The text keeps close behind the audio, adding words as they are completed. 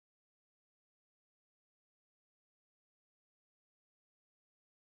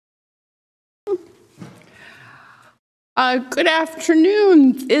Good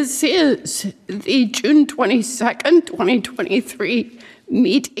afternoon. This is the June 22nd, 2023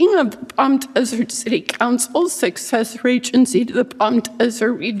 meeting of the Palm Desert City Council, successor agency to the Palm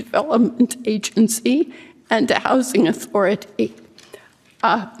Desert Redevelopment Agency and Housing Authority.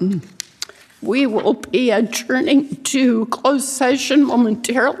 We will be adjourning to closed session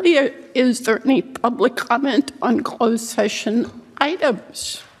momentarily. Is there any public comment on closed session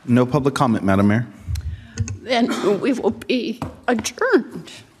items? No public comment, Madam Mayor. Then we will be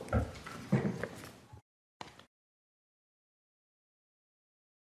adjourned.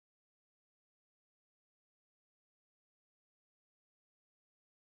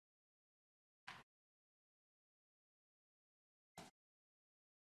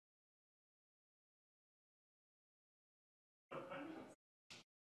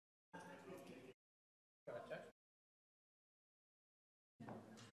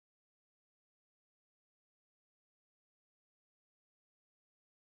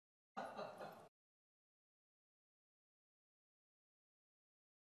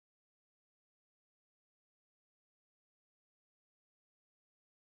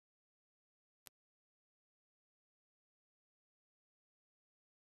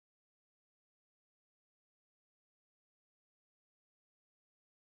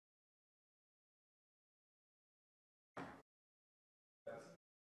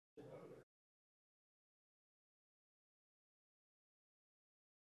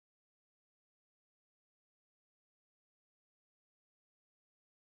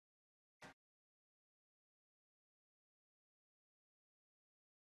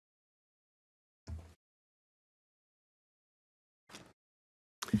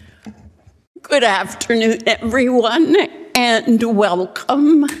 Good afternoon, everyone, and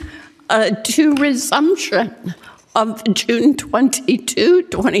welcome to resumption of the June 22,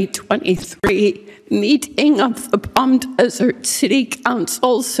 2023 meeting of the Palm Desert City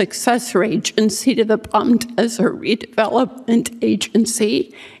Council, successor agency to the Palm Desert Redevelopment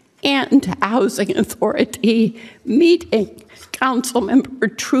Agency and Housing Authority meeting. Councilmember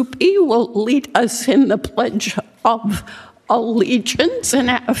Truppi will lead us in the Pledge of Allegiance, and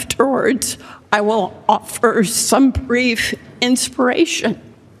afterwards I will offer some brief inspiration.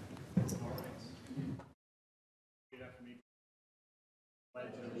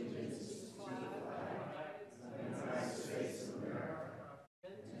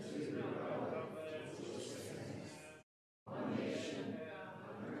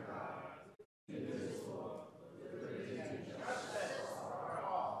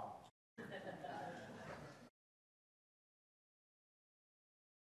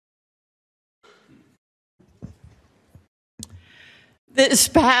 This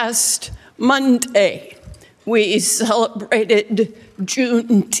past Monday, we celebrated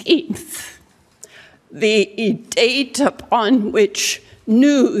Juneteenth, the date upon which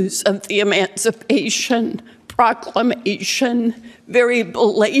news of the Emancipation Proclamation very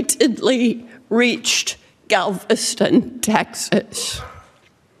belatedly reached Galveston, Texas.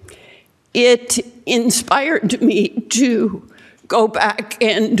 It inspired me to go back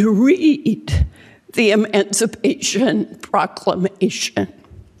and read the Emancipation Proclamation.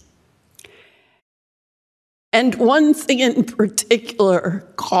 And one thing in particular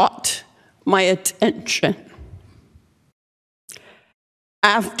caught my attention.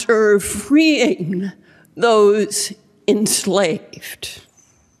 After freeing those enslaved,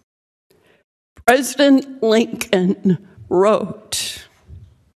 President Lincoln wrote,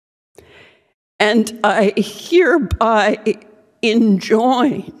 "And I hereby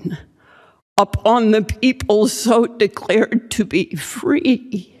enjoin upon the people so declared to be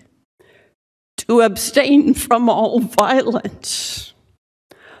free, to abstain from all violence,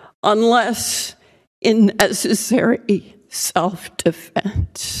 unless in necessary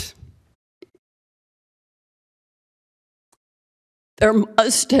self-defense." There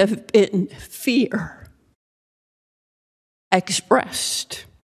must have been fear expressed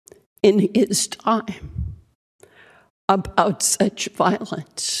in his time about such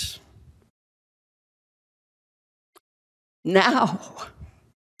violence. Now,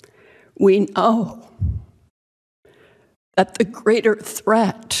 we know that the greater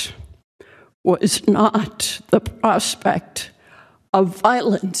threat was not the prospect of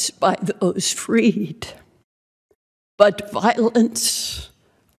violence by those freed, but violence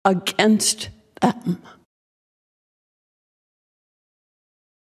against them.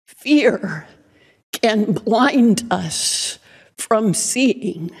 Fear can blind us from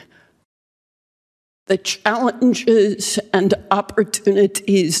seeing the challenges and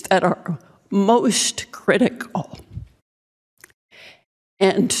opportunities that are most critical.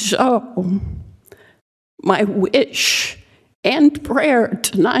 And so My wish and prayer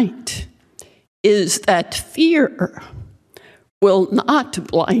tonight is that fear will not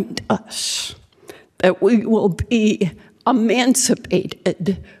blind us, that we will be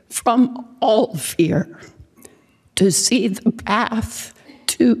emancipated from all fear to see the path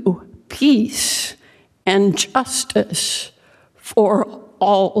to peace and justice for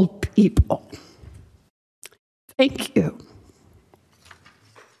all people. Thank you.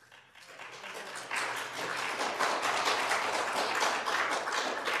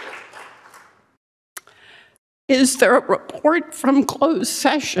 Is there a report from closed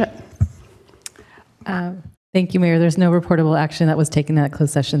session? Thank you, Mayor. There's no reportable action that was taken in that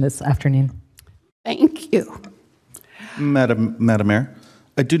closed session this afternoon. Thank you. Madam Mayor,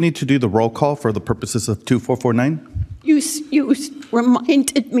 I do need to do the roll call for the purposes of 2449. You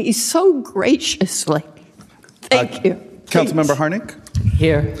reminded me so graciously. Thank you. Councilmember Harnick?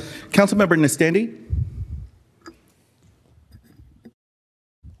 Here. Councilmember Nistandi?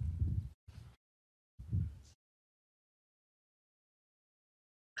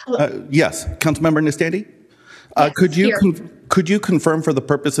 Yes, Councilmember Nistandi? Yes, could you confirm for the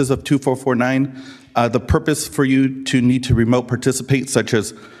purposes of 2449 the purpose for you to need to remote participate, such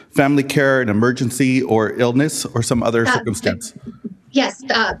as family care, an emergency, or illness, or some other circumstance? Yes,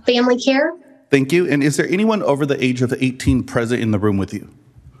 family care. Thank you. And is there anyone over the age of 18 present in the room with you?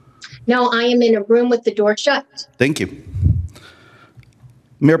 No, I am in a room with the door shut. Thank you.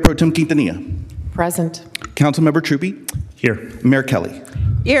 Mayor Pro Tem Quintanilla? Present. Councilmember Truby? Here. Mayor Kelly?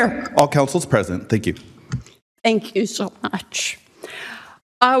 Here. All councils present. Thank you. Thank you so much.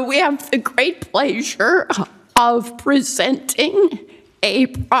 We have the great pleasure of presenting a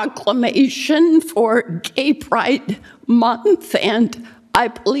proclamation for Gay Pride Month, and I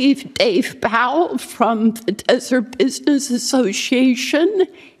believe Dave Powell from the Desert Business Association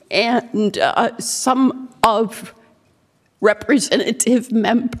and some of representative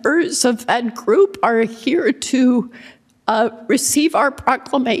members of that group are here to receive our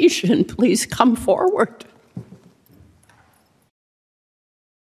proclamation. Please come forward.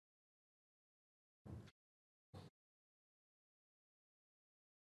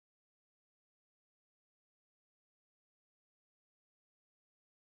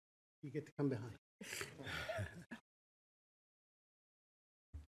 You get to come behind.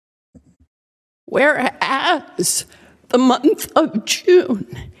 Whereas the month of June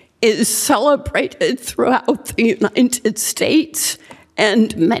is celebrated throughout the United States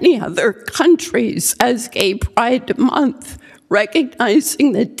and many other countries as Gay Pride Month,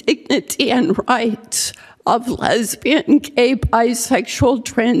 recognizing the dignity and rights of lesbian, gay, bisexual,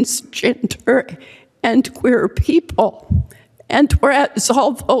 transgender, and queer people. And whereas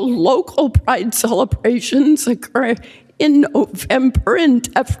although local pride celebrations occur in November in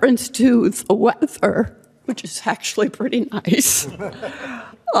deference to the weather, which is actually pretty nice,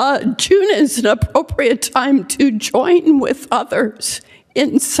 June is an appropriate time to join with others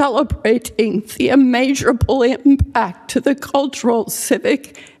in celebrating the immeasurable impact to the cultural,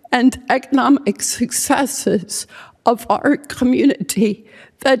 civic, and economic successes of our community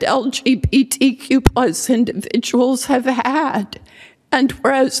that LGBTQ plus individuals have had. And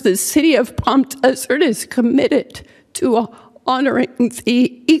whereas the city of Palm Desert is committed to honoring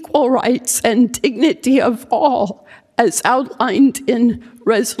the equal rights and dignity of all, as outlined in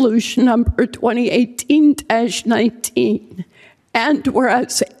resolution number 2018-19, and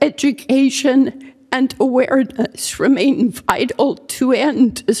whereas education and awareness remain vital to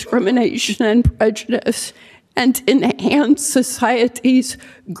end discrimination and prejudice and enhance society's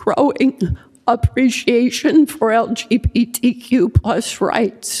growing appreciation for LGBTQ plus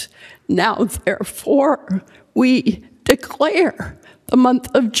rights. Now, therefore, we declare the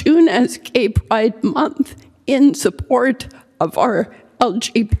month of June as Gay Pride Month in support of our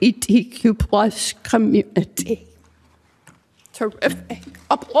LGBTQ plus community. Terrific.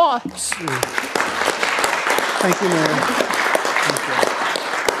 Applause. Thank you, Mayor. Thank you.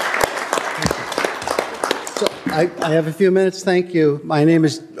 So I have a few minutes. Thank you. My name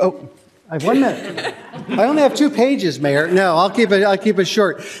is, I have 1 minute. I only have 2 pages, Mayor. No, I'll keep it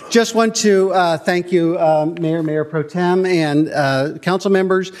short. Just want to thank you, Mayor Pro Tem, and council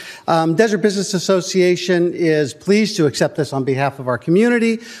members. Desert Business Association is pleased to accept this on behalf of our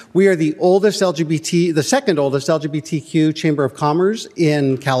community. We are the second oldest LGBTQ Chamber of Commerce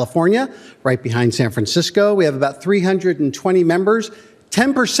in California, right behind San Francisco. We have about 320 members,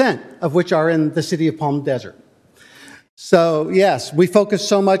 10% of which are in the city of Palm Desert. So yes, we focus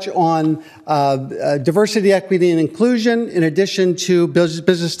so much on diversity, equity, and inclusion in addition to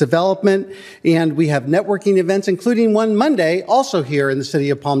business development. And we have networking events, including one Monday, also here in the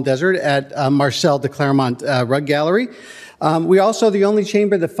city of Palm Desert at Marcel de Claremont Rug Gallery. We're also the only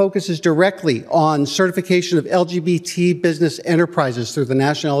chamber that focuses directly on certification of LGBT business enterprises through the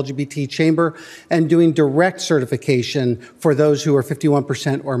National LGBT Chamber and doing direct certification for those who are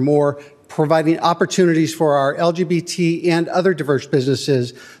 51% or more, providing opportunities for our LGBT and other diverse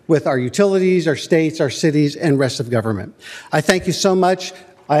businesses with our utilities, our states, our cities, and rest of government. I thank you so much.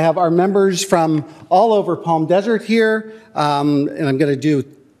 I have our members from all over Palm Desert here, and I'm going to do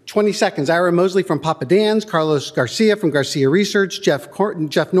 20 seconds. Ira Mosley from Papa Dan's, Carlos Garcia from Garcia Research, Jeff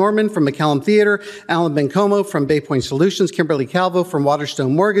Norman from McCallum Theater, Alan Bencomo from Bay Point Solutions, Kimberly Calvo from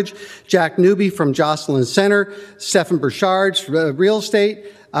Waterstone Mortgage, Jack Newby from Jocelyn Center, Stephan Burchard from Real Estate,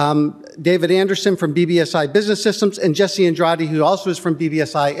 David Anderson from BBSI Business Systems, and Jesse Andrade, who also is from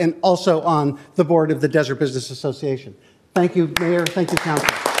BBSI and also on the board of the Desert Business Association. Thank you, Mayor. Thank you, Council.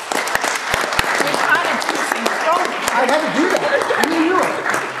 I had to do that. You knew it.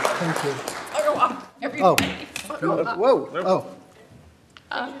 Thank you. Photo op, everybody. Photo op. Whoa.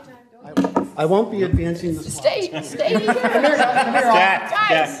 I won't be advancing the slides. Stay here. Come here,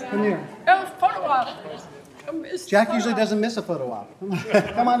 Guys, Come here. no photo op. Jack usually doesn't miss a photo op.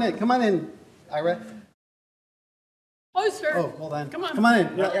 Come on in, Ira. Closer. Oh, hold on. Come on. Come on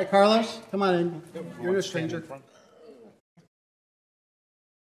in. Carlos, come on in. You're no stranger.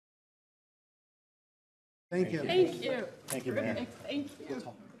 Thank you. Thank you. Thank you, Mayor. Thank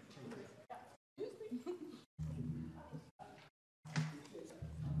you.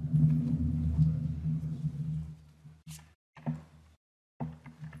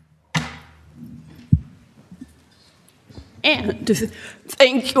 And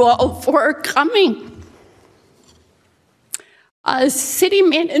thank you all for coming. City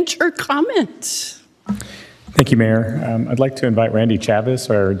manager comments. Thank you, Mayor. I'd like to invite Randy Chavez,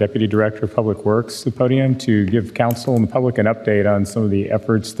 our Deputy Director of Public Works, to the podium to give council and the public an update on some of the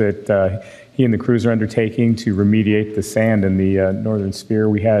efforts that he and the crews are undertaking to remediate the sand in the northern sphere.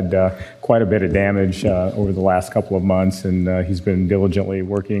 We had quite a bit of damage over the last couple of months, and he's been diligently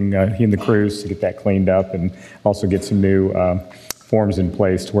working, he and the crews, to get that cleaned up and also get some new forms in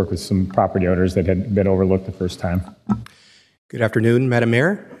place to work with some property owners that had been overlooked the first time. Good afternoon, Madam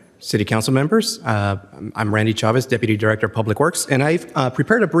Mayor, City Council members. I'm Randy Chavez, Deputy Director of Public Works, and I've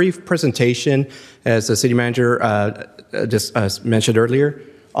prepared a brief presentation, as the City Manager just mentioned earlier,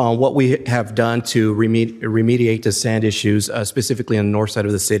 on what we have done to remediate the sand issues, specifically on the north side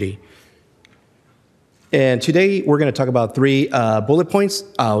of the city. And today we're going to talk about 3 bullet points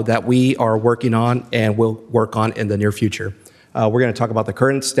that we are working on and will work on in the near future. We're going to talk about the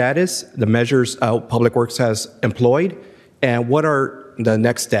current status, the measures Public Works has employed, and what are the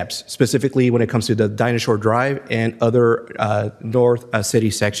next steps, specifically when it comes to the Dinah Shore Drive and other north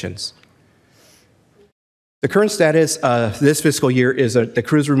city sections. The current status this fiscal year is that the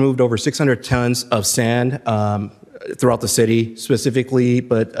crews removed over 600 tons of sand throughout the city, specifically,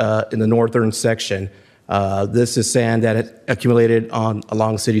 but in the northern section. This is sand that had accumulated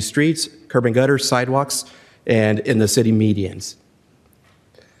along city streets, curb and gutters, sidewalks, and in the city medians.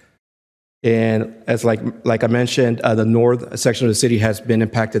 And as like I mentioned, the north section of the city has been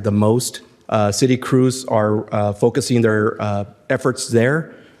impacted the most. City crews are focusing their efforts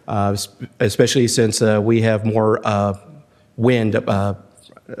there, especially since we have more wind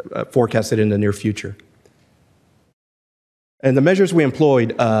forecasted in the near future. And the measures we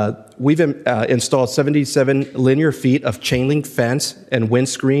employed, we've installed 77 linear feet of chain link fence and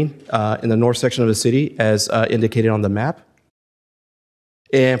windscreen in the north section of the city, as indicated on the map.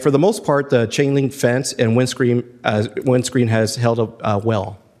 And for the most part, the chain link fence and windscreen has held up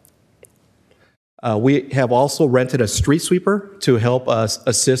well. We have also rented a street sweeper to help us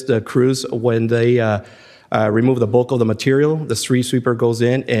assist the crews when they remove the bulk of the material. The street sweeper goes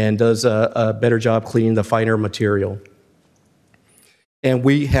in and does a better job cleaning the finer material. And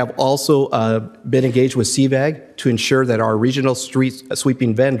we have also been engaged with CVAG to ensure that our regional street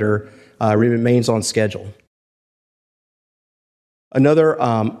sweeping vendor remains on schedule. Another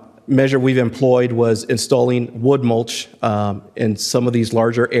measure we've employed was installing wood mulch in some of these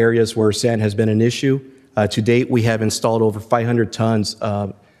larger areas where sand has been an issue. To date, we have installed over 500 tons,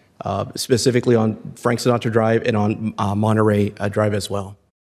 specifically on Frank Sinatra Drive and on Monterey Drive as well.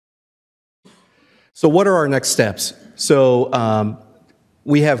 So what are our next steps? So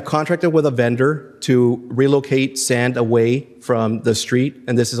we have contracted with a vendor to relocate sand away from the street,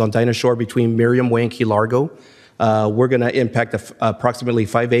 and this is on Dinah Shore between Miriam Way and Key Largo. We're going to impact approximately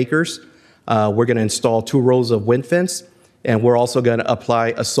 5 acres. We're going to install 2 rows of wind fence, And we're also going to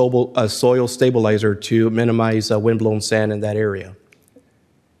apply a soil stabilizer to minimize wind-blown sand in that area.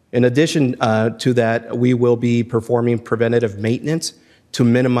 In addition to that, we will be performing preventative maintenance to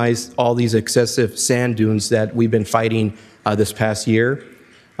minimize all these excessive sand dunes that we've been fighting this past year.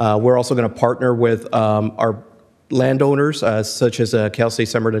 We're also going to partner with our landowners, such as Cal State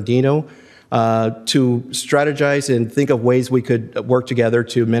San Bernardino, to strategize and think of ways we could work together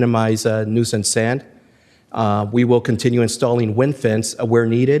to minimize nuisance sand. We will continue installing wind fence where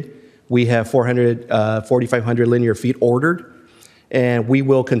needed. We have 4,500 linear feet ordered, and we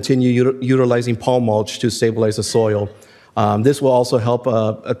will continue utilizing palm mulch to stabilize the soil. This will also help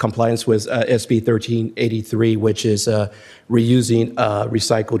compliance with SB 1383, which is reusing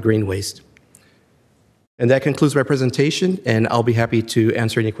recycled green waste. And that concludes my presentation, and I'll be happy to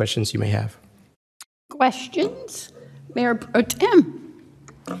answer any questions you may have. Questions? Mayor Pro Tem.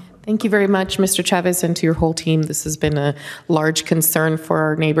 Thank you very much, Mr. Chavez, and to your whole team. This has been a large concern for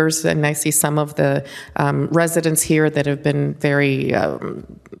our neighbors, and I see some of the residents here that have been very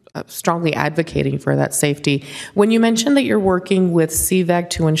strongly advocating for that safety. When you mentioned that you're working with CVAG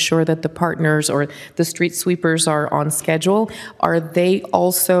to ensure that the partners or the street sweepers are on schedule, are they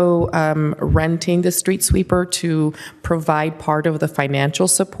also renting the street sweeper to provide part of the financial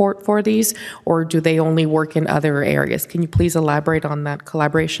support for these, or do they only work in other areas? Can you please elaborate on that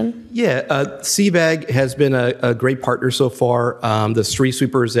collaboration? Yeah, CVAG has been a great partner so far. The street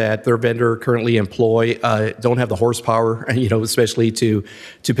sweepers that their vendor currently employ don't have the horsepower, especially to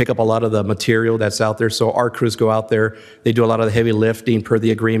pick up a lot of the material that's out there. So our crews go out there, they do a lot of the heavy lifting per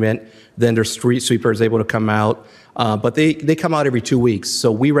the agreement. Then their street sweeper is able to come out, but they come out every 2 weeks.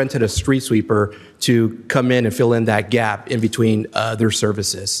 So we rented a street sweeper to come in and fill in that gap in between their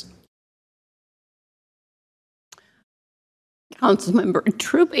services. Councilmember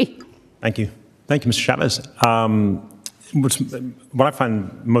Truby. Thank you. Thank you, Mr. Chavez. What I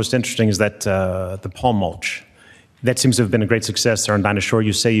find most interesting is that the palm mulch. That seems to have been a great success there on Dinah Shore.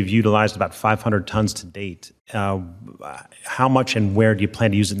 You say you've utilized about 500 tons to date. How much and where do you plan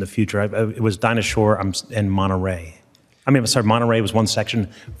to use it in the future? It was Dinah Shore and Monterey. Monterey was one section.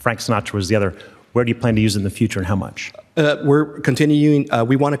 Frank Sinatra was the other. Where do you plan to use it in the future and how much? We're continuing.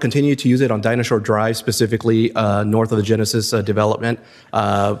 We want to continue to use it on Dinah Shore Drive, specifically north of the Genesis development.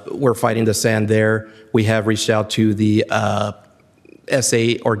 We're fighting the sand there. We have reached out to the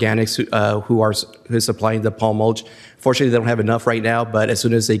SA Organics, who is supplying the palm mulch. Fortunately, they don't have enough right now, but as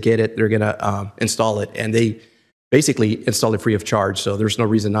soon as they get it, they're going to install it. And they basically install it free of charge, so there's no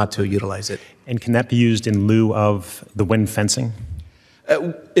reason not to utilize it. And can that be used in lieu of the wind fencing?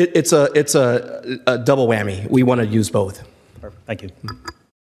 It's a double whammy. We want to use both. Perfect. Thank you.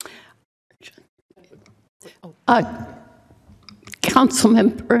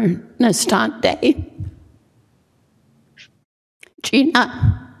 Councilmember Nastante.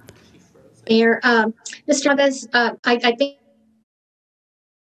 Gina. Mayor, Mr. Chavez, I think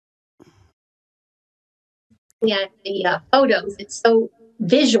at the photos, it's so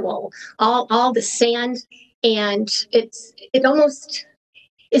visual, all the sand, and it almost.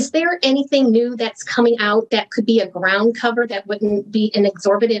 Is there anything new that's coming out that could be a ground cover that wouldn't be an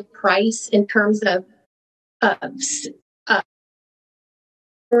exorbitant price in terms of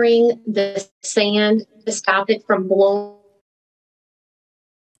covering the sand to stop it from blowing?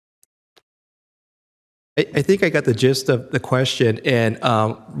 I think I got the gist of the question, and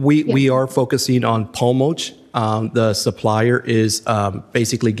we are focusing on palm mulch. The supplier is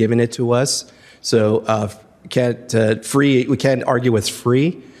basically giving it to us, so we can't argue with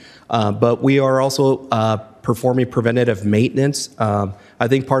free, but we are also performing preventative maintenance. I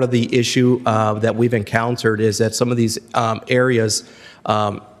think part of the issue that we've encountered is that some of these areas,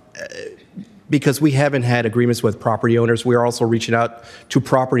 because we haven't had agreements with property owners, we are also reaching out to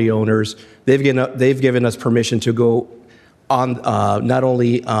property owners. They've given us permission to go on, not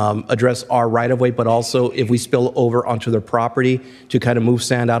only address our right-of-way, but also if we spill over onto their property to kind of move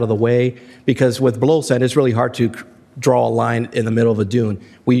sand out of the way. Because with blow sand, it's really hard to draw a line in the middle of a dune.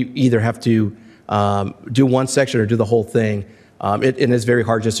 We either have to do one section or do the whole thing. And it's very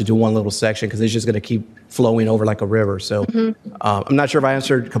hard just to do one little section because it's just going to keep flowing over like a river. So I'm not sure if I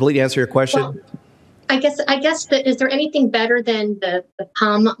completely answered your question. Well, I guess that is there anything better than the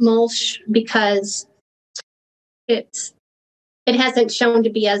palm mulch, because it hasn't shown to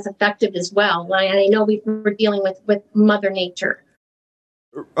be as effective as well. I know we're dealing with Mother Nature.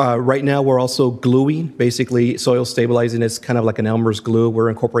 Right now, we're also gluing, basically soil stabilizing. It's kind of like an Elmer's glue. We're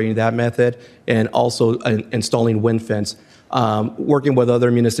incorporating that method, and also installing wind fence. Working with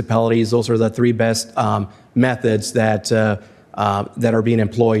other municipalities, those are the three best methods that are being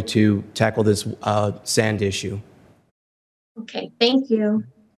employed to tackle this sand issue. Okay, thank you.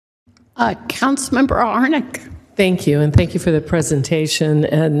 Councilmember Arnick. Thank you, and thank you for the presentation.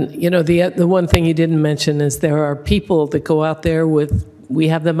 And, you know, the one thing you didn't mention is there are people that go out there we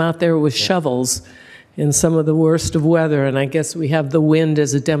have them out there with shovels in some of the worst of weather, and I guess we have the wind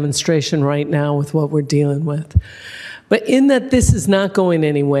as a demonstration right now with what we're dealing with. But in that this is not going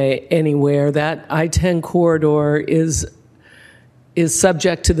anywhere, that I-10 corridor is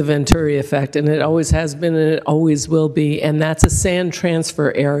subject to the Venturi effect, and it always has been and it always will be, and that's a sand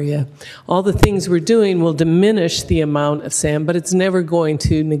transfer area. All the things we're doing will diminish the amount of sand, but it's never going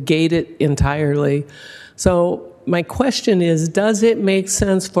to negate it entirely. So my question is, does it make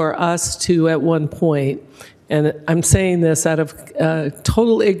sense for us to, at one point, and I'm saying this out of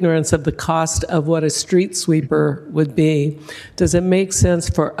total ignorance of the cost of what a street sweeper would be, does it make sense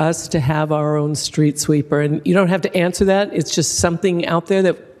for us to have our own street sweeper? And you don't have to answer that. It's just something out there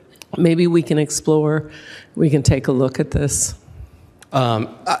that maybe we can explore. We can take a look at this.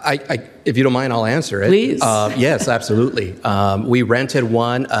 If you don't mind, I'll answer it. Please. Yes, absolutely. We rented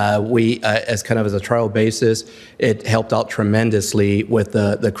one. As kind of as a trial basis, it helped out tremendously with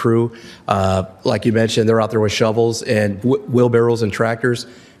the crew. Like you mentioned, they're out there with shovels and wheelbarrows and tractors.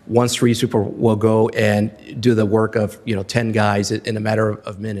 One street sweeper will go and do the work of 10 guys in a matter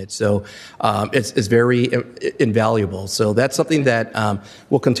of minutes. So it's very invaluable. So that's something that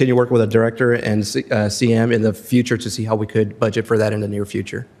we'll continue working with the director and CM in the future to see how we could budget for that in the near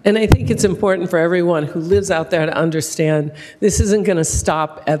future. And I think it's important for everyone who lives out there to understand this isn't going to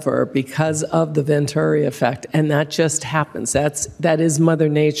stop ever because of the Venturi effect, and that just happens. That is Mother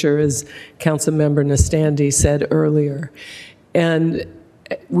Nature, as Councilmember Nastandi said earlier. And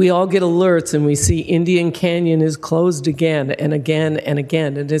we all get alerts and we see Indian Canyon is closed again and again and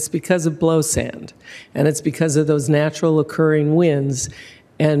again, and it's because of blow sand, and it's because of those natural occurring winds.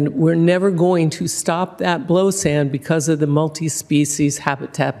 And we're never going to stop that blow sand because of the multi-species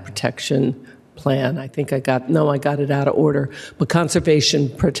habitat protection plan. I think I got it out of order, but conservation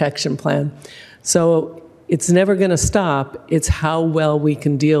protection plan. So it's never going to stop. It's how well we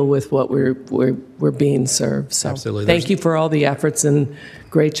can deal with what we're being served. So absolutely. Thank you for all the efforts and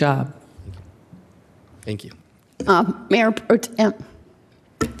great job. Thank you. Mayor Pro Tem.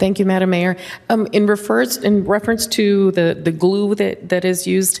 Thank you, Madam Mayor. In reference to the glue that is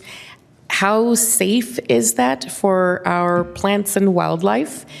used, how safe is that for our plants and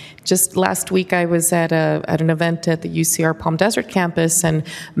wildlife? Just last week, I was at an event at the UCR Palm Desert campus and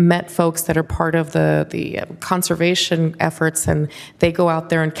met folks that are part of the conservation efforts, and they go out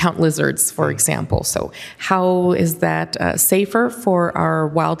there and count lizards, for example. So how is that safer for our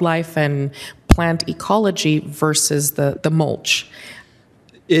wildlife and plant ecology versus the mulch?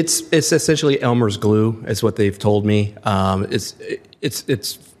 It's essentially Elmer's glue, is what they've told me.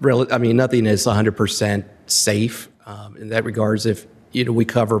 It's really, I mean, nothing is 100% safe in that regards. If we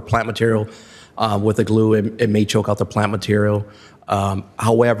cover plant material with the glue, it may choke out the plant material.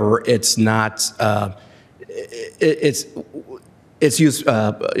 However, it's not. It's used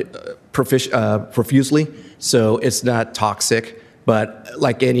profusely, so it's not toxic. But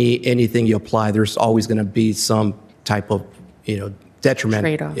like anything you apply, there's always going to be some type of detriment.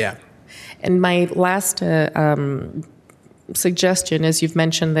 Trade-off. Yeah. And my last suggestion is, you've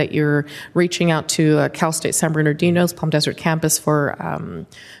mentioned that you're reaching out to Cal State San Bernardino's Palm Desert campus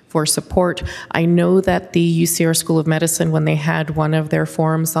for support. I know that the UCR School of Medicine, when they had one of their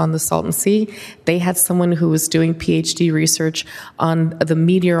forums on the Salton Sea, they had someone who was doing PhD research on the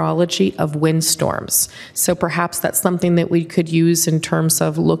meteorology of windstorms. So perhaps that's something that we could use in terms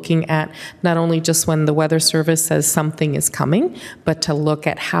of looking at not only just when the Weather Service says something is coming, but to look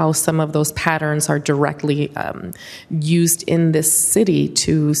at how some of those patterns are directly used in this city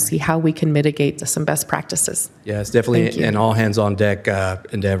to see how we can mitigate some best practices. Yeah, it's definitely an all hands on deck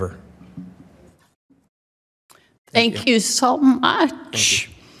endeavor. Thank you so much.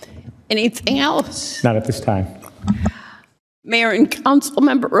 Anything else? Not at this time. Mayor and council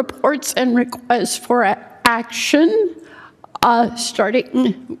member reports and requests for action,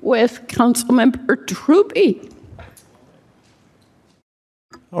 starting with council member Truby.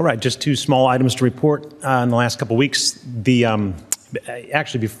 All right, just two small items to report in the last couple of weeks.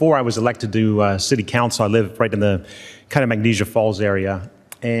 Actually, before I was elected to city council, I lived right in the kind of Magnesia Falls area.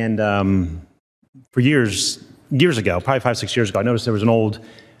 And for years ago, probably 5-6 years ago, I noticed there was an old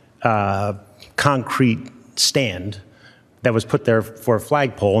concrete stand that was put there for a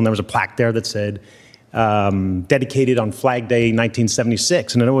flagpole, and there was a plaque there that said, dedicated on Flag Day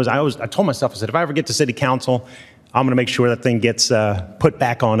 1976. And I told myself, I said, if I ever get to city council, I'm going to make sure that thing gets put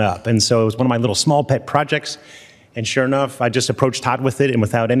back on up. And so it was one of my little small pet projects. And sure enough, I just approached Todd with it, and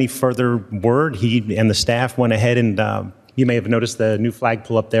without any further word, he and the staff went ahead and You may have noticed the new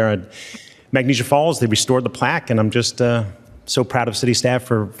flagpole up there at Magnesia Falls. They restored the plaque, and I'm just so proud of city staff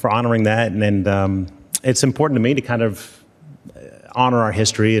for honoring that. And it's important to me to kind of honor our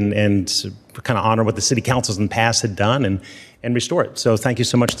history and kind of honor what the city councils in the past had done and restore it. So thank you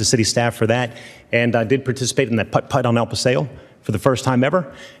so much to city staff for that. And I did participate in that putt-putt on El Paseo for the first time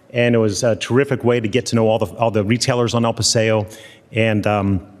ever. And it was a terrific way to get to know all the retailers on El Paseo. And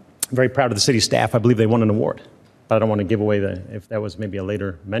very proud of the city staff. I believe they won an award. But I don't want to give away if that was maybe a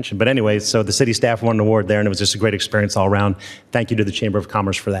later mention. But anyway, so the city staff won an award there, and it was just a great experience all around. Thank you to the Chamber of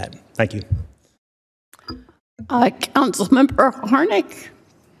Commerce for that. Thank you. Councilmember Harnick.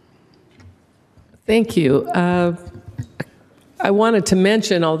 Thank you. I wanted to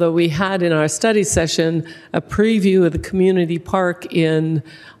mention, although we had in our study session a preview of the community park in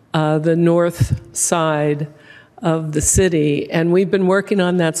the north side of the city, and we've been working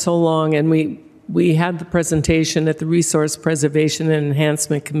on that so long, and we had the presentation at the Resource Preservation and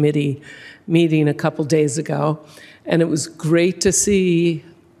Enhancement Committee meeting a couple days ago, and it was great to see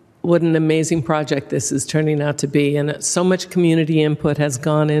what an amazing project this is turning out to be, and so much community input has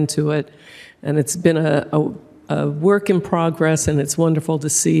gone into it, and it's been a work in progress, and it's wonderful to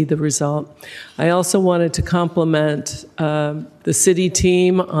see the result. I also wanted to compliment the city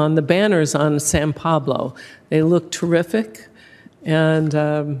team on the banners on San Pablo. They look terrific,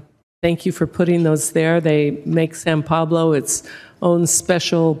 and thank you for putting those there. They make San Pablo its own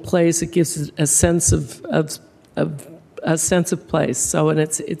special place. It gives it a sense of place. So, and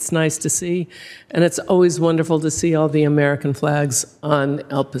it's nice to see, and it's always wonderful to see all the American flags on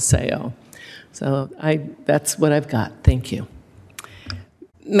El Paseo. So that's what I've got. Thank you.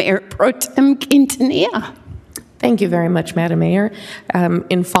 Mayor Pro Tem Quintanilla. Thank you very much, Madam Mayor.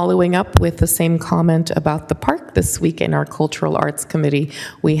 In following up with the same comment about the park this week in our Cultural Arts Committee,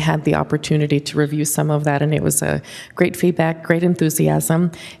 we had the opportunity to review some of that, and it was a great feedback, great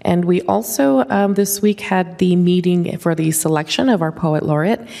enthusiasm. And we also this week had the meeting for the selection of our Poet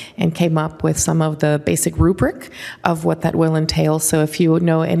Laureate and came up with some of the basic rubric of what that will entail. So if you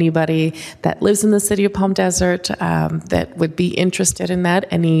know anybody that lives in the city of Palm Desert that would be interested in that,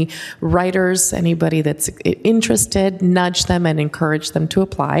 any writers, anybody that's interested, nudge them and encourage them to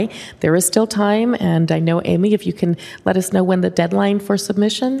apply. There is still time, and I know, Amy, if you can let us know when the deadline for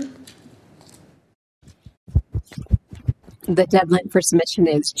submission. The deadline for submission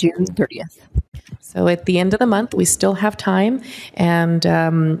is June 30th. So at the end of the month, we still have time. And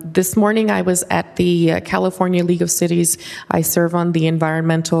this morning, I was at the California League of Cities. I serve on the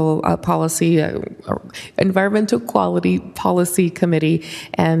Environmental Quality Policy Committee,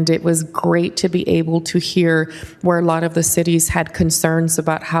 and it was great to be able to hear where a lot of the cities had concerns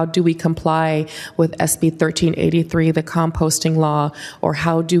about how do we comply with SB 1383, the composting law, or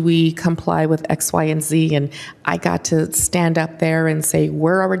how do we comply with X, Y, and Z. And I got to stand up there and say,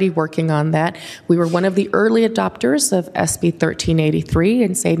 we're already working on that. We were one of the early adopters of SB 1383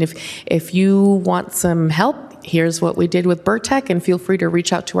 and saying, if you want some help, here's what we did with Burtec, and feel free to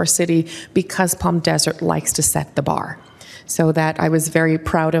reach out to our city because Palm Desert likes to set the bar. So that I was very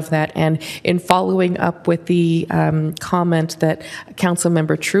proud of that. And in following up with the comment that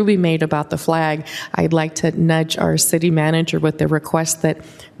Councilmember Truby made about the flag, I'd like to nudge our city manager with the request that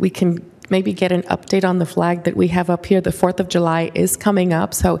we can maybe get an update on the flag that we have up here. The 4th of July is coming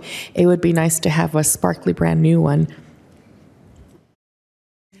up, so it would be nice to have a sparkly brand new one.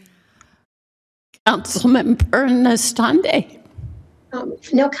 Councilmember Nastande.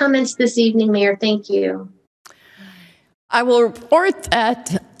 No comments this evening, Mayor. Thank you. I will report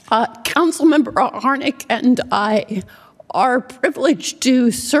that Councilmember Harnick and I are privileged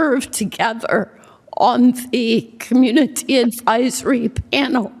to serve together on the Community Advisory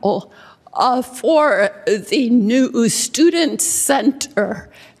Panel for the new Student Center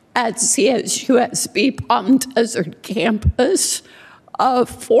at CSUSB Palm Desert campus,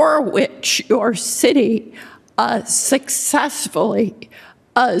 for which your city successfully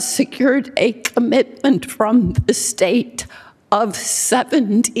secured a commitment from the state of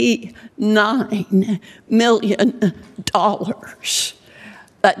 $79 million.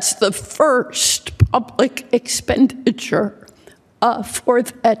 That's the first public expenditure for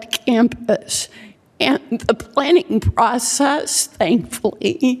that campus. And the planning process,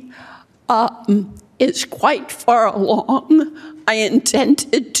 thankfully, is quite far along. I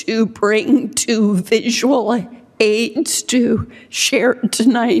intended to bring 2 visual aids to share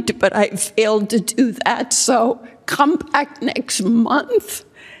tonight, but I failed to do that. So come back next month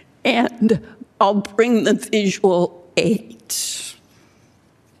and I'll bring the visual aids.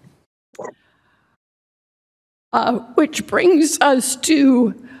 Which brings us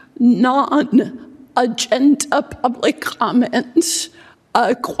to non-agenda agenda public comments.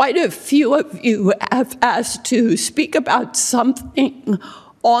 Quite a few of you have asked to speak about something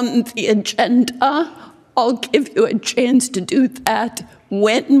on the agenda. I'll give you a chance to do that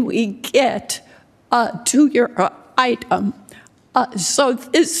when we get to your item. So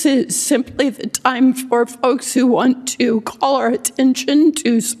this is simply the time for folks who want to call our attention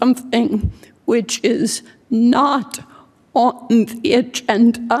to something which is not on the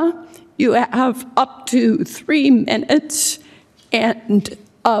agenda. You have up to 3 minutes, and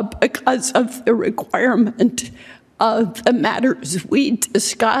because of the requirement of the matters we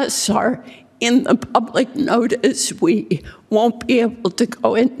discuss are in the public notice, we won't be able to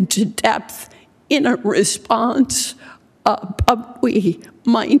go into depth in a response, but we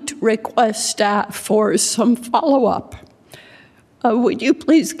might request staff for some follow-up. Would you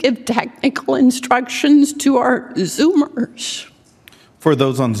please give technical instructions to our Zoomers? For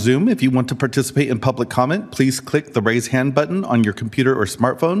those on Zoom, if you want to participate in public comment, please click the raise hand button on your computer or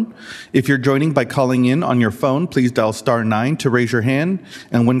smartphone. If you're joining by calling in on your phone, please dial *9 to raise your hand,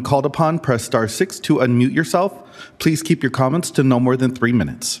 and when called upon, press *6 to unmute yourself. Please keep your comments to no more than 3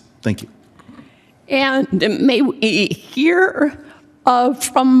 minutes. Thank you. And may we hear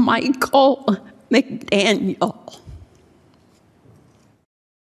from Michael McDaniel.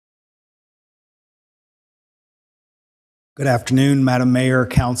 Good afternoon, Madam Mayor,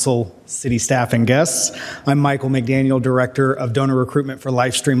 Council, City staff, and guests. I'm Michael McDaniel, Director of Donor Recruitment for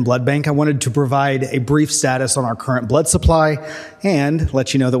Lifestream Blood Bank. I wanted to provide a brief status on our current blood supply and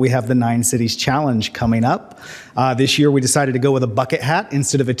let you know that we have the 9 Cities Challenge coming up. This year, we decided to go with a bucket hat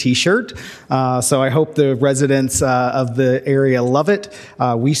instead of a t-shirt. So I hope the residents of the area love it.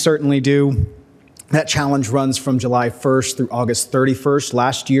 We certainly do. That challenge runs from July 1st through August 31st.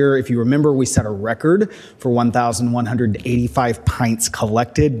 Last year, if you remember, we set a record for 1,185 pints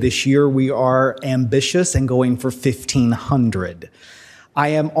collected. This year, we are ambitious and going for 1,500. I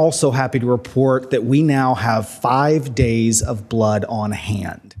am also happy to report that we now have 5 days of blood on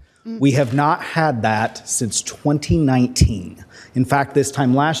hand. We have not had that since 2019. In fact, this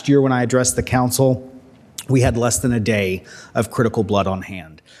time last year when I addressed the council, we had less than a day of critical blood on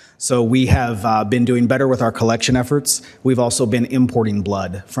hand. So we have been doing better with our collection efforts. We've also been importing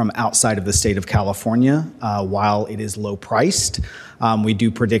blood from outside of the state of California while it is low priced. We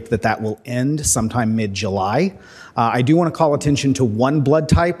do predict that that will end sometime mid-July. I do want to call attention to one blood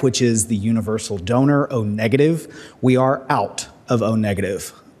type, which is the universal donor, O negative. We are out of O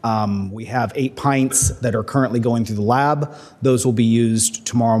negative. We have 8 pints that are currently going through the lab. Those will be used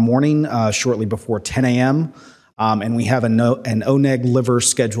tomorrow morning, shortly before 10 a.m. And we have an O-neg liver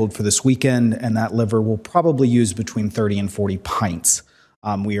scheduled for this weekend, and that liver will probably use between 30 and 40 pints.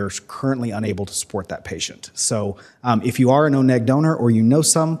 We are currently unable to support that patient. So if you are an O-neg donor or you know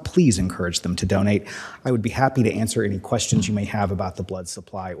some, please encourage them to donate. I would be happy to answer any questions you may have about the blood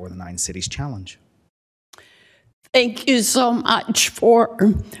supply or the 9 Cities Challenge. Thank you so much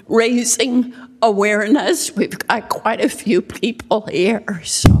for raising awareness. We've got quite a few people here,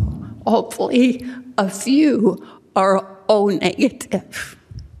 so hopefully a few are O negative.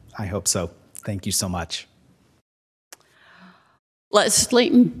 I hope so. Thank you so much.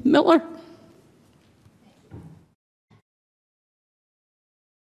 Leslie Miller.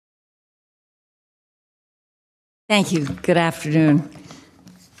 Thank you. Good afternoon.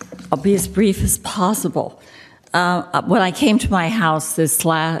 I'll be as brief as possible. When I came to my house this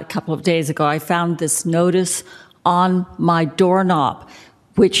couple of days ago, I found this notice on my doorknob,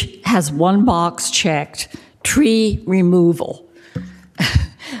 which has one box checked, tree removal.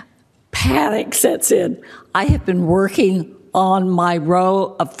 Panic sets in. I have been working on my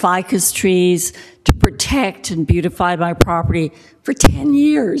row of ficus trees to protect and beautify my property for 10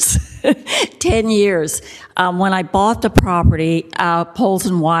 years. 10 years. When I bought the property, poles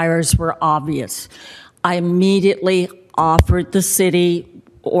and wires were obvious. I immediately offered the city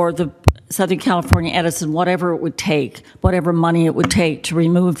or the Southern California Edison whatever it would take, whatever money it would take to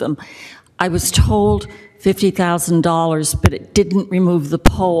remove them. I was told $50,000, but it didn't remove the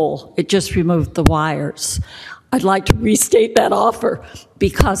pole. It just removed the wires. I'd like to restate that offer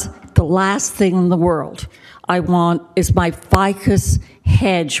because the last thing in the world I want is my ficus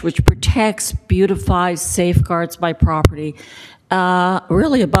hedge, which protects, beautifies, safeguards my property,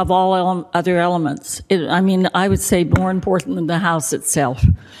 really above all other elements. I would say more important than the house itself.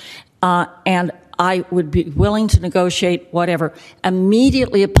 And I would be willing to negotiate whatever.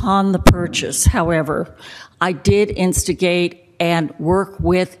 Immediately upon the purchase, however, I did instigate and work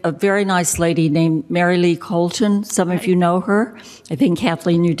with a very nice lady named Mary Lee Colton. Some of you know her. I think,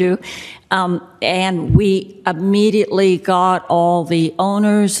 Kathleen, you do. And we immediately got all the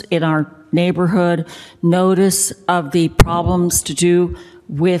owners in our neighborhood, notice of the problems to do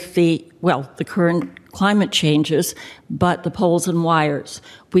with the current climate changes, but the poles and wires.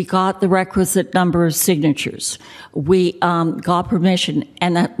 We got the requisite number of signatures. We got permission,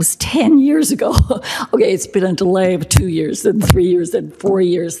 and that was 10 years ago. Okay, it's been a delay of 2 years, then 3 years, then 4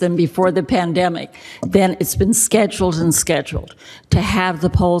 years, then before the pandemic. Then it's been scheduled to have the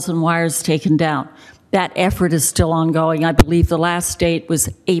poles and wires taken down. That effort is still ongoing. I believe the last date was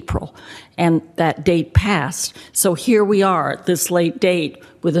April, and that date passed. So here we are at this late date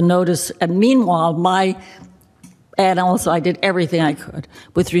with a notice. And meanwhile, and also I did everything I could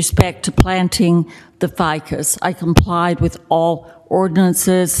with respect to planting the ficus. I complied with all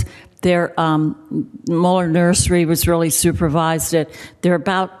ordinances. Their Muller Nursery was really supervised it. They're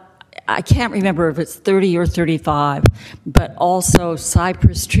about, I can't remember if it's 30 or 35, but also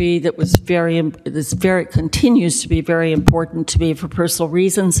cypress tree that was continues to be very important to me for personal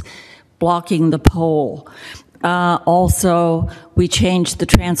reasons, blocking the pole. Also, we changed the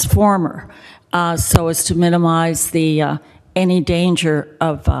transformer so as to minimize the any danger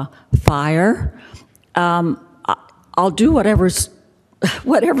of fire. I'll do whatever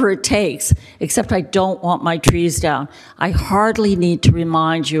it takes, except I don't want my trees down. I hardly need to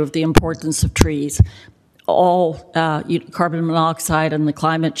remind you of the importance of trees, all carbon monoxide and the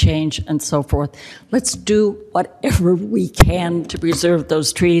climate change and so forth. Let's do whatever we can to preserve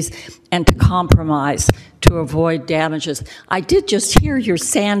those trees and to compromise to avoid damages. I did just hear your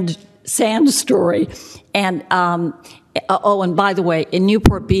sand story, and and by the way, in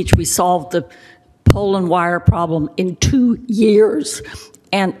Newport Beach, we solved the pole and wire problem in 2 years.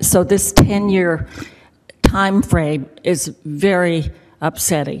 And so this 10-year time frame is very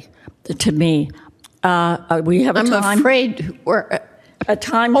upsetting to me. We have I'm afraid we're a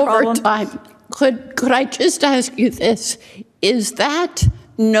time over problem. Time. Could I just ask you this? Is that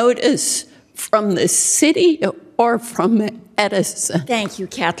notice from the city or from Edison? Thank you,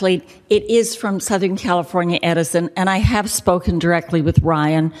 Kathleen. It is from Southern California Edison, and I have spoken directly with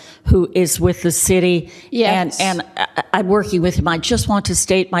Ryan, who is with the city, yes. and I'm working with him. I just want to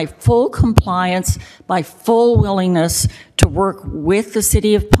state my full compliance, my full willingness to work with the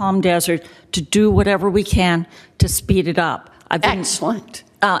city of Palm Desert to do whatever we can to speed it up. Excellent.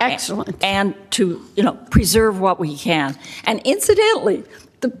 Excellent. And to, preserve what we can. And incidentally,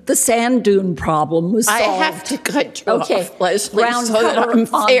 the sand dune problem was solved. I have to cut you off, Leslie, Ground so that cover I'm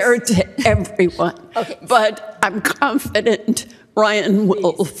fair to everyone. Okay. But I'm confident Ryan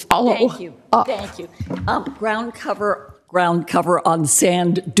will follow up. Thank you. Ground cover on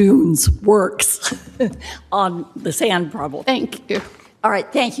sand dunes works on the sand problem. Thank you. All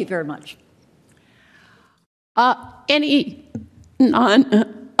right. Thank you very much. Any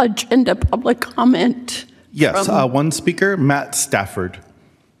non-agenda public comment? Yes, one speaker, Mike Stafford.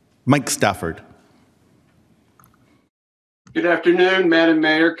 Good afternoon, Madam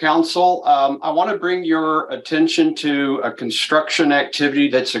Mayor, Council. I want to bring your attention to a construction activity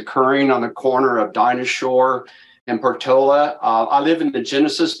that's occurring on the corner of Dinah Shore and Portola. I live in the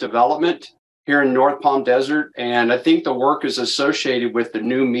Genesis development here in North Palm Desert, and I think the work is associated with the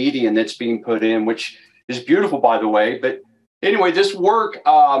new median that's being put in, which is beautiful, by the way. But anyway, this work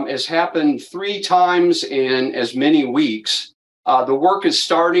has happened 3 times in as many weeks. The work is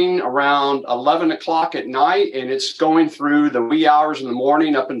starting around 11 o'clock at night, and it's going through the wee hours in the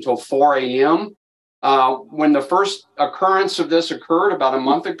morning up until 4 a.m. When the first occurrence of this occurred about a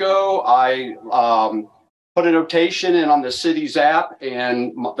month ago, I put a notation in on the city's app,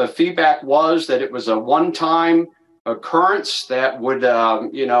 and the feedback was that it was a one-time occurrence that would,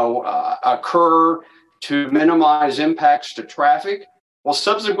 occur to minimize impacts to traffic. Well,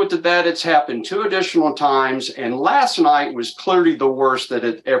 subsequent to that, it's happened 2 additional times, and last night was clearly the worst that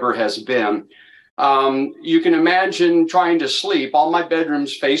it ever has been. You can imagine trying to sleep. All my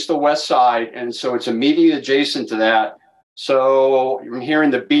bedrooms face the west side, and so it's immediately adjacent to that. So I'm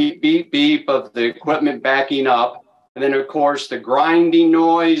hearing the beep, beep, beep of the equipment backing up. And then, of course, the grinding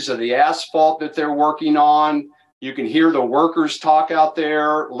noise of the asphalt that they're working on. You can hear the workers talk out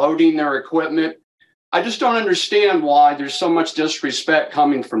there, loading their equipment. I just don't understand why there's so much disrespect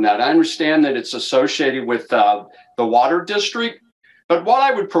coming from that. I understand that it's associated with the water district, but what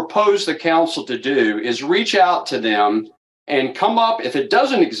I would propose the council to do is reach out to them and come up, if it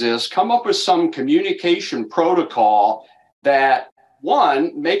doesn't exist, come up with some communication protocol that,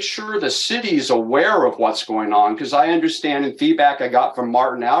 one, make sure the city's aware of what's going on, because I understand in feedback I got from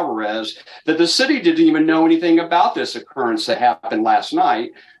Martin Alvarez that the city didn't even know anything about this occurrence that happened last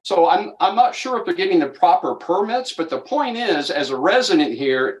night. So I'm not sure if they're getting the proper permits, but the point is, as a resident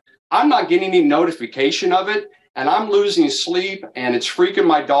here, I'm not getting any notification of it. and I'm losing sleep, and it's freaking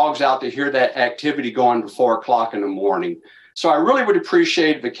my dogs out to hear that activity going to 4 o'clock in the morning. So I really would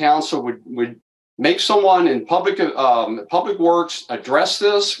appreciate if the council would make someone in public works address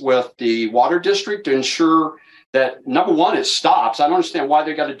this with the water district to ensure that, number one, it stops. I don't understand why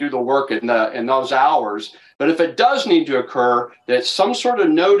they got to do the work in those hours. But if it does need to occur, that some sort of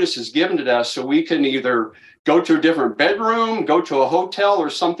notice is given to us so we can either go to a different bedroom, go to a hotel, or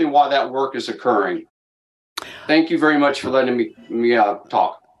something while that work is occurring. Thank you very much for letting me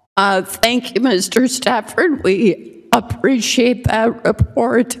talk. Thank you, Mr. Stafford. We appreciate that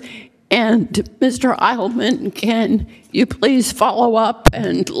report. And Mr. Eilman, can you please follow up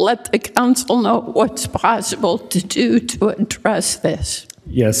and let the council know what's possible to do to address this?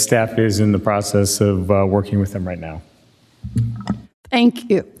 Yes, staff is in the process of working with them right now. Thank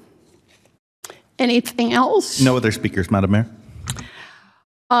you. Anything else? No other speakers, Madam Mayor.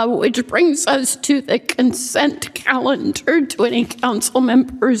 Which brings us to the consent calendar. Do any council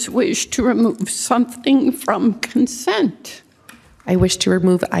members wish to remove something from consent? I wish to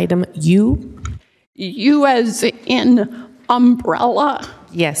remove item U. U as in umbrella?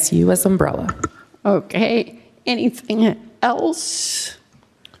 Yes, U as umbrella. Okay. Anything else?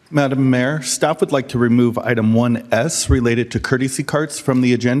 Madam Mayor, staff would like to remove item 1S related to courtesy carts from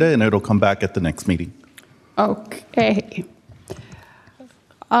the agenda, and it'll come back at the next meeting. Okay.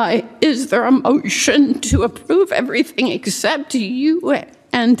 Is there a motion to approve everything except U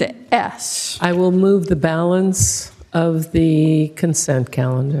and S? I will move the balance of the consent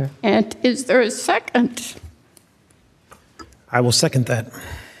calendar. And is there a second? I will second that.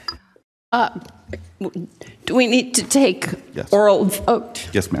 Do we need to take oral vote?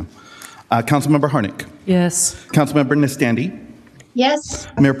 Yes, ma'am. Councilmember Harnick. Yes. Councilmember Nistandi. Yes.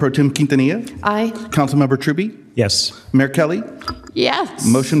 Mayor Pro Tem Quintanilla. Aye. Councilmember Truby. Yes. Mayor Kelly. Yes.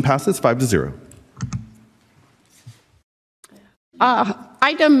 Motion passes 5-0.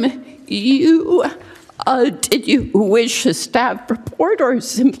 Item U, did you wish a staff report or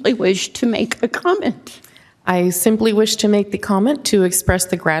simply wish to make a comment? I simply wish to make the comment to express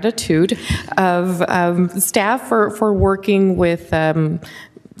the gratitude of staff for working with the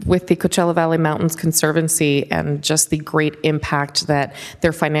Coachella Valley Mountains Conservancy and just the great impact that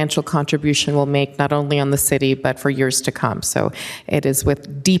their financial contribution will make not only on the city but for years to come. So it is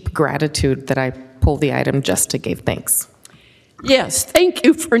with deep gratitude that I pull the item just to give thanks. Yes, thank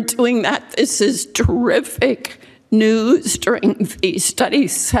you for doing that. This is terrific news. During the study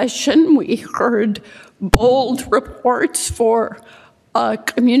session, we heard bold reports for a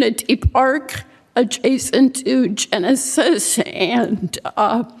community park adjacent to Genesis, and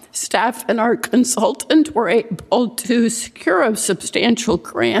staff and our consultant were able to secure a substantial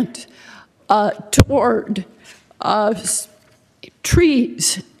grant toward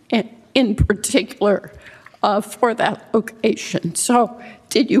trees in particular for that location. So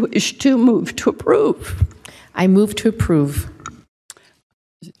did you wish to move to approve? I move to approve.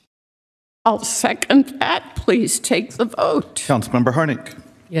 I'll second that. Please take the vote. Councilmember Harnick.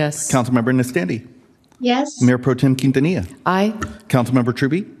 Yes. Councilmember Nistandi. Yes. Mayor Pro Tem Quintanilla. Aye. Councilmember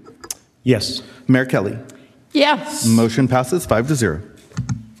Truby. Yes. Mayor Kelly. Yes. Motion passes 5-0.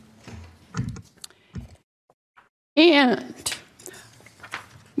 And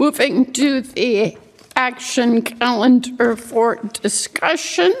moving to the action calendar for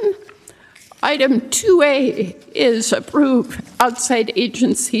discussion, item 2A is approve outside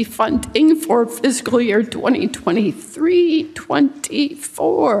agency funding for fiscal year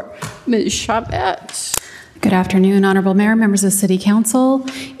 2023-24. Ms. Chavez. Good afternoon, Honorable Mayor, members of City Council.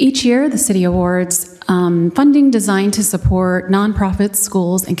 Each year, the city awards funding designed to support nonprofits,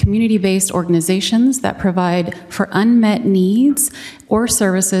 schools, and community-based organizations that provide for unmet needs or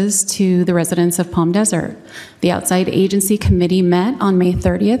services to the residents of Palm Desert. The Outside Agency Committee met on May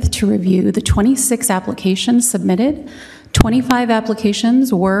 30th to review the 26 applications submitted. 25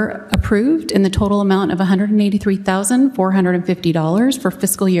 applications were approved in the total amount of $183,450 for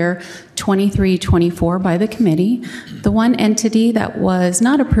fiscal year 23-24 by the committee. The one entity that was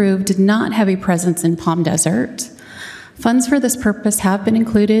not approved did not have a presence in Palm Desert. Funds for this purpose have been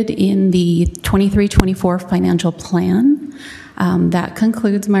included in the 23-24 financial plan. That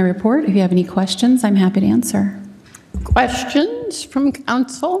concludes my report. If you have any questions, I'm happy to answer. Questions from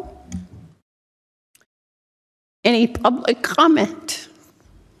council? Any public comment?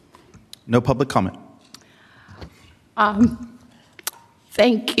 No public comment.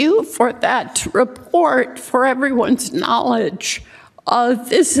 Thank you for that report. For everyone's knowledge,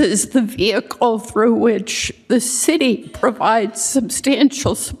 this is the vehicle through which the city provides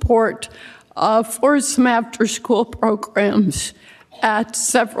substantial support for some after-school programs at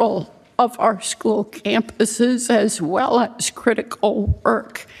several of our school campuses as well as critical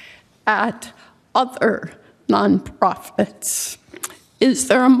work at other nonprofits. Is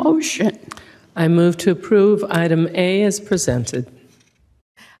there a motion? I move to approve item A as presented.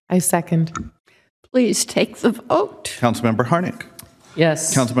 I second. Please take the vote. Councilmember Harnick.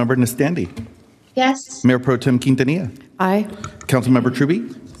 Yes. Councilmember Nastandi. Yes. Mayor Pro Tem Quintanilla. Aye. Councilmember Truby.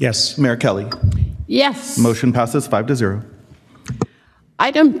 Yes. Mayor Kelly. Yes. Motion passes 5-0.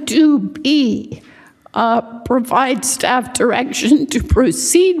 Item 2B, provide staff direction to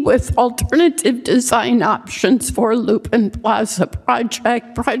proceed with alternative design options for Lupin Plaza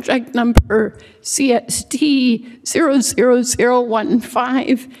project number CST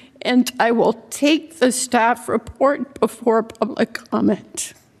 00015, and I will take the staff report before public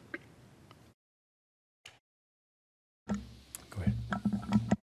comment. Go ahead.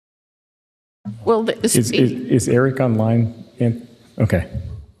 Will this Is Eric online? Okay.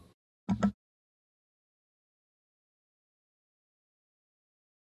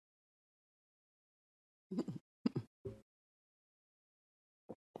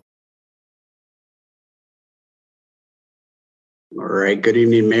 All right. Good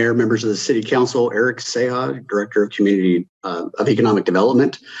evening, Mayor, members of the City Council. Eric Seha, Director of Community of Economic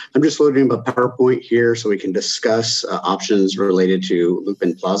Development. I'm just loading up a PowerPoint here so we can discuss options related to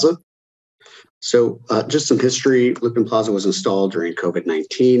Lupin Plaza. So just some history. Lupin Plaza was installed during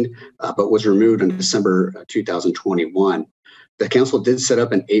COVID-19, but was removed in December 2021. The council did set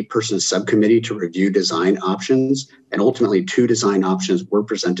up an 8-person subcommittee to review design options, and ultimately 2 design options were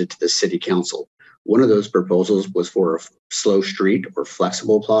presented to the City Council. One of those proposals was for a slow street or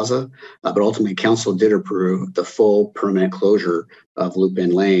flexible plaza, but ultimately council did approve the full permanent closure of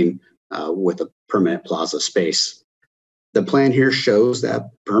Lupin Lane with a permanent plaza space. The plan here shows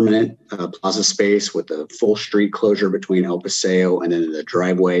that permanent plaza space with a full street closure between El Paseo and then the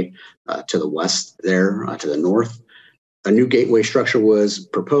driveway to the west there, to the north. A new gateway structure was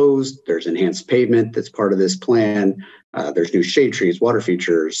proposed. There's enhanced pavement that's part of this plan. There's new shade trees, water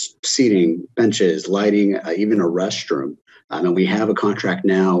features, seating, benches, lighting, even a restroom. And we have a contract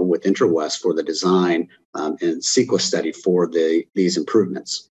now with InterWest for the design and CEQA study for these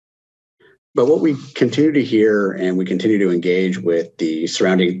improvements. But what we continue to hear and we continue to engage with the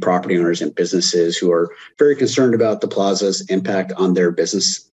surrounding property owners and businesses who are very concerned about the plaza's impact on their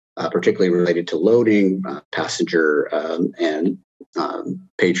business, particularly related to loading, passenger and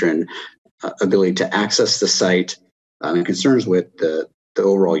patron ability to access the site, and concerns with the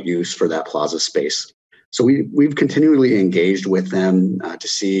overall use for that plaza space. So we've continually engaged with them to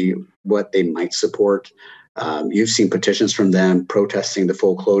see what they might support. You've seen petitions from them protesting the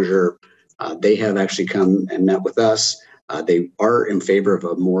full closure. They have actually come and met with us. They are in favor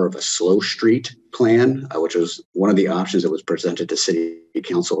of more of a slow street plan, which was one of the options that was presented to City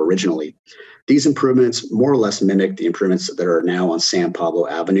Council originally. These improvements more or less mimic the improvements that are now on San Pablo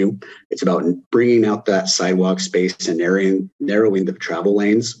Avenue. It's about bringing out that sidewalk space and narrowing the travel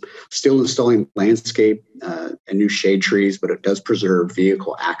lanes, still installing landscape and new shade trees, but it does preserve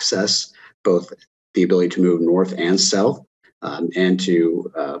vehicle access, both the ability to move north and south, and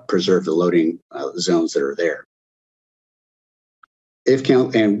to preserve the loading zones that are there.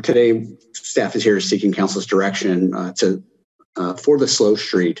 And today, staff is here seeking council's direction for the slow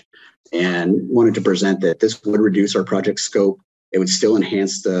street, and wanted to present that this would reduce our project scope. It would still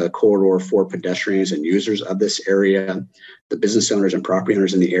enhance the corridor for pedestrians and users of this area. The business owners and property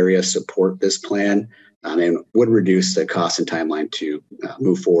owners in the area support this plan, and would reduce the cost and timeline to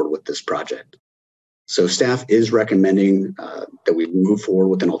move forward with this project. So staff is recommending that we move forward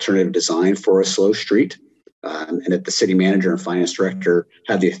with an alternative design for a slow street, and that the city manager and finance director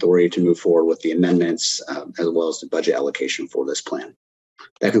have the authority to move forward with the amendments as well as the budget allocation for this plan.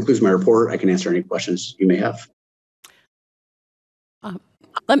 That concludes my report. I can answer any questions you may have.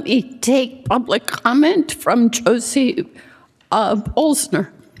 Let me take public comment from Josie Bolsner.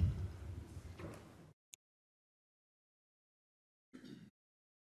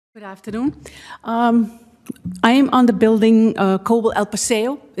 Good afternoon. I am on the building Cobel El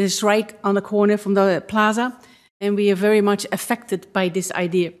Paseo. It's right on the corner from the plaza, and we are very much affected by this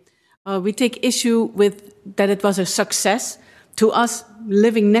idea. We take issue with that it was a success. To us,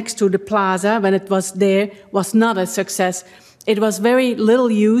 living next to the plaza when it was there was not a success. It was very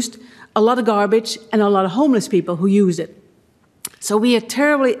little used, a lot of garbage, and a lot of homeless people who use it. So we are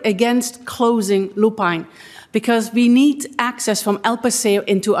terribly against closing Lupine, because we need access from El Paseo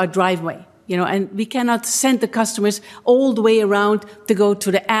into our driveway, and we cannot send the customers all the way around to go to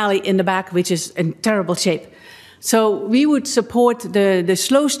the alley in the back, which is in terrible shape. So we would support the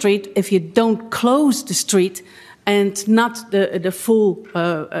slow street if you don't close the street and not the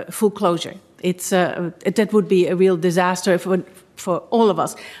full closure. That would be a real disaster for all of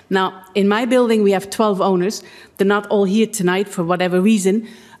us. Now, in my building, we have 12 owners. They're not all here tonight for whatever reason.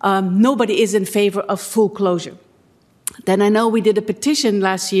 Nobody is in favor of full closure. Then I know we did a petition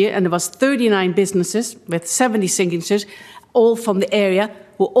last year, and there was 39 businesses with 70 signatures, all from the area,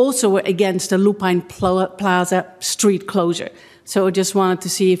 who also were against the Lupine Plaza street closure. So I just wanted to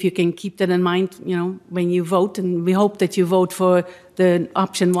see if you can keep that in mind, when you vote, and we hope that you vote for the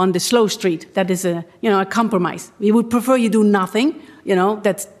option 1, the slow street. That is a compromise. We would prefer you do nothing,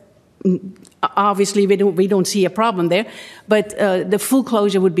 that's obviously we don't see a problem there, but the full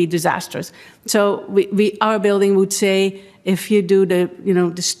closure would be disastrous. So our building would say, if you do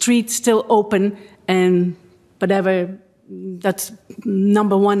the street still open and whatever that's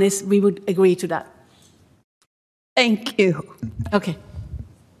number 1 is, we would agree to that. Thank you. Okay.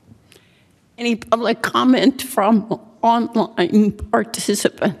 Any public comment from online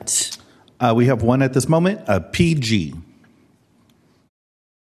participants? We have one at this moment, PG.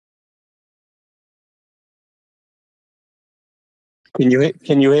 Can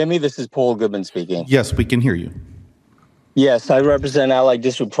you hear me? This is Paul Goodman speaking. Yes, we can hear you. Yes, I represent Allied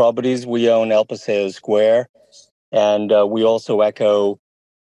District Properties. We own El Paseo Square, and we also echo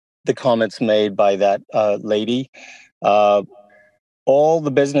the comments made by that lady. All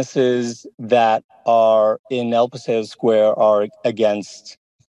the businesses that are in El Paseo Square are against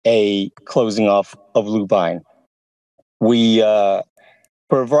a closing off of Lupine. We,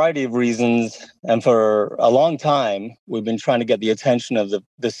 for a variety of reasons, and for a long time, we've been trying to get the attention of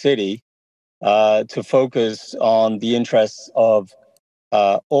the city to focus on the interests of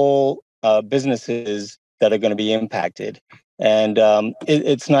all businesses that are going to be impacted. And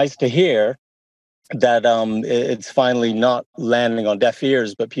it's nice to hear that it's finally not landing on deaf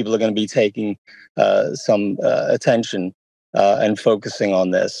ears, but people are going to be taking some attention and focusing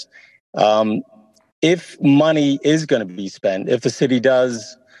on this. If money is going to be spent, if the city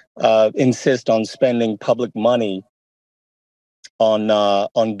does insist on spending public money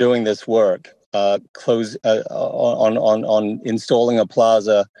on doing this work, on installing a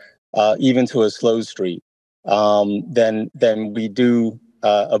plaza, even to a slow street, then we do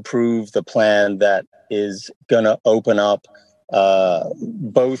approve the plan that is going to open up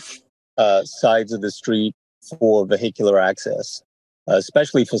both sides of the street for vehicular access,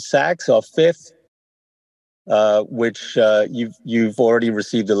 especially for Saks off 5th, which you've already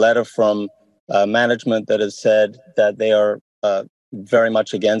received a letter from management that has said that they are very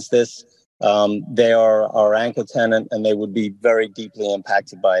much against this. They are our anchor tenant, and they would be very deeply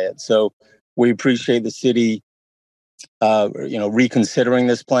impacted by it. So we appreciate the city, reconsidering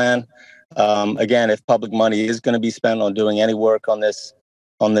this plan. Again, if public money is going to be spent on doing any work on this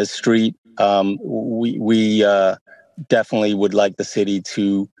street, we definitely would like the city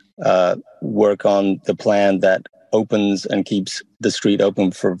to work on the plan that opens and keeps the street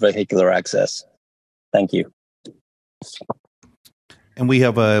open for vehicular access. Thank you. And we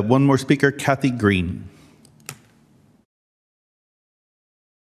have one more speaker, Kathy Green.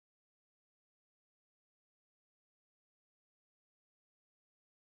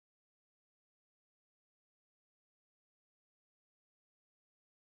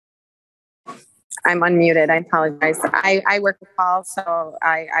 I'm unmuted. I apologize. I work with Paul, so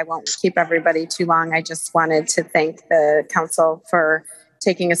I won't keep everybody too long. I just wanted to thank the council for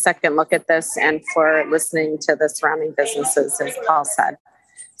taking a second look at this and for listening to the surrounding businesses, as Paul said.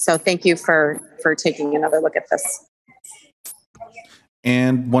 So thank you for taking another look at this.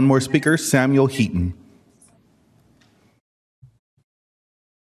 And one more speaker, Samuel Heaton.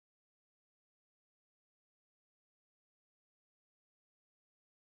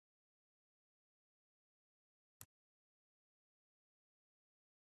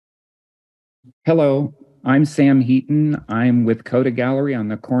 Hello, I'm Sam Heaton. I'm with Coda Gallery on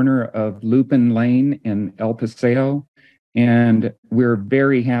the corner of Lupin Lane and El Paseo. And we're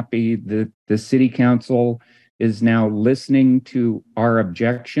very happy that the City Council is now listening to our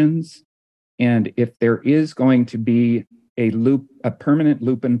objections. And if there is going to be a permanent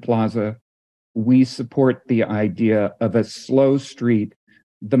Lupin Plaza, we support the idea of a slow street.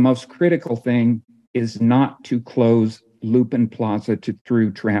 The most critical thing is not to close Lupin Plaza to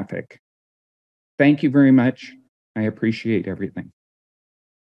through traffic. Thank you very much. I appreciate everything.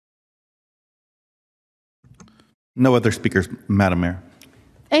 No other speakers, Madam Mayor.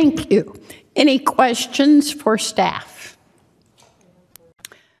 Thank you. Any questions for staff?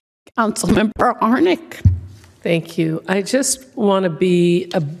 Councilmember Arnick. Thank you. I just want to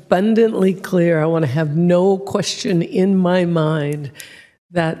be abundantly clear. I want to have no question in my mind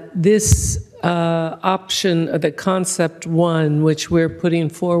that this option, the concept one, which we're putting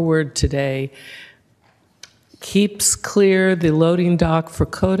forward today, keeps clear the loading dock for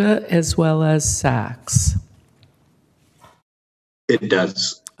CODA as well as Saks? It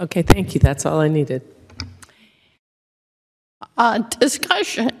does. Okay, thank you. That's all I needed.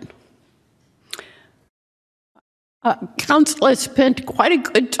 Discussion. Council has spent quite a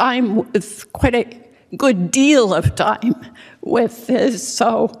good deal of time with this,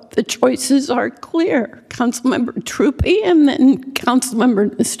 so the choices are clear. Councilmember Truppi and then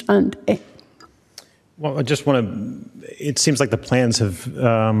Councilmember Nestande. Well, I just want to, it seems like the plans have,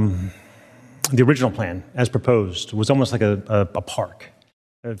 the original plan as proposed was almost like a park,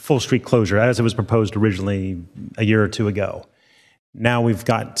 a full street closure as it was proposed originally a year or two ago. Now we've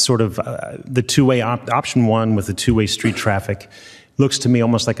got sort of the two-way option one with the two-way street traffic. Looks to me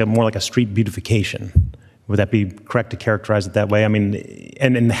almost like more like a street beautification. Would that be correct to characterize it that way? I mean,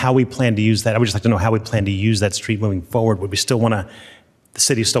 and how we plan to use that. I would just like to know how we plan to use that street moving forward. Would we still want to, the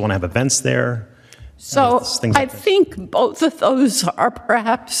city still want to have events there? So I think both of those are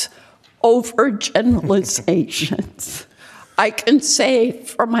perhaps overgeneralizations. I can say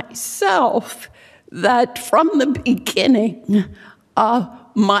for myself that from the beginning,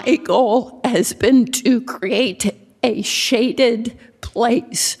 my goal has been to create a shaded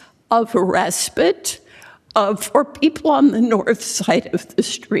place of respite for people on the north side of the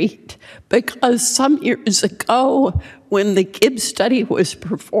street. Because some years ago, when the Gibbs study was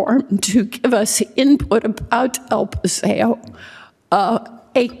performed to give us input about El Paseo,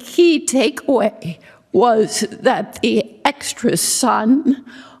 a key takeaway was that the extra sun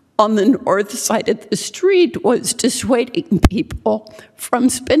on the north side of the street was dissuading people from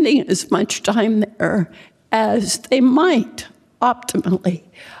spending as much time there as they might optimally.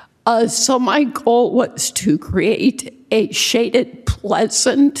 So my goal was to create a shaded,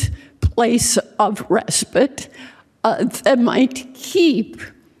 pleasant place of respite that might keep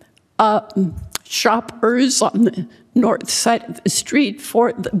shoppers on the north side of the street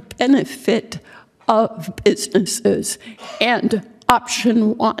for the benefit of businesses. And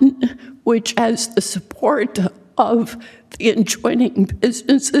option one, which has the support of the adjoining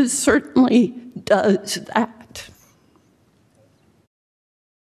businesses, certainly does that.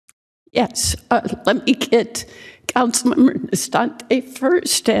 Yes, let me get Councilmember Nestande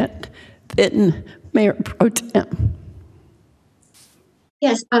first and then Mayor Pro Tem.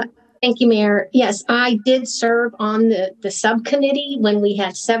 Yes, thank you, Mayor. Yes, I did serve on the subcommittee when we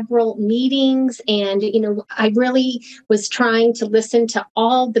had several meetings, and I really was trying to listen to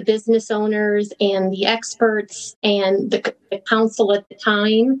all the business owners and the experts and the council at the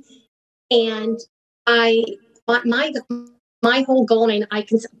time. And my whole goal, and I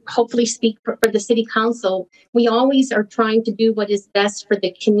can hopefully speak for the city council, we always are trying to do what is best for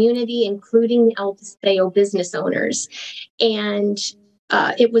the community, including the El Paseo business owners. And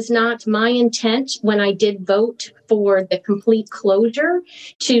it was not my intent when I did vote for the complete closure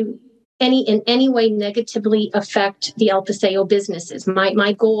to in any way negatively affect the El Paseo businesses.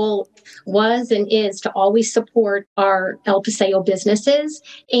 My goal was and is to always support our El Paseo businesses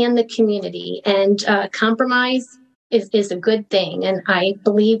and the community. And compromise is a good thing, and I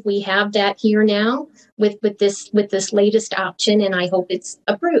believe we have that here now with this latest option, and I hope it's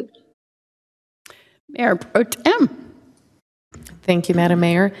approved. Mayor Pro Tem. Thank you, Madam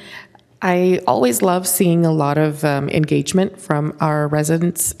Mayor. I always love seeing a lot of engagement from our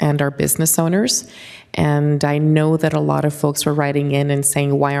residents and our business owners. And I know that a lot of folks were writing in and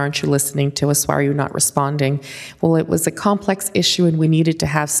saying, why aren't you listening to us? Why are you not responding? Well, it was a complex issue and we needed to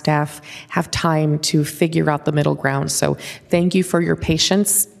have staff have time to figure out the middle ground. So thank you for your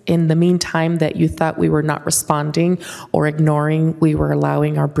patience. In the meantime that you thought we were not responding or ignoring, we were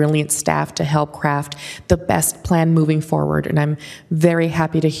allowing our brilliant staff to help craft the best plan moving forward. And I'm very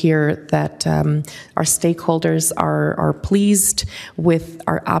happy to hear that our stakeholders are pleased with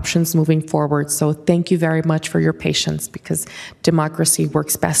our options moving forward. So thank you very much for your patience, because democracy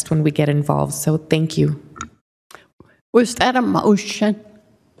works best when we get involved. So thank you. Was that a motion?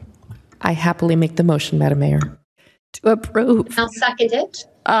 I happily make the motion, Madam Mayor. To approve. I'll second it.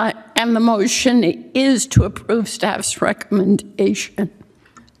 And the motion is to approve staff's recommendation.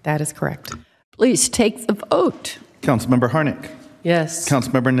 That is correct. Please take the vote. Councilmember Harnick. Yes.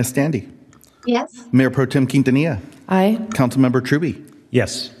 Councilmember Nestande. Yes. Mayor Pro Tem Quintanilla. Aye. Councilmember Trubby.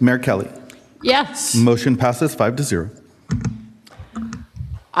 Yes. Mayor Kelly. Yes. Motion passes 5-0.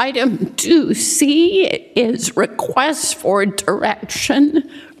 Item 2C is request for direction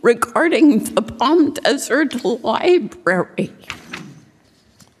regarding the Palm Desert Library.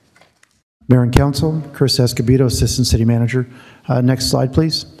 Mayor and Council, Chris Escobedo, Assistant City Manager. Next slide,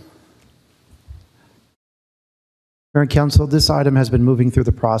 please. Mayor and Council, this item has been moving through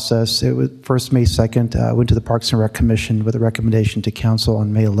the process. It was first May 2nd, went to the Parks and Rec Commission with a recommendation to Council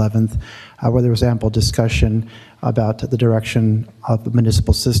on May 11th, where there was ample discussion about the direction of the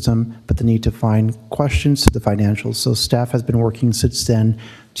municipal system, but the need to find questions to the financials. So staff has been working since then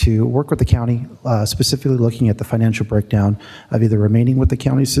to work with the county, specifically looking at the financial breakdown of either remaining with the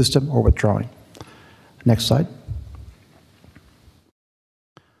county system or withdrawing. Next slide.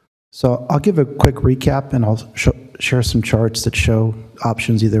 So I'll give a quick recap and I'll share some charts that show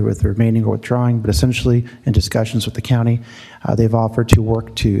options either with remaining or withdrawing, but essentially in discussions with the county, they've offered to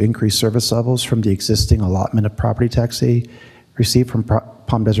work to increase service levels from the existing allotment of property tax they receive from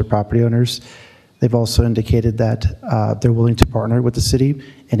Palm Desert property owners. They've also indicated that they're willing to partner with the city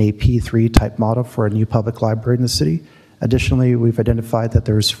in a P3 type model for a new public library in the city. Additionally, we've identified that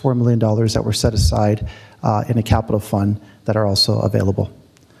there's $4 million that were set aside in a capital fund that are also available.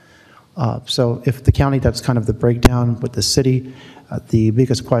 So if the county, that's kind of the breakdown with the city. The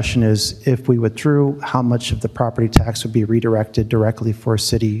biggest question is if we withdrew, how much of the property tax would be redirected directly for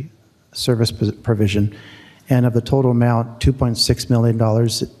city service provision? And of the total amount, $2.6 million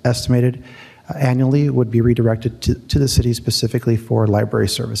estimated annually would be redirected to the city specifically for library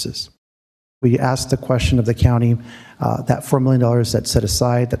services. We asked the question of the county, that $4 million that's set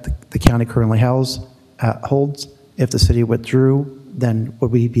aside that the county currently holds, if the city withdrew, then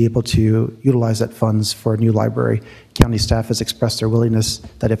would we be able to utilize that funds for a new library? County staff has expressed their willingness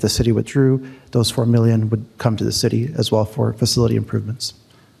that if the city withdrew, those $4 million would come to the city as well for facility improvements.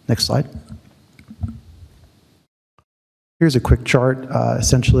 Next slide. Here's a quick chart,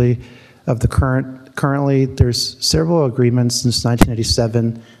 essentially, of the currently there's several agreements since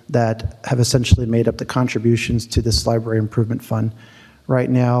 1987 that have essentially made up the contributions to this library improvement fund. Right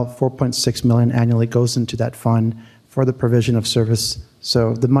now, $4.6 million annually goes into that fund for the provision of service.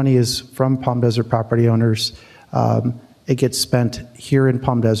 So the money is from Palm Desert property owners. It gets spent here in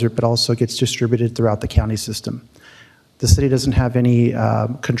Palm Desert, but also gets distributed throughout the county system. The city doesn't have any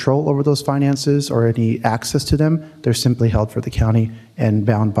control over those finances or any access to them. They're simply held for the county and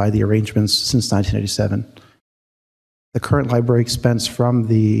bound by the arrangements since 1987. The current library expense for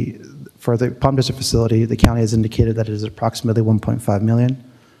the Palm Desert facility, the county has indicated that it is approximately $1.5 million.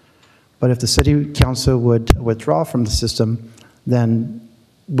 But if the city council would withdraw from the system, then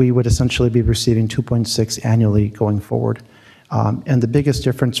we would essentially be receiving 2.6 annually going forward. And the biggest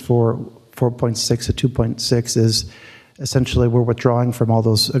difference for 4.6 to 2.6 is essentially we're withdrawing from all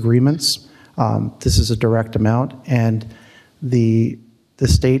those agreements. This is a direct amount, and the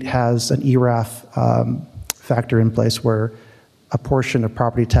state has an ERAF factor in place where a portion of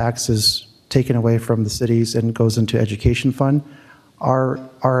property tax is taken away from the cities and goes into education fund. Our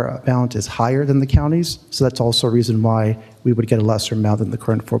amount is higher than the county's, so that's also a reason why we would get a lesser amount than the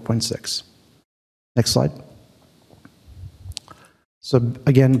current 4.6. Next slide. So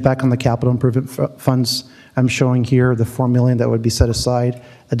again, back on the capital improvement funds, I'm showing here the $4 million that would be set aside.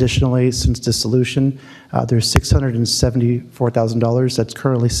 Additionally, since dissolution, there's $674,000 that's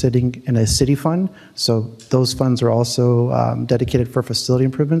currently sitting in a city fund. So those funds are also dedicated for facility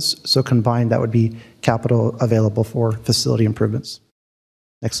improvements. So combined, that would be capital available for facility improvements.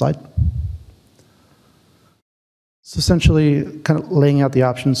 Next slide. So essentially, kind of laying out the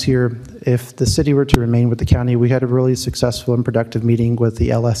options here. If the city were to remain with the county, we had a really successful and productive meeting with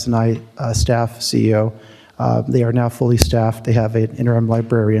the LS&I staff CEO. They are now fully staffed. They have an interim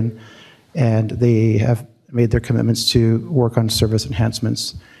librarian, and they have made their commitments to work on service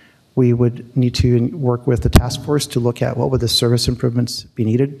enhancements. We would need to work with the task force to look at what would the service improvements be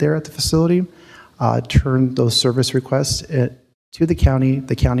needed there at the facility, turn those service requests to the county.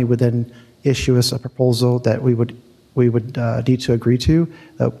 The county would then issue us a proposal that we would need to agree to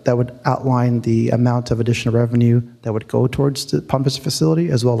that would outline the amount of additional revenue that would go towards the Palm Desert facility,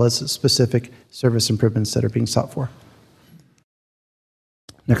 as well as specific service improvements that are being sought for.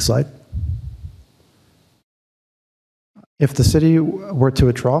 Next slide. If the city were to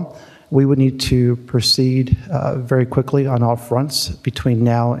withdraw, we would need to proceed very quickly on all fronts between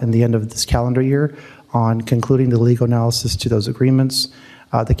now and the end of this calendar year on concluding the legal analysis to those agreements.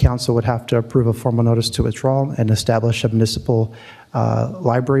 The council would have to approve a formal notice to withdraw and establish a municipal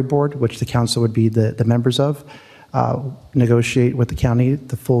library board, which the council would be the members of, negotiate with the county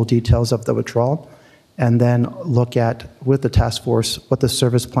the full details of the withdrawal, and then look at, with the task force, what the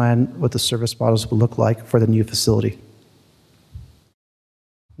service plan, what the service models will look like for the new facility.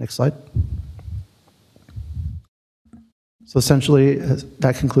 Next slide. So essentially,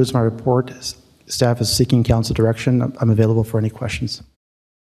 that concludes my report. Staff is seeking council direction. I'm available for any questions.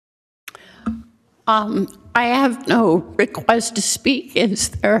 I have no request to speak. Is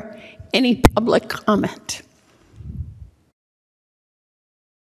there any public comment?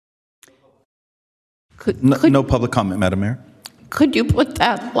 No public comment, Madam Mayor. Could you put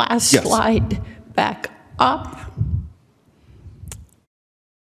that last slide back up?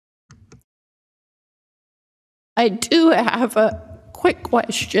 I do have a quick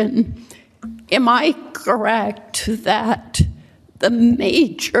question. Am I correct that the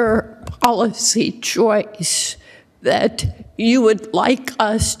major policy choice that you would like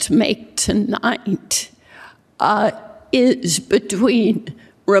us to make tonight is between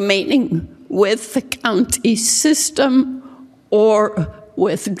remaining with the county system or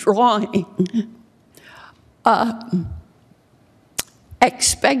withdrawing?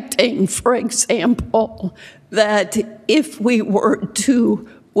 Expecting, for example, that if we were to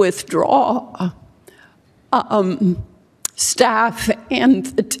withdraw, staff and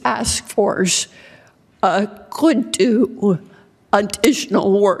the task force could do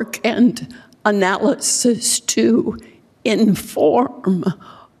additional work and analysis to inform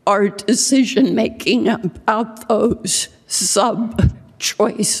our decision making about those sub-choices.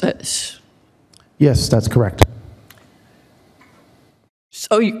 Yes, that's correct.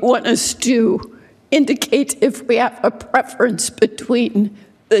 So you want us to indicate if we have a preference between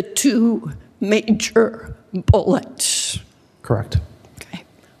the two major bullets? Correct. Okay.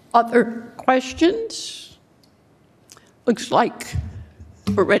 Other questions? Looks like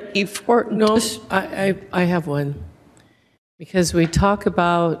we're ready for... No, I have one. Because we talk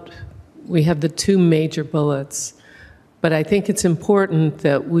about, we have the two major bullets, but I think it's important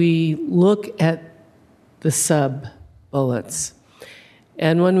that we look at the sub-bullets.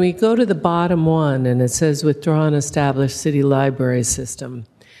 And when we go to the bottom one, and it says withdraw and establish city library system,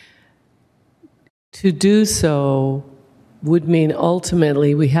 to do so would mean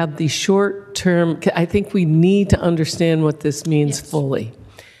ultimately we have the short-term, I think we need to understand what this means fully.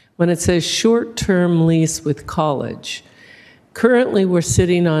 When it says short-term lease with college, currently we're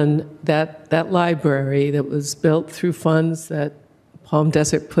sitting on that library that was built through funds that Palm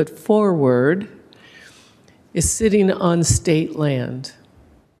Desert put forward, is sitting on state land.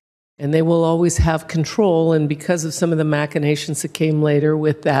 And they will always have control, and because of some of the machinations that came later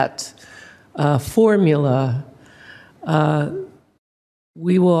with that formula,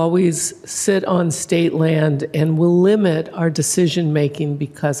 we will always sit on state land and will limit our decision making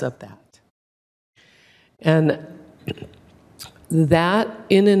because of that. And that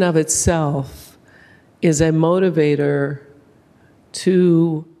in and of itself is a motivator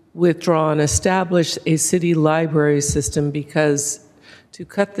to withdraw and establish a city library system, because to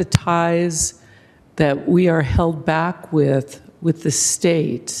cut the ties that we are held back with the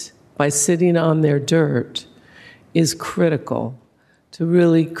state by sitting on their dirt is critical to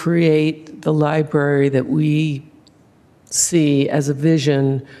really create the library that we see as a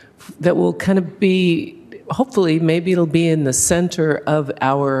vision that will kind of be, hopefully, maybe it'll be in the center of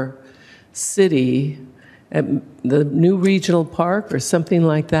our city, at the new regional park or something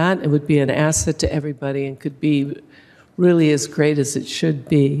like that. It would be an asset to everybody and could be really as great as it should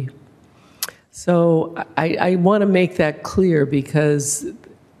be. So I want to make that clear, because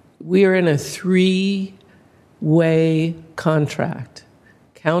we are in a three-way contract: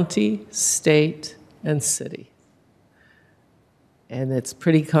 county, state, and city. And it's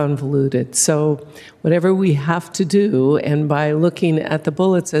pretty convoluted. So whatever we have to do, and by looking at the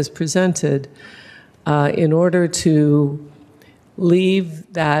bullets as presented, in order to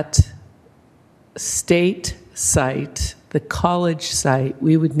leave that state site, the college site,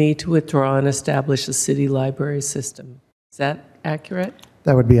 we would need to withdraw and establish a city library system. Is that accurate?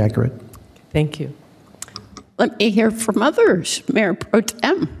 That would be accurate. Thank you. Let me hear from others. Mayor Pro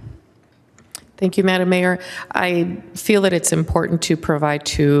Tem. Thank you, Madam Mayor. I feel that it's important to provide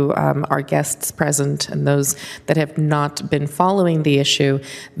to our guests present and those that have not been following the issue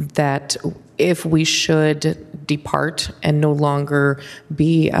that if we should depart and no longer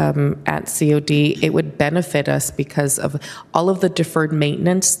be at COD, it would benefit us because of all of the deferred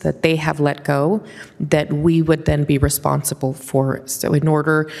maintenance that they have let go that we would then be responsible for. So in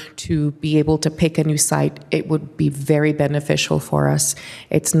order to be able to pick a new site, it would be very beneficial for us.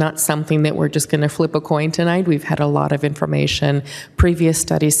 It's not something that we're just going to flip a coin tonight. We've had a lot of information, previous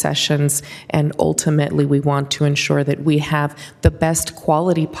study sessions, and ultimately we want to ensure that we have the best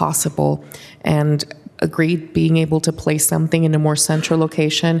quality possible, and agreed being able to place something in a more central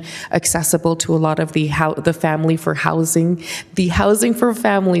location, accessible to a lot of the family for housing, the housing for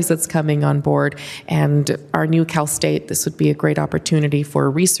families that's coming on board. And our new Cal State, this would be a great opportunity for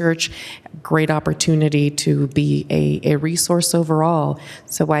research, great opportunity to be a resource overall.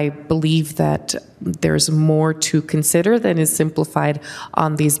 So I believe that there's more to consider than is simplified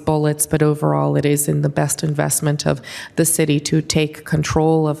on these bullets, but overall it is in the best investment of the city to take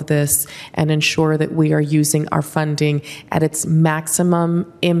control of this and ensure that we are using our funding at its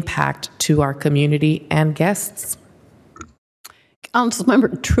maximum impact to our community and guests.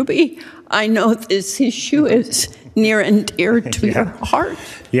 Councilmember Truby, I know this issue is near and dear to your heart.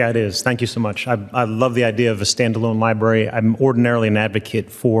 Yeah, it is. Thank you so much. I love the idea of a standalone library. I'm ordinarily an advocate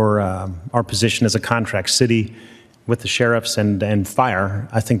for our position as a contract city with the sheriffs and fire.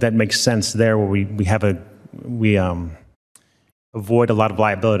 I think that makes sense there, where we avoid a lot of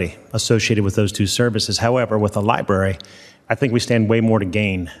liability associated with those two services. However, with a library, I think we stand way more to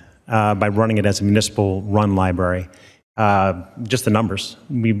gain by running it as a municipal-run library. Just the numbers.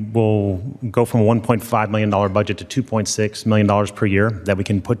 We will go from a $1.5 million budget to $2.6 million per year that we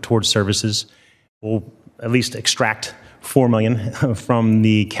can put towards services. We'll at least extract $4 million from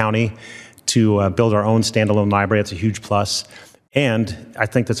the county to build our own standalone library. That's a huge plus. And I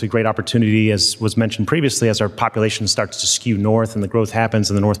think that's a great opportunity, as was mentioned previously, as our population starts to skew north and the growth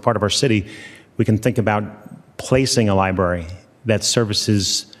happens in the north part of our city, we can think about placing a library that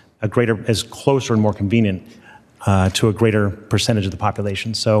services is closer and more convenient to a greater percentage of the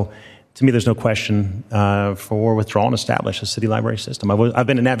population. So to me, there's no question for withdrawal and establish a city library system. I've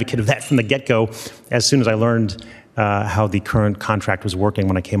been an advocate of that from the get-go as soon as I learned how the current contract was working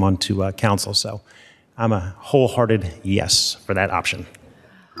when I came onto council. So I'm a wholehearted yes for that option.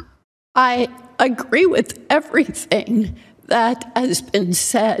 I agree with everything that has been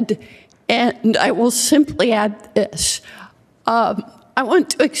said, and I will simply add this. I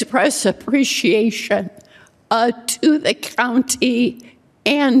want to express appreciation to the county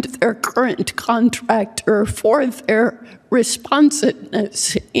and their current contractor for their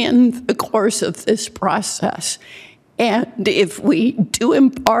responsiveness in the course of this process. And if we do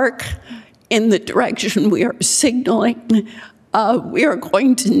embark in the direction we are signaling, we are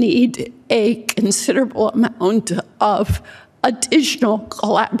going to need a considerable amount of additional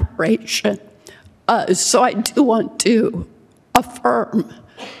collaboration. So I do want to affirm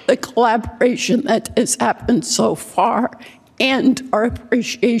the collaboration that has happened so far and our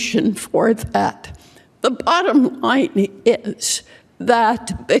appreciation for that. The bottom line is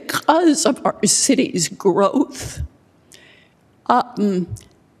that because of our city's growth and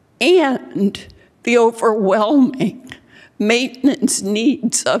the overwhelming maintenance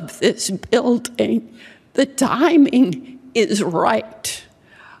needs of this building, the timing is right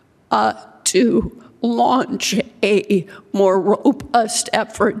to launch a more robust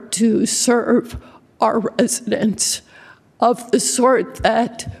effort to serve our residents of the sort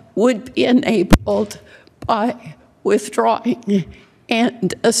that would be enabled by withdrawing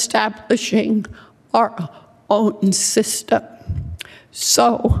and establishing our own system.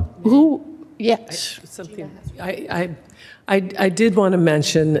 So, yes. Something I did want to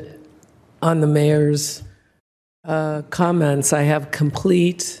mention on the mayor's comments. I have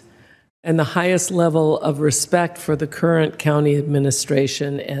complete and the highest level of respect for the current county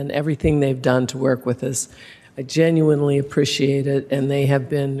administration and everything they've done to work with us. I genuinely appreciate it, and they have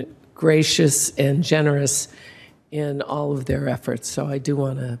been gracious and generous in all of their efforts. So I do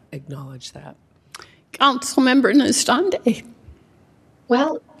want to acknowledge that. Councilmember Nastande.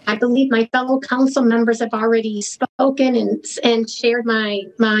 Well, I believe my fellow council members have already spoken and shared my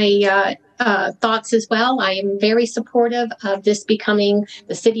thoughts as well. I am very supportive of this becoming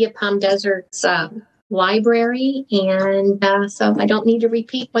the City of Palm Desert's library, and so I don't need to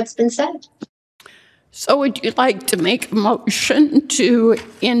repeat what's been said. So would you like to make a motion to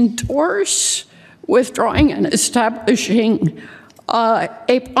endorse withdrawing and establishing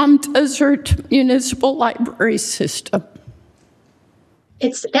a Palm Desert municipal library system?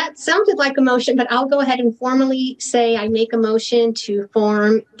 That sounded like a motion, but I'll go ahead and formally say I make a motion to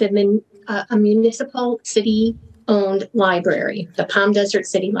form a municipal city-owned library, the Palm Desert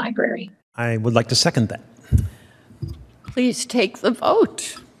City Library. I would like to second that. Please take the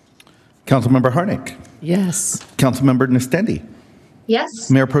vote. Councilmember Harnick. Yes. Councilmember Nastende. Yes.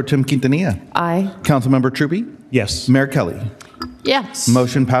 Mayor Pro Tem Quintanilla. Aye. Councilmember Truby. Yes. Mayor Kelly. Yes.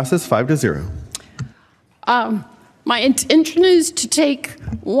 Motion passes 5-0. My intention is to take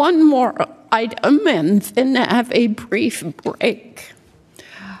one more item and then have a brief break.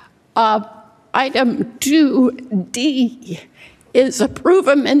 Item 2D is approve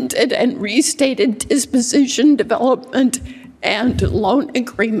amended and restated disposition, development, and loan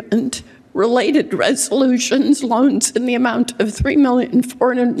agreement, related resolutions, loans in the amount of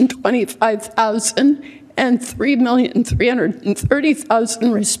 $3,425,000 and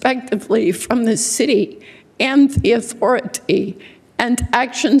 $3,330,000 respectively from the city and the authority, and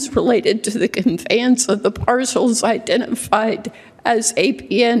actions related to the conveyance of the parcels identified as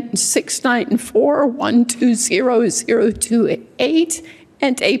APN 694120028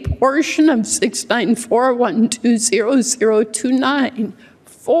 and a portion of 694120029.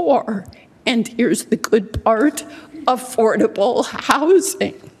 4, and here's the good part, affordable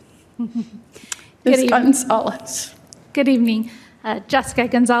housing. Ms. Gonzalez. Good evening. Jessica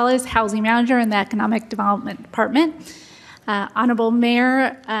Gonzalez, Housing Manager in the Economic Development Department. Honorable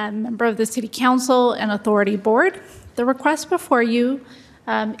Mayor, member of the City Council and Authority Board, the request before you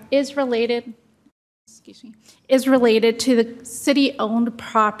is related to the city-owned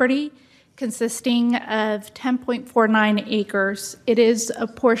property consisting of 10.49 acres. It is a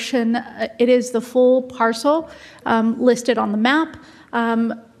portion, it is the full parcel listed on the map,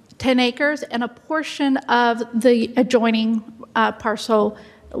 10 acres, and a portion of the adjoining parcel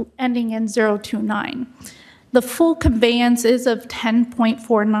ending in 029. The full conveyance is of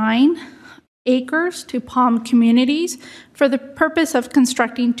 10.49 acres to Palm Communities for the purpose of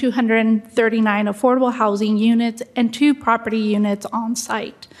constructing 239 affordable housing units and 2 property units on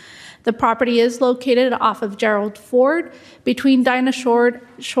site. The property is located off of Gerald Ford between Dinah Shore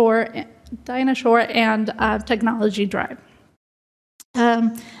and Technology Drive.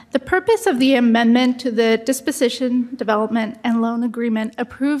 The purpose of the amendment to the Disposition, Development, and Loan Agreement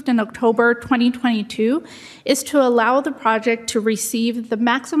approved in October 2022 is to allow the project to receive the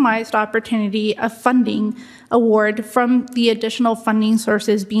maximized opportunity of funding award from the additional funding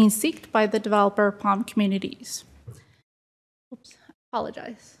sources being sought by the developer, Palm Communities. Oops,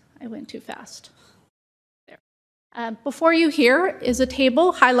 apologize, I went too fast. Before you here is a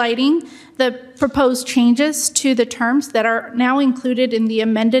table highlighting the proposed changes to the terms that are now included in the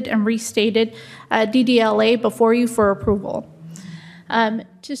amended and restated DDLA before you for approval.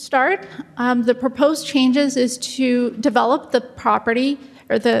 To start, the proposed changes is to develop the property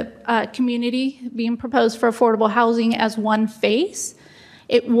or the community being proposed for affordable housing as one phase.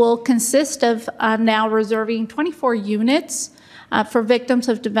 It will consist of now reserving 24 units for victims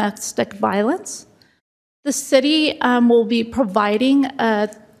of domestic violence. The city will be providing a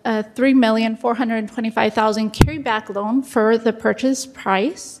 $3,425,000 carryback loan for the purchase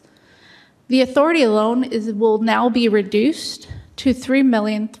price. The authority loan will now be reduced to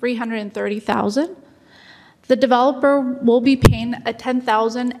 $3,330,000. The developer will be paying a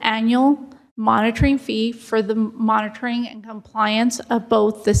 $10,000 annual monitoring fee for the monitoring and compliance of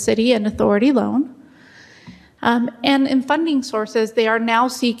both the city and authority loan. And in funding sources, they are now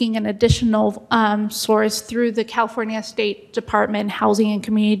seeking an additional source through the California State Department Housing and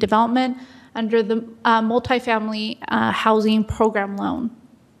Community Development under the Multifamily Housing Program Loan.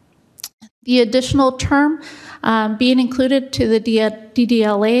 The additional term being included to the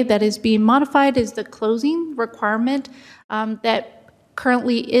DDLA that is being modified is the closing requirement that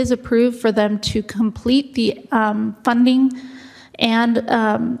currently is approved for them to complete the funding and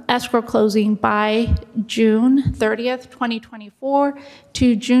escrow closing by June 30th, 2024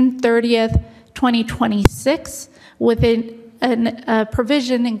 to June 30th, 2026, with a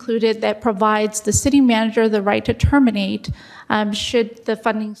provision included that provides the city manager the right to terminate should the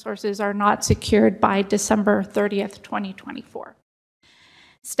funding sources are not secured by December 30th, 2024.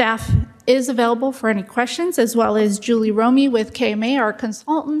 Staff is available for any questions, as well as Julie Romy with KMA, our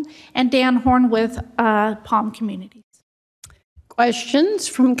consultant, and Dan Horn with Palm Communities. Questions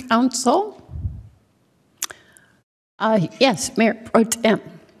from council? Yes, Mayor Pro Tem.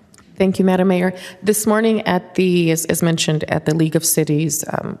 Thank you, Madam Mayor. This morning at the, as mentioned, at the League of Cities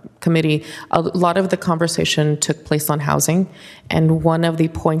committee, a lot of the conversation took place on housing. And one of the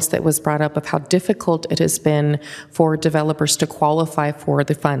points that was brought up of how difficult it has been for developers to qualify for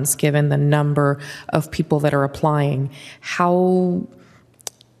the funds, given the number of people that are applying. How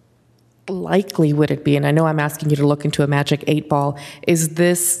likely would it be, and I know I'm asking you to look into a magic 8 ball, is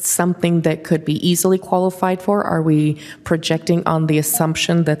this something that could be easily qualified for? Are we projecting on the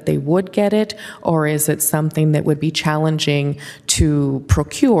assumption that they would get it, or is it something that would be challenging to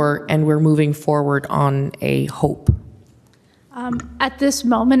procure and we're moving forward on a hope? At this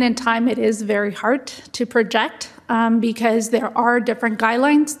moment in time, it is very hard to project because there are different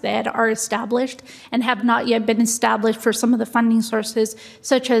guidelines that are established and have not yet been established for some of the funding sources,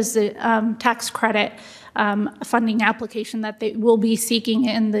 such as the tax credit funding application that they will be seeking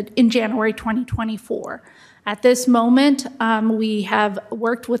in January 2024. At this moment, we have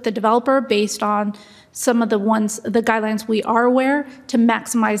worked with the developer based on some of the guidelines we are aware to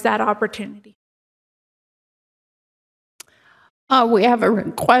maximize that opportunity. We have a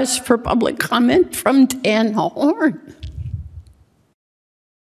request for public comment from Dan Horn.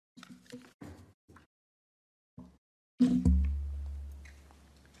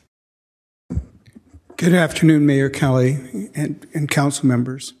 Good afternoon, Mayor Kelly and council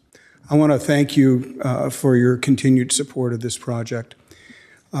members. I want to thank you for your continued support of this project.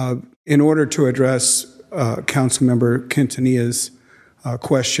 In order to address Councilmember Quintanilla's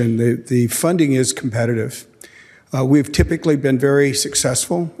question, the funding is competitive. We've typically been very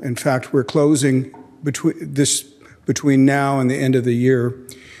successful. In fact, we're closing between now and the end of the year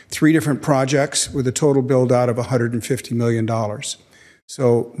 3 different projects with a total build out of $150 million.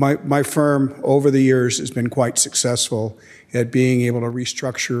 So my firm over the years has been quite successful at being able to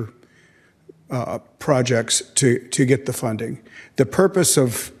restructure projects to get the funding. The purpose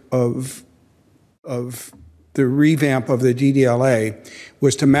of the revamp of the DDLA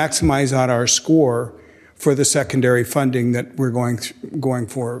was to maximize out our score for the secondary funding that we're going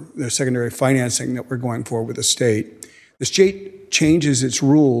for, the secondary financing that we're going for with the state. The state changes its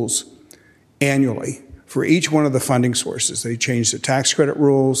rules annually for each one of the funding sources. They change the tax credit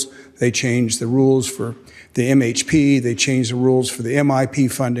rules, they change the rules for the MHP, they change the rules for the MIP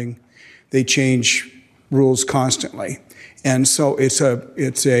funding, they change rules constantly. And so it's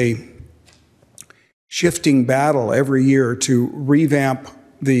a shifting battle every year to revamp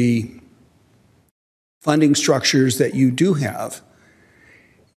the funding structures that you do have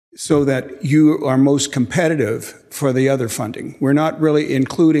so that you are most competitive for the other funding. We're not really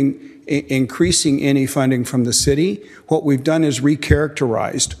increasing any funding from the city. What we've done is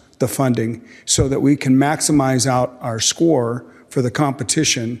recharacterized the funding so that we can maximize out our score for the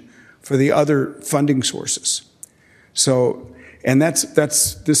competition for the other funding sources. So, and this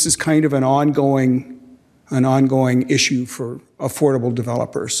is kind of an ongoing issue for affordable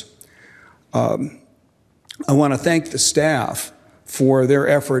developers. I want to thank the staff for their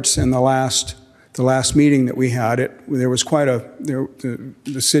efforts in the last meeting that we had. There was quite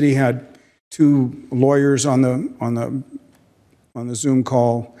the city had 2 lawyers on the Zoom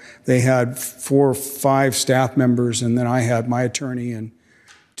call. They had 4 or 5 staff members, and then I had my attorney and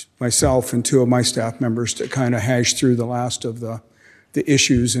myself and 2 of my staff members to kind of hash through the last of the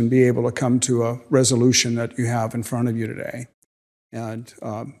issues and be able to come to a resolution that you have in front of you today. And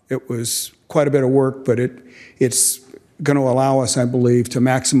it was quite a bit of work, but it's going to allow us, I believe, to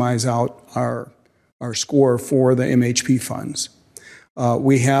maximize out our score for the MHP funds.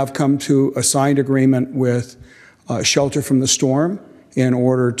 We have come to a signed agreement with Shelter from the Storm in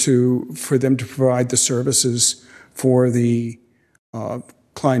order for them to provide the services for the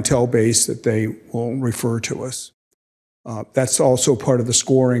clientele base that they will refer to us. That's also part of the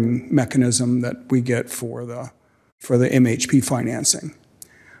scoring mechanism that we get for the MHP financing.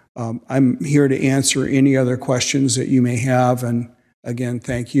 I'm here to answer any other questions that you may have, and again,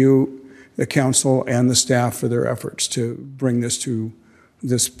 thank you, the council and the staff, for their efforts to bring this to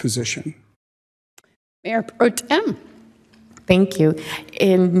this position. Mayor Pro Tem. Thank you.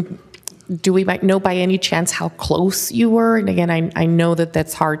 And do we know by any chance how close you were? And again, I know that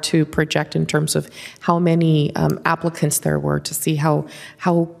that's hard to project in terms of how many applicants there were to see how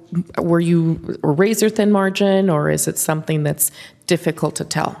were you a razor thin margin, or is it something that's difficult to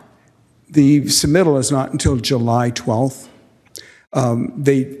tell? The submittal is not until July 12th.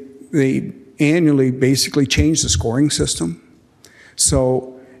 They annually basically change the scoring system.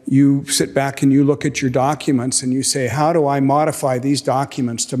 So you sit back and you look at your documents and you say, how do I modify these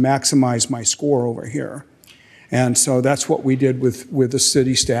documents to maximize my score over here? And so that's what we did with the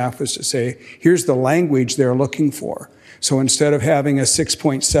city staff, is to say, here's the language they're looking for. So instead of having a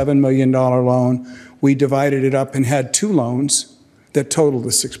 $6.7 million loan, we divided it up and had 2 loans that totaled the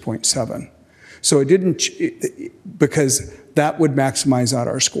 6.7. So it didn't, because that would maximize out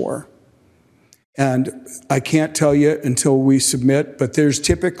our score. And I can't tell you until we submit, but there's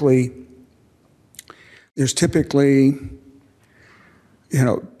typically,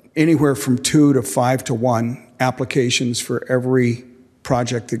 anywhere from 2 to 5 to 1 applications for every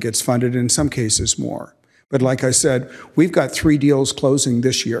project that gets funded, in some cases more. But like I said, we've got 3 deals closing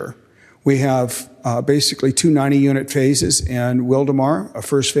this year. We have basically 2 90-unit phases in Wildemar, a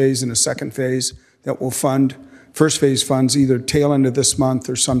first phase and a second phase that will fund. First phase funds either tail end of this month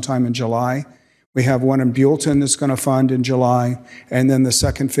or sometime in July. We have one in Buellton that's going to fund in July, and then the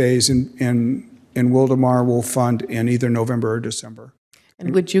second phase in Wildemar will fund in either November or December.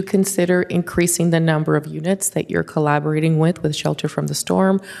 And would you consider increasing the number of units that you're collaborating with Shelter from the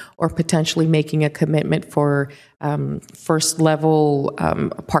Storm, or potentially making a commitment for first-level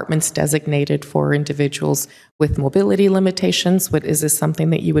apartments designated for individuals with mobility limitations? Is this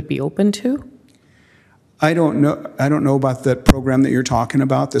something that you would be open to? I don't know about that program that you're talking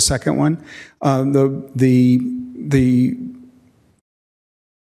about, the second one. The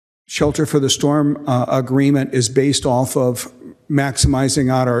Shelter for the Storm agreement is based off of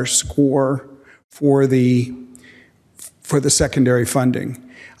maximizing out our score for the secondary funding.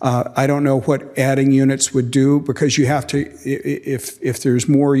 I don't know what adding units would do, because you have to, if there's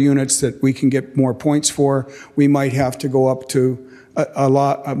more units that we can get more points for, we might have to go up to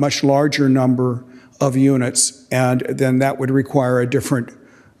a much larger number of units, and then that would require a different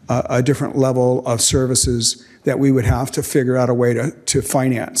level of services that we would have to figure out a way to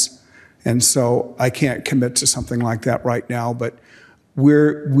finance. And so I can't commit to something like that right now, but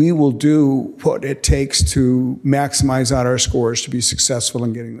we will do what it takes to maximize out our scores to be successful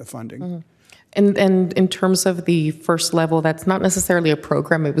in getting the funding. Mm-hmm. And in terms of the first level, that's not necessarily a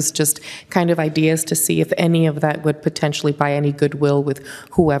program. It was just kind of ideas to see if any of that would potentially buy any goodwill with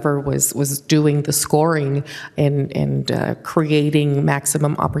whoever was doing the scoring and creating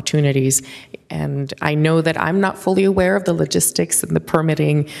maximum opportunities. And I know that I'm not fully aware of the logistics and the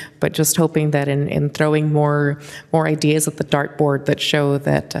permitting, but just hoping that in throwing more ideas at the dartboard that show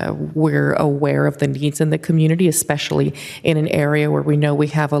that we're aware of the needs in the community, especially in an area where we know we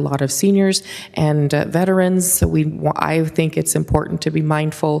have a lot of seniors and veterans. So I think it's important to be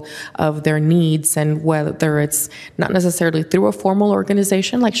mindful of their needs, and whether it's not necessarily through a formal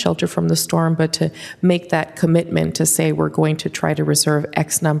organization like Shelter from the Storm, but to make that commitment to say we're going to try to reserve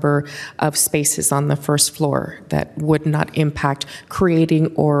X number of spaces on the first floor that would not impact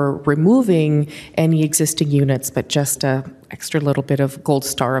creating or removing any existing units, but just an extra little bit of gold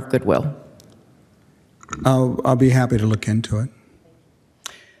star of goodwill. I'll be happy to look into it.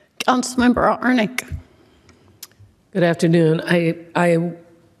 Councilmember Arnick. Good afternoon. I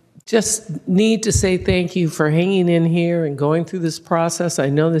just need to say thank you for hanging in here and going through this process. I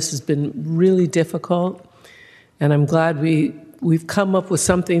know this has been really difficult, and I'm glad we've come up with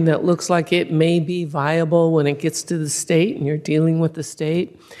something that looks like it may be viable when it gets to the state and you're dealing with the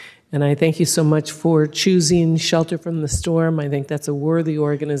state. And I thank you so much for choosing Shelter from the Storm. I think that's a worthy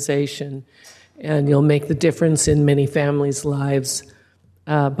organization, and you'll make the difference in many families' lives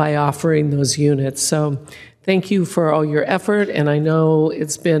by offering those units. So thank you for all your effort, and I know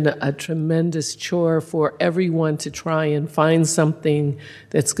it's been a tremendous chore for everyone to try and find something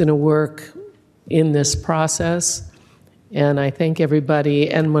that's going to work in this process. And I thank everybody,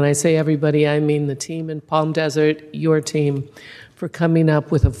 and when I say everybody, I mean the team in Palm Desert, your team, for coming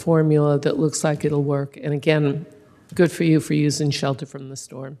up with a formula that looks like it'll work. And again, good for you for using Shelter from the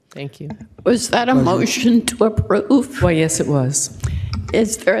Storm. Thank you. Was that a motion to approve? Well, yes, it was.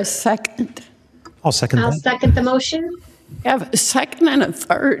 Is there a second? I'll second that. I'll second the motion. You have a second and a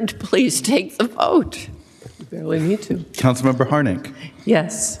third. Please take the vote. You barely need to. Councilmember Harnick.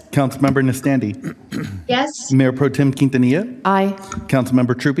 Yes. Councilmember Nastandi. Yes. Mayor Pro Tem Quintanilla. Aye.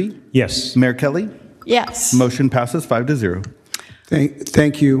 Councilmember Truppi. Yes. Mayor Kelly. Yes. Motion passes 5-0.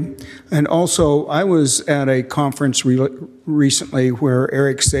 Thank you. And also, I was at a conference recently where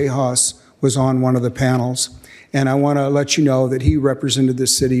Eric Sejas was on one of the panels, and I want to let you know that he represented the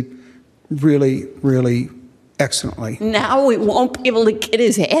city really, really excellently. Now we won't be able to get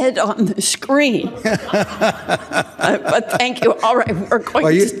his head on the screen. But thank you. All right, we're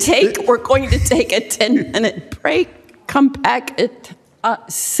going to take a 10-minute break. Come back at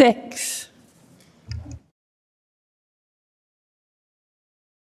 6.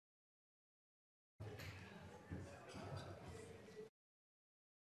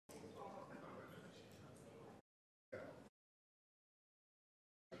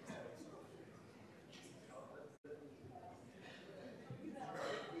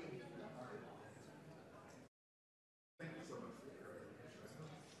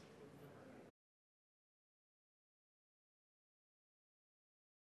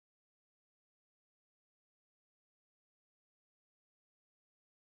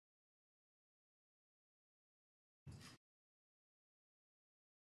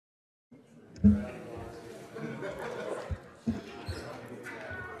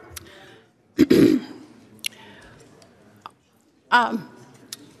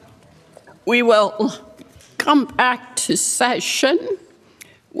 We will come back to session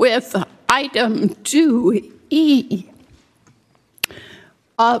with item 2E.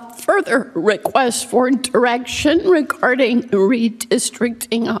 A further request for direction regarding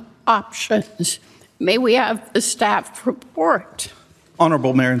redistricting options. May we have the staff report?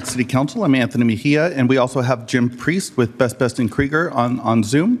 Honorable Mayor and City Council, I'm Anthony Mejia, and we also have Jim Priest with Best and Krieger on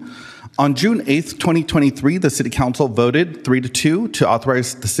Zoom. On June 8th, 2023, the City Council voted 3-2 to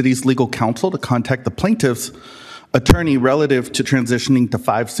authorize the city's legal counsel to contact the plaintiff's attorney relative to transitioning to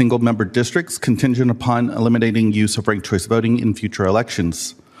 5 single-member districts contingent upon eliminating use of ranked choice voting in future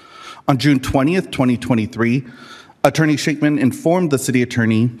elections. On June 20th, 2023, Attorney Shakeman informed the city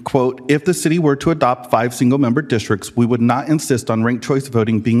attorney, quote, if the city were to adopt 5 single-member districts, we would not insist on ranked choice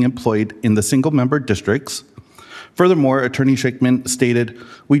voting being employed in the single-member districts. Furthermore, Attorney Shakeman stated,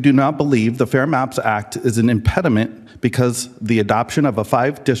 we do not believe the Fair Maps Act is an impediment because the adoption of a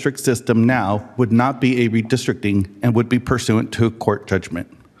 5-district system now would not be a redistricting and would be pursuant to a court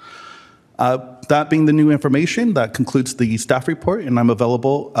judgment. That being the new information, that concludes the staff report, and I'm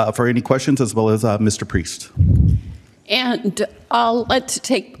available for any questions as well as Mr. Priest. And let's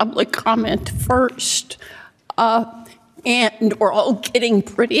take public comment first. And we're all getting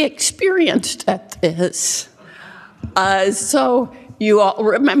pretty experienced at this. So you all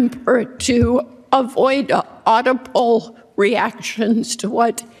remember to avoid audible reactions to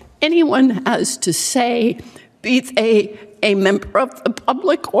what anyone has to say, be they a member of the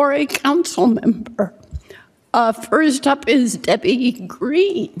public or a council member. First up is Debbie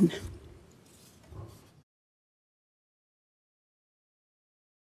Green.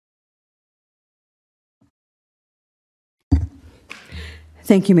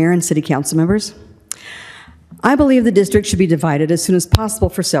 Thank you, Mayor and City Council members. I believe the district should be divided as soon as possible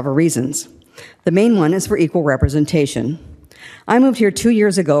for several reasons. The main one is for equal representation. I moved here 2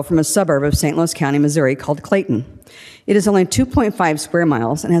 years ago from a suburb of St. Louis County, Missouri called Clayton. It is only 2.5 square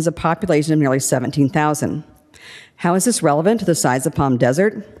miles and has a population of nearly 17,000. How is this relevant to the size of Palm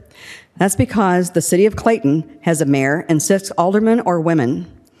Desert? That's because the city of Clayton has a mayor and 6 aldermen or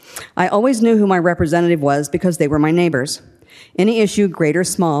women. I always knew who my representative was because they were my neighbors. Any issue, great or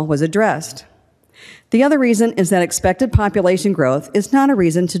small, was addressed. The other reason is that expected population growth is not a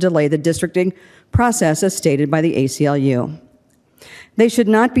reason to delay the districting process as stated by the ACLU. They should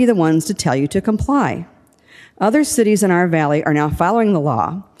not be the ones to tell you to comply. Other cities in our valley are now following the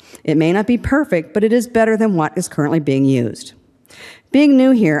law. It may not be perfect, but it is better than what is currently being used. Being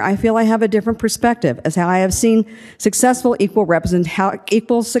new here, I feel I have a different perspective as how I have seen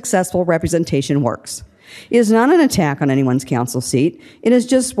equal successful representation works. It is not an attack on anyone's council seat. It is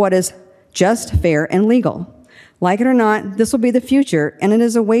just what is just, fair, and legal. Like it or not, this will be the future, and it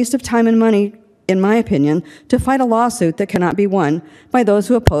is a waste of time and money, in my opinion, to fight a lawsuit that cannot be won by those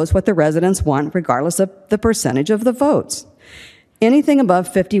who oppose what the residents want, regardless of the percentage of the votes. Anything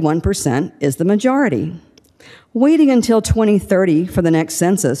above 51% is the majority. Waiting until 2030 for the next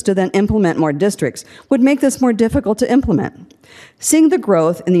census to then implement more districts would make this more difficult to implement. Seeing the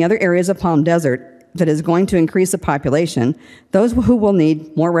growth in the other areas of Palm Desert that is going to increase the population, those who will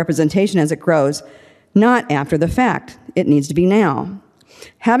need more representation as it grows, not after the fact. It needs to be now.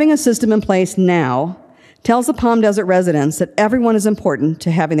 Having a system in place now tells the Palm Desert residents that everyone is important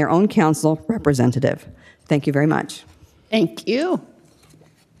to having their own council representative. Thank you very much. Thank you.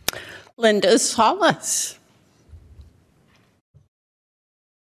 Linda Solis.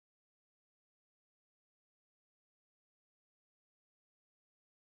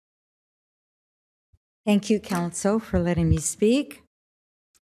 Thank you, Council, for letting me speak.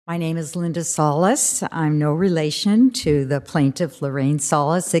 My name is Linda Solis. I'm no relation to the plaintiff, Lorraine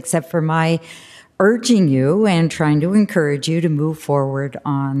Solis, except for my urging you and trying to encourage you to move forward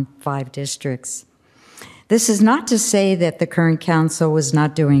on 5 districts. This is not to say that the current council was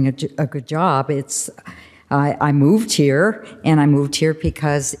not doing a good job. I moved here, and I moved here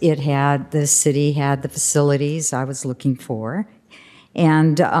because the city had the facilities I was looking for.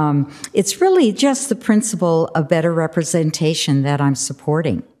 And it's really just the principle of better representation that I'm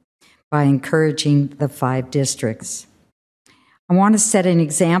supporting by encouraging the 5 districts. I want to set an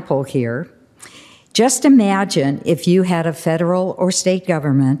example here. Just imagine if you had a federal or state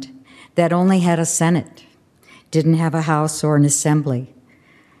government that only had a Senate, didn't have a House or an Assembly.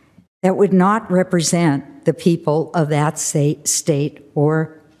 That would not represent the people of that state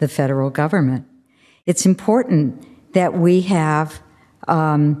or the federal government. It's important that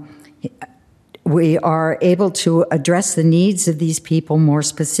we are able to address the needs of these people more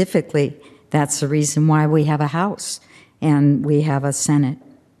specifically. That's the reason why we have a House and we have a Senate.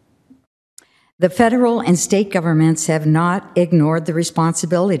 The federal and state governments have not ignored the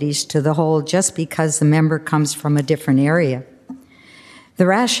responsibilities to the whole just because the member comes from a different area. The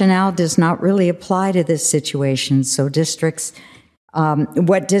rationale does not really apply to this situation, so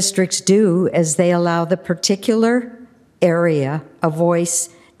what districts do is they allow the particular area a voice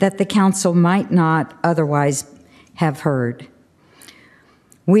that the council might not otherwise have heard.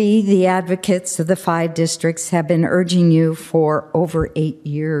 We, the advocates of the 5 districts, have been urging you for over 8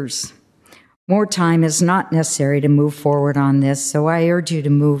 years. More time is not necessary to move forward on this, so I urge you to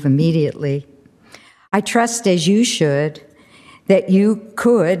move immediately. I trust, as you should, that you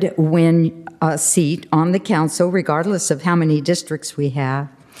could win a seat on the council, regardless of how many districts we have,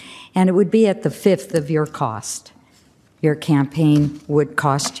 and it would be at the 5th of your cost. Your campaign would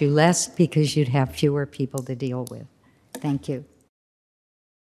cost you less because you'd have fewer people to deal with. Thank you.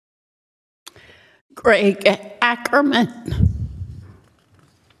 Greg Ackerman.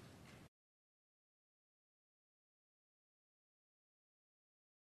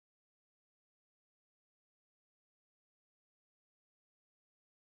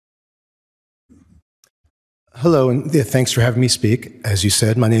 Hello, and thanks for having me speak. As you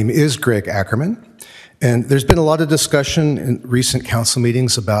said, my name is Greg Ackerman, and there's been a lot of discussion in recent council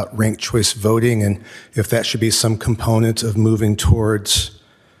meetings about ranked choice voting and if that should be some component of moving towards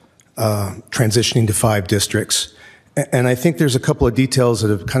transitioning to 5 districts. And I think there's a couple of details that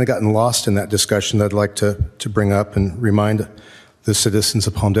have kind of gotten lost in that discussion that I'd like to bring up and remind the citizens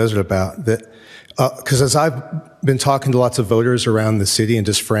of Palm Desert about. That because as I've been talking to lots of voters around the city and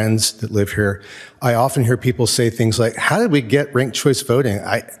just friends that live here, I often hear people say things like, how did we get ranked choice voting?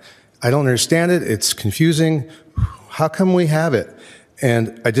 I don't understand it. It's confusing. How come we have it?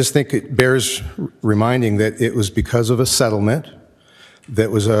 And I just think it bears reminding that it was because of a settlement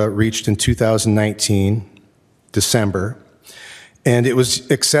that was reached in 2019, December, and it was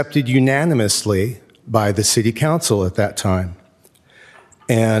accepted unanimously by the city council at that time.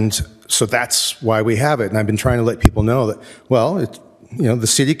 And so that's why we have it. And I've been trying to let people know that, well, the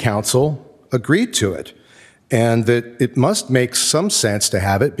city council agreed to it, and that it must make some sense to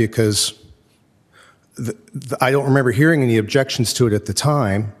have it because I don't remember hearing any objections to it at the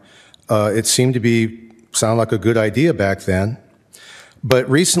time. It seemed to sound like a good idea back then. But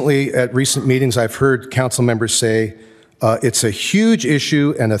recently, at recent meetings, I've heard council members say it's a huge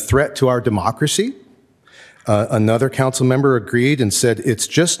issue and a threat to our democracy. Another council member agreed and said it's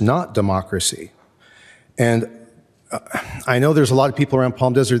just not democracy. And I know there's a lot of people around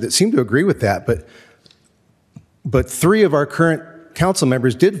Palm Desert that seem to agree with that, but 3 of our current council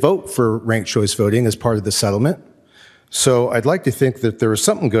members did vote for ranked choice voting as part of the settlement. So I'd like to think that there was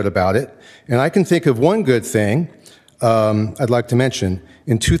something good about it. And I can think of one good thing I'd like to mention.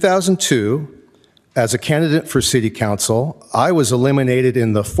 In 2002, as a candidate for city council, I was eliminated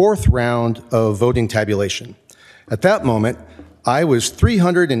in the 4th round of voting tabulation. At that moment, I was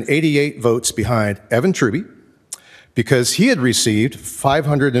 388 votes behind Evan Truby because he had received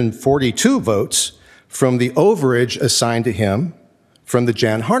 542 votes from the overage assigned to him from the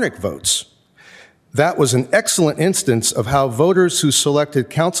Jan Harnick votes. That was an excellent instance of how voters who selected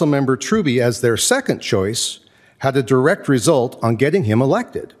Councilmember Truby as their second choice had a direct result on getting him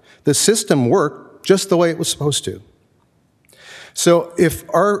elected. The system worked just the way it was supposed to. So if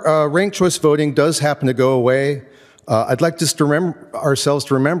our ranked choice voting does happen to go away, I'd like just to ourselves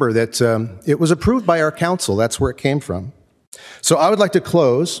to remember that it was approved by our council. That's where it came from. So I would like to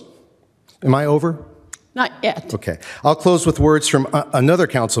close. Am I over? Not yet. Okay. I'll close with words from another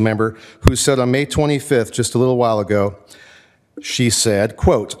council member who said on May 25th, just a little while ago, she said,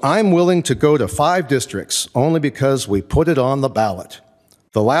 quote, "I'm willing to go to 5 districts only because we put it on the ballot.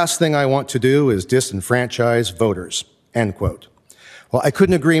 The last thing I want to do is disenfranchise voters," end quote. Well, I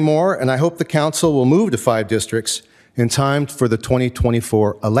couldn't agree more, and I hope the council will move to 5 districts in time for the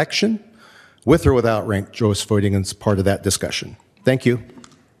 2024 election, with or without ranked choice voting as part of that discussion. Thank you.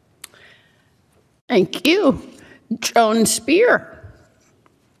 Thank you. Joan Spear.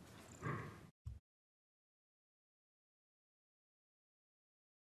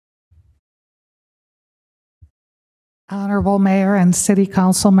 Honorable Mayor and City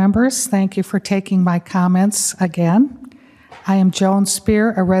Council members, thank you for taking my comments again. I am Joan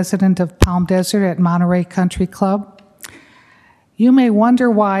Spear, a resident of Palm Desert at Monterey Country Club. You may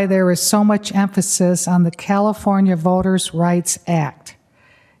wonder why there is so much emphasis on the California Voters' Rights Act.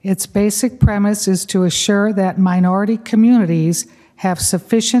 Its basic premise is to assure that minority communities have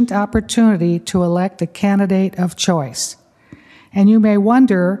sufficient opportunity to elect a candidate of choice. And you may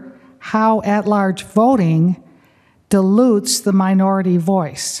wonder how at-large voting dilutes the minority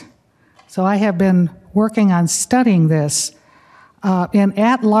voice. So I have been working on studying this. In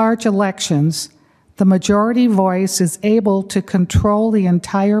at-large elections, the majority voice is able to control the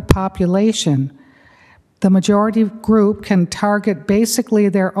entire population. The majority group can target basically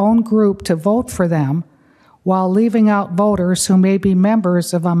their own group to vote for them while leaving out voters who may be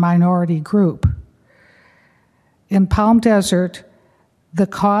members of a minority group. In Palm Desert, the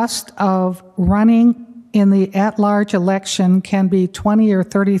cost of running in the at-large election can be $20,000 or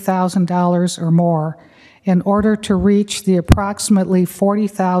 $30,000 or more in order to reach the approximately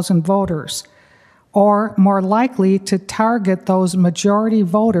 40,000 voters, or more likely to target those majority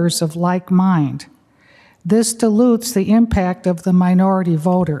voters of like mind. This dilutes the impact of the minority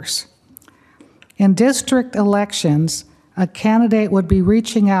voters. In district elections, a candidate would be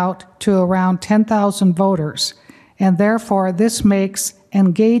reaching out to around 10,000 voters, and therefore this makes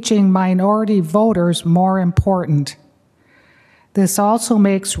engaging minority voters more important. This also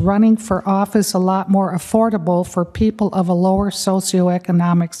makes running for office a lot more affordable for people of a lower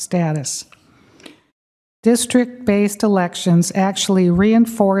socioeconomic status. District-based elections actually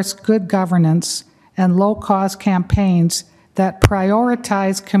reinforce good governance and low-cost campaigns that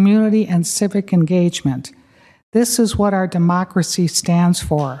prioritize community and civic engagement. This is what our democracy stands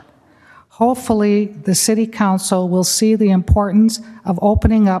for. Hopefully, the City Council will see the importance of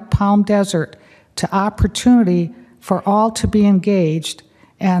opening up Palm Desert to opportunity for all to be engaged,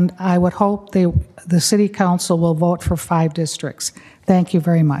 and I would hope the City Council will vote for 5 districts. Thank you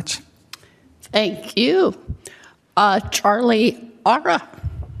very much. Thank you. Charlie Ara.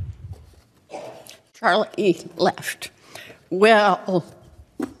 Charlie left. Well,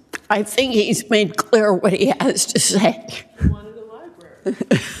 I think he's made clear what he has to say. He wanted a library.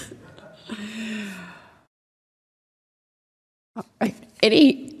 All right.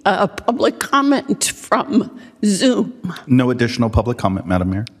 Any public comment from Zoom? No additional public comment, Madam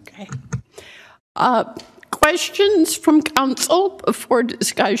Mayor. Okay. Questions from council before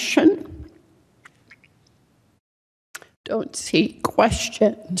discussion? Don't see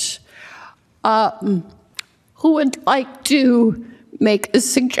questions. Who would like to make a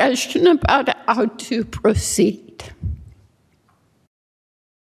suggestion about how to proceed?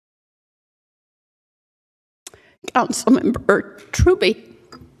 Councilmember Truby.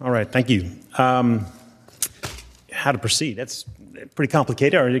 All right, thank you. How to proceed? That's pretty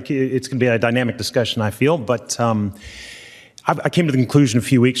complicated. Or it's going to be a dynamic discussion, I feel. But I came to the conclusion a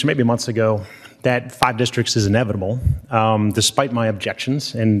few weeks, or maybe months ago, that 5 districts is inevitable, despite my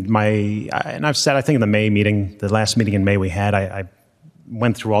objections. And I've said, I think in the May meeting, the last meeting in May we had, I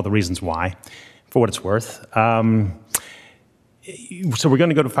went through all the reasons why, for what it's worth. So we're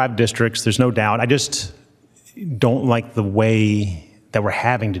going to go to 5 districts. There's no doubt. I just don't like the way that we're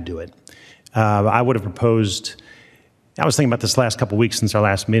having to do it. I would have proposed, I was thinking about this last couple of weeks since our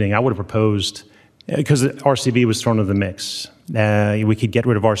last meeting, I would have proposed, because RCV was thrown into the mix, we could get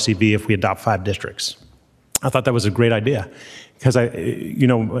rid of RCV if we adopt 5 districts. I thought that was a great idea, because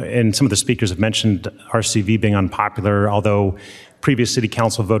and some of the speakers have mentioned RCV being unpopular, although previous city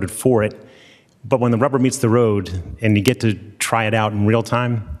council voted for it. But when the rubber meets the road and you get to try it out in real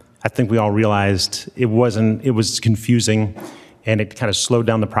time, I think we all realized it was confusing, and it kind of slowed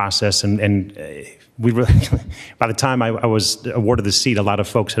down the process. And we really, by the time I was awarded the seat, a lot of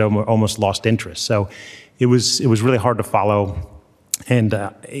folks had almost lost interest. So it was really hard to follow. And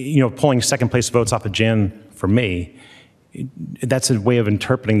pulling second place votes off of Jan for me, that's a way of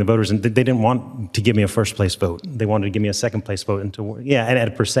interpreting the voters. And they didn't want to give me a first place vote. They wanted to give me a second place vote, and at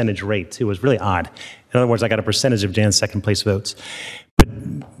a percentage rate too. It was really odd. In other words, I got a percentage of Jan's second place votes. But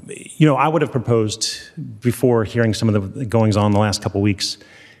I would have proposed, before hearing some of the goings on the last couple of weeks,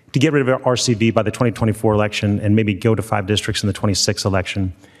 to get rid of RCV by the 2024 election and maybe go to 5 districts in the 26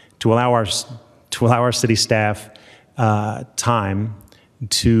 election, to allow our city staff time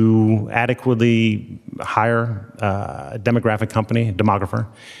to adequately hire a demographer,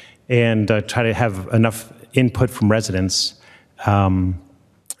 and try to have enough input from residents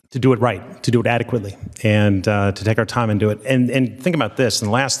to do it right, to do it adequately, and to take our time and do it. And think about this, in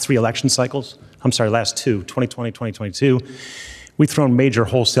the last 3 election cycles, last 2, 2020, 2022, we've thrown major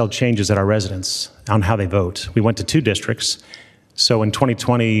wholesale changes at our residents on how they vote. We went to 2 districts. So in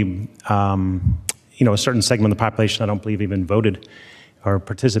 2020, a certain segment of the population I don't believe even voted or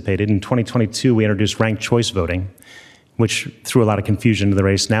participated. In 2022, we introduced ranked choice voting, which threw a lot of confusion into the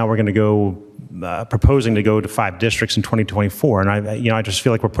race. Now we're going to go, proposing to go to 5 districts in 2024. And I just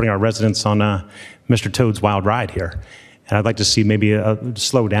feel like we're putting our residents on Mr. Toad's wild ride here. And I'd like to see maybe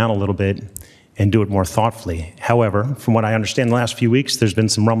slow down a little bit and do it more thoughtfully. However, from what I understand the last few weeks, there's been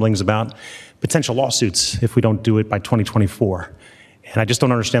some rumblings about potential lawsuits if we don't do it by 2024. And I just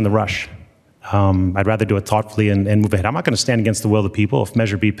don't understand the rush. I'd rather do it thoughtfully and move ahead. I'm not going to stand against the will of the people. If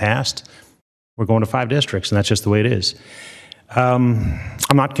Measure B passed, we're going to 5 districts, and that's just the way it is. I'm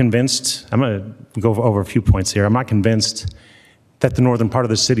not convinced. I'm going to go over a few points here. I'm not convinced that the northern part of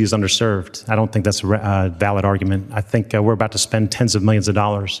the city is underserved. I don't think that's a valid argument. I think we're about to spend tens of millions of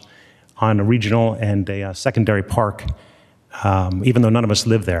dollars on a regional and a secondary park, even though none of us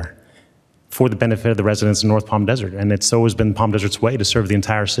live there, for the benefit of the residents in North Palm Desert. And it's always been Palm Desert's way to serve the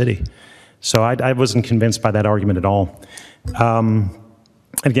entire city. So I wasn't convinced by that argument at all.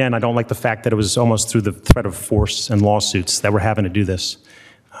 Again, I don't like the fact that it was almost through the threat of force and lawsuits that we're having to do this.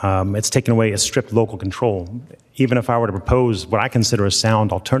 It's taken away a strict local control. Even if I were to propose what I consider a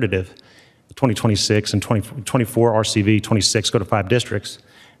sound alternative, 2026 and 2024 RCV, 26 go to 5 districts,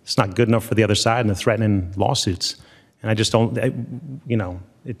 it's not good enough for the other side, and they're threatening lawsuits. And I just don't,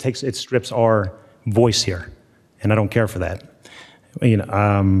 it strips our voice here, and I don't care for that.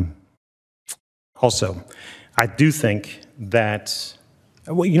 Also, I do think that,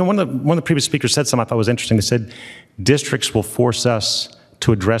 one of the previous speakers said something I thought was interesting. They said districts will force us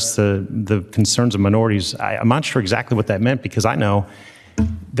to address the concerns of minorities. I'm not sure exactly what that meant, because I know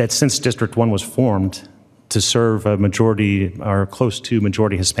that since District 1 was formed to serve a majority or close to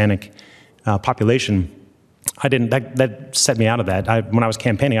majority Hispanic population, that set me out of that. When I was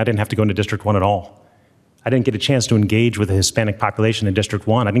campaigning, I didn't have to go into District 1 at all. I didn't get a chance to engage with the Hispanic population in District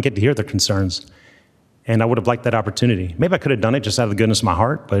 1. I didn't get to hear their concerns. And I would have liked that opportunity. Maybe I could have done it just out of the goodness of my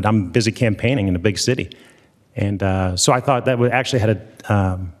heart, but I'm busy campaigning in a big city. And so I thought that would actually had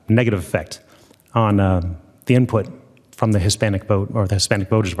a negative effect on the input from the Hispanic vote, or the Hispanic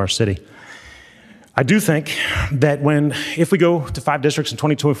voters of our city. I do think that if we go to 5 districts in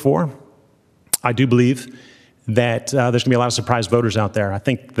 2024, I do believe that there's going to be a lot of surprise voters out there. I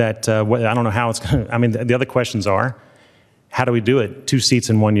think that, I don't know how it's going to, the other questions are, how do we do it? 2 seats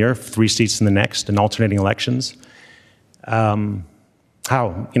in 1 year, 3 seats in the next, and alternating elections? Who's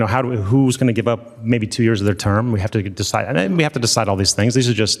going to give up maybe 2 years of their term? We have to decide, and we have to decide all these things. These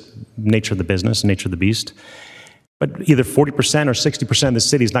are just nature of the business, nature of the beast. But either 40% or 60% of the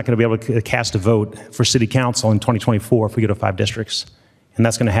city is not going to be able to cast a vote for city council in 2024 if we go to 5 districts. And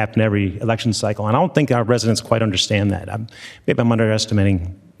that's going to happen every election cycle. And I don't think our residents quite understand that. Maybe I'm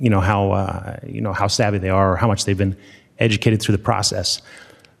underestimating, how savvy they are, or how much they've been educated through the process.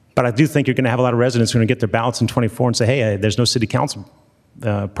 But I do think you're going to have a lot of residents who are going to get their ballots in 24 and say, hey, there's no city council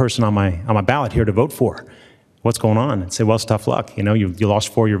person on my ballot here to vote for. What's going on? And say, well, it's tough luck. You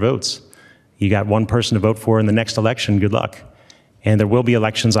lost 4 of your votes. You got 1 person to vote for in the next election. Good luck. And there will be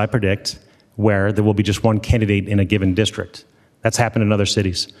elections, I predict, where there will be just 1 candidate in a given district. That's happened in other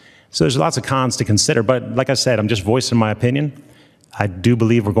cities. So there's lots of cons to consider. But like I said, I'm just voicing my opinion. I do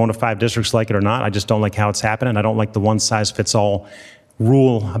believe we're going to 5 districts, like it or not. I just don't like how it's happening. I don't like the one-size-fits-all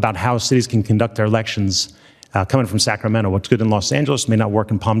rule about how cities can conduct their elections coming from Sacramento. What's good in Los Angeles may not work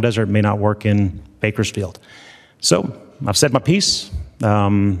in Palm Desert, may not work in Bakersfield. So I've said my piece.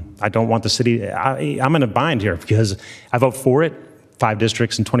 I don't want the city, I'm in a bind here, because I vote for it, 5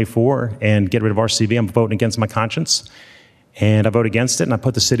 districts in 24, and get rid of RCV. I'm voting against my conscience. And I vote against it, and I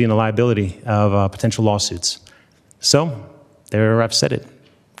put the city in the liability of potential lawsuits. So there, I've said it.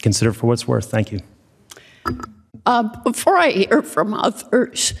 Consider it for what it's worth. Thank you. Before I hear from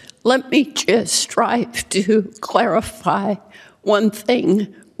others, let me just strive to clarify one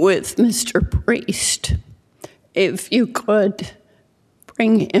thing with Mr. Priest. If you could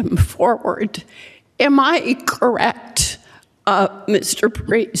bring him forward. Am I correct, Mr.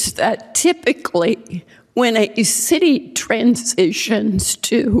 Priest, that typically when a city transitions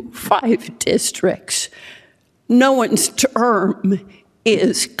to 5 districts, no one's term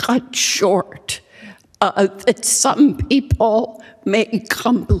is cut short? That some people may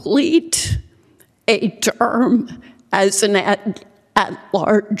complete a term as an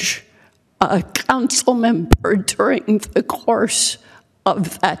at-large council member during the course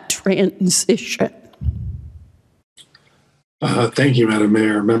of that transition? Thank you, Madam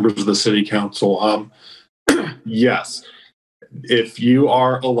Mayor, members of the City Council. Yes, if you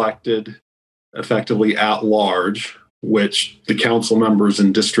are elected effectively at large, which the council members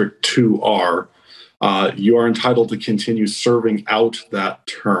in District 2 are, you are entitled to continue serving out that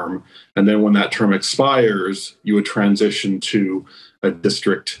term. And then when that term expires, you would transition to a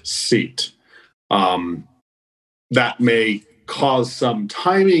district seat. That may cause some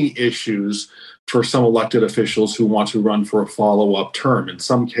timing issues for some elected officials who want to run for a follow-up term. In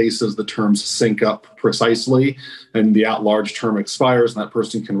some cases, the terms sync up precisely, and the at-large term expires, and that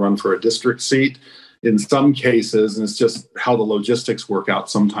person can run for a district seat. In some cases, and it's just how the logistics work out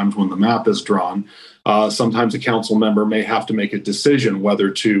sometimes when the map is drawn, sometimes a council member may have to make a decision whether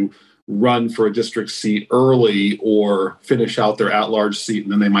to run for a district seat early or finish out their at-large seat,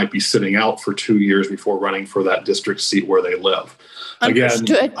 and then they might be sitting out for 2 years before running for that district seat where they live.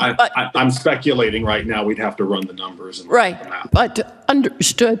 Understood, again, I'm speculating right now. We'd have to run the numbers. Right, but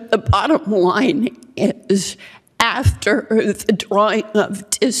understood. The bottom line is, after the drawing of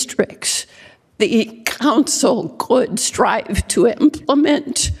districts, the council could strive to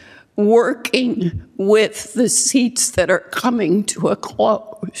implement, working with the seats that are coming to a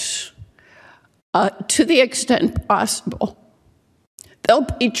close, to the extent possible. There'll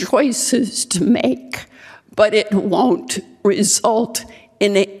be choices to make, but it won't result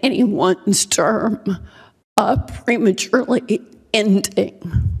in anyone's term prematurely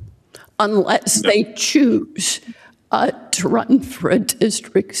ending unless they choose to run for a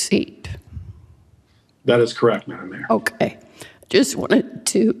district seat. That is correct, Madam Mayor. Okay. Just wanted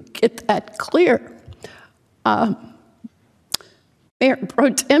to get that clear. Mayor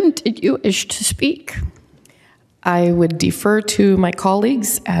Pro Tem, did you wish to speak? I would defer to my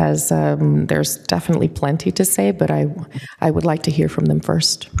colleagues as there's definitely plenty to say, but I would like to hear from them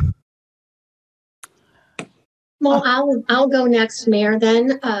first. Well, I'll go next, Mayor,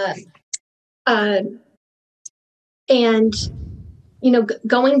 then. And, you know,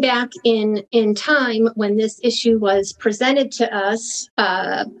 going back in time when this issue was presented to us,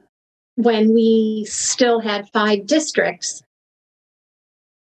 when we still had 5 districts,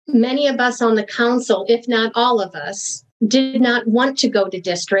 many of us on the council, if not all of us, did not want to go to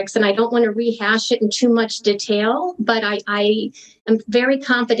districts. And I don't want to rehash it in too much detail, but I am very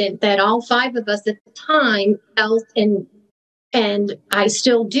confident that all 5 of us at the time felt, and I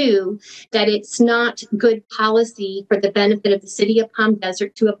still do, that it's not good policy for the benefit of the city of Palm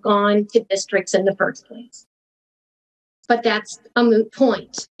Desert to have gone to districts in the first place. But that's a moot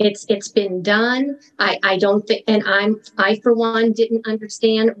point. It's been done. I don't think, and I for one didn't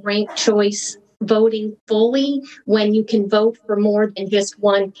understand ranked choice voting fully when you can vote for more than just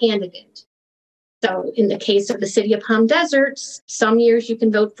one candidate. So in the case of the city of Palm Desert, some years you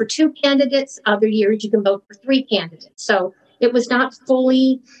can vote for 2 candidates, other years you can vote for 3 candidates. So it was not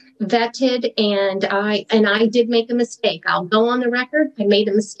fully vetted, and I did make a mistake. I'll go on the record. I made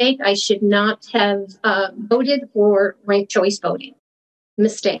a mistake. I should not have voted for ranked choice voting.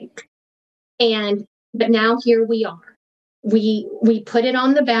 Mistake. But now here we are. We put it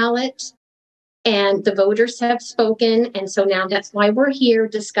on the ballot, and the voters have spoken, and so now that's why we're here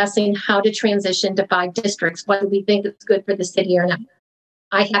discussing how to transition to 5 districts, whether we think it's good for the city or not.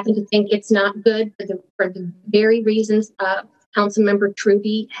 I happen to think it's not good for the very reasons Councilmember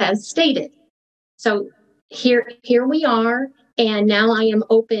Truby has stated. So here we are, and now I am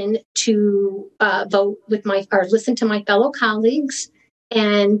open to vote with listen to my fellow colleagues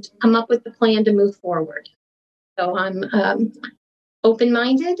and come up with a plan to move forward. So I'm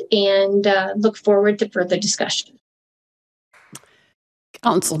open-minded and look forward to further discussion.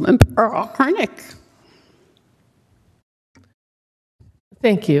 Councilmember Harnick.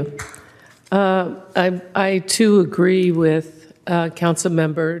 Thank you. I too agree with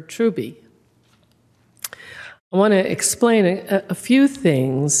Councilmember Truby. I want to explain a few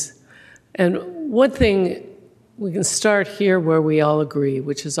things. And one thing, we can start here where we all agree,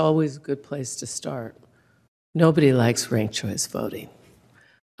 which is always a good place to start. Nobody likes ranked choice voting.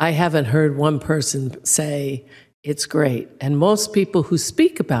 I haven't heard one person say it's great. And most people who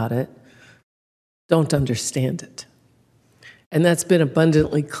speak about it don't understand it. And that's been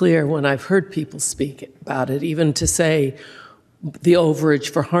abundantly clear when I've heard people speak about it, even to say the overage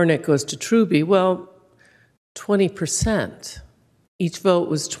for Harnick goes to Truby. Well, 20%. Each vote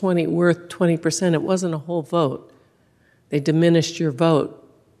was worth 20%. It wasn't a whole vote. They diminished your vote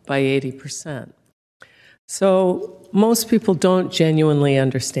by 80%. So most people don't genuinely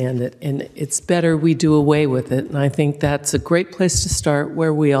understand it, and it's better we do away with it. And I think that's a great place to start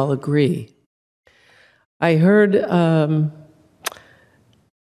where we all agree. I heard...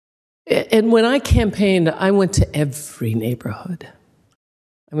 And when I campaigned, I went to every neighborhood.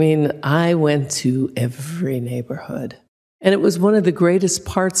 I mean, I went to every neighborhood. And it was one of the greatest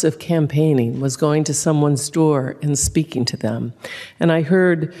parts of campaigning, was going to someone's door and speaking to them. And I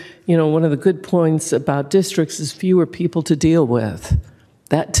heard, one of the good points about districts is fewer people to deal with.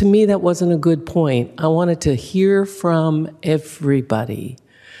 That, to me, that wasn't a good point. I wanted to hear from everybody.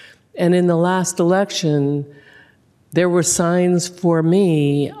 And in the last election, there were signs for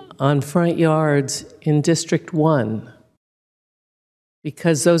me on front yards in District 1,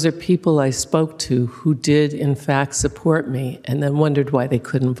 because those are people I spoke to who did, in fact, support me and then wondered why they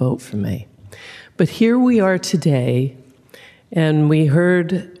couldn't vote for me. But here we are today, and we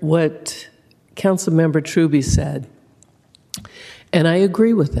heard what Councilmember Truby said, and I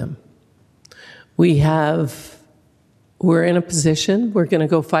agree with him. We're in a position, we're going to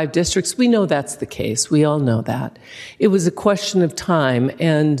go 5 districts. We know that's the case. We all know that. It was a question of time,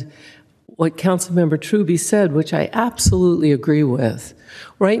 and what Councilmember Truby said, which I absolutely agree with.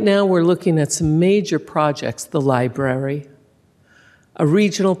 Right now, we're looking at some major projects: the library, a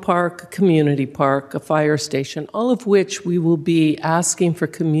regional park, a community park, a fire station, all of which we will be asking for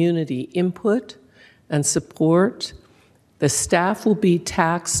community input and support. The staff will be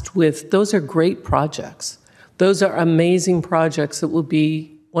taxed with, those are great projects. Those are amazing projects that will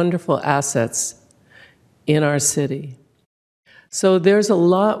be wonderful assets in our city. So there's a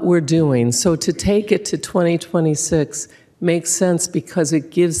lot we're doing. So to take it to 2026 makes sense because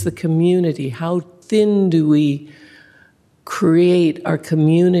it gives the community, how thin do we create our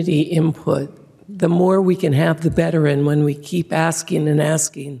community input the more we can have, the better. And when we keep asking and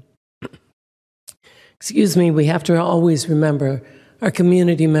asking, excuse me, we have to always remember our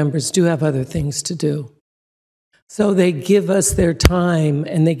community members do have other things to do. So they give us their time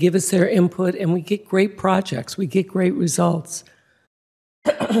and they give us their input, and we get great projects, we get great results.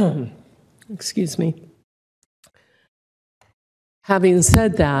 Excuse me. Having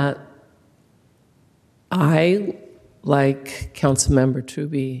said that, I, like Councilmember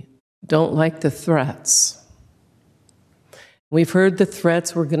Truby, don't like the threats. We've heard the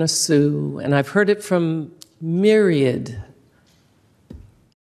threats, we're going to sue, and I've heard it from myriad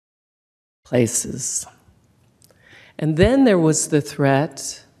places. And then there was the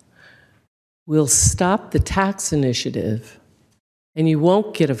threat, we'll stop the tax initiative and you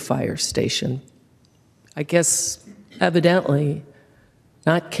won't get a fire station. I guess, evidently,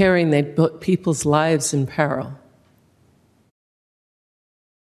 not caring they'd put people's lives in peril.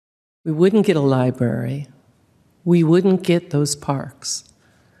 We wouldn't get a library. We wouldn't get those parks.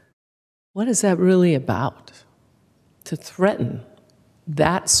 What is that really about? To threaten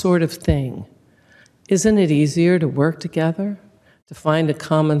that sort of thing. Isn't it easier to work together, to find a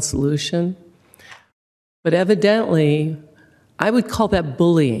common solution? But evidently, I would call that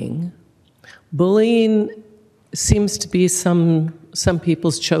bullying. Bullying seems to be some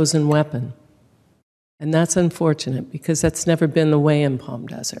people's chosen weapon. And that's unfortunate because that's never been the way in Palm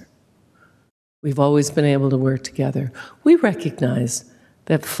Desert. We've always been able to work together. We recognize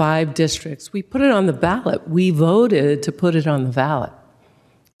that 5 districts, we put it on the ballot. We voted to put it on the ballot.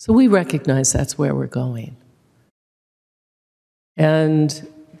 So we recognize that's where we're going. And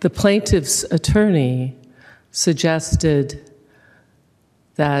the plaintiff's attorney suggested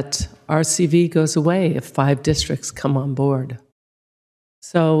that RCV goes away if 5 districts come on board.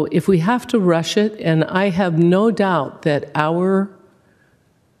 So if we have to rush it, and I have no doubt that our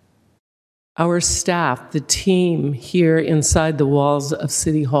staff, the team here inside the walls of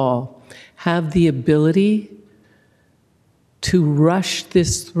City Hall, have the ability to rush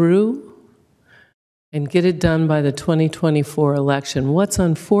this through and get it done by the 2024 election. What's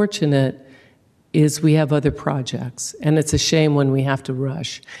unfortunate is we have other projects, and it's a shame when we have to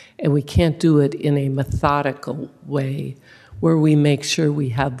rush, and we can't do it in a methodical way where we make sure we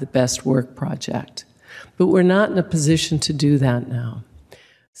have the best work project. But we're not in a position to do that now.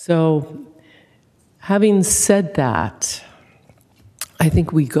 So having said that, I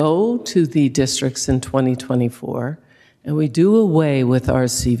think we go to the districts in 2024 and we do away with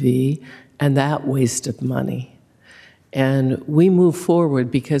RCV and that waste of money. And we move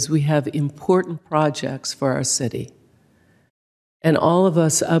forward because we have important projects for our city. And all of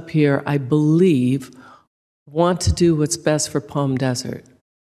us up here, I believe, want to do what's best for Palm Desert.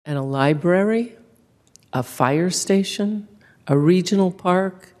 And a library, a fire station, a regional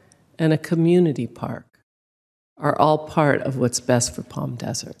park, and a community park are all part of what's best for Palm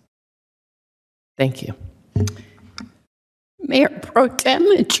Desert. Thank you. Mayor Pro Tem,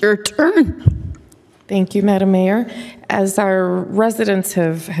 it's your turn. Thank you, Madam Mayor. As our residents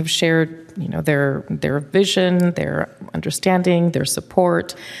have shared, their vision, their understanding, their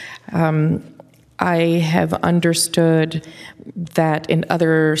support, I have understood that in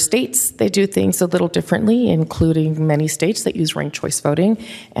other states they do things a little differently, including many states that use ranked choice voting,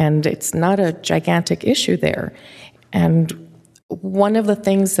 and it's not a gigantic issue there. And one of the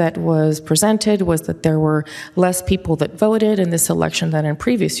things that was presented was that there were less people that voted in this election than in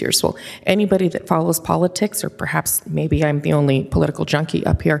previous years. Well, anybody that follows politics, or perhaps maybe I'm the only political junkie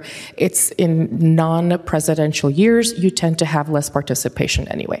up here, it's in non-presidential years, you tend to have less participation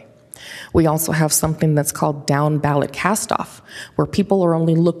anyway. We also have something that's called down ballot cast-off, where people are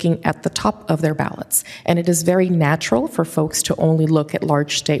only looking at the top of their ballots. And it is very natural for folks to only look at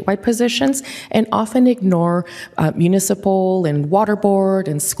large statewide positions and often ignore municipal and water board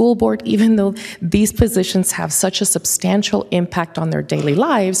and school board, even though these positions have such a substantial impact on their daily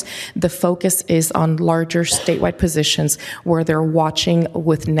lives. The focus is on larger statewide positions where they're watching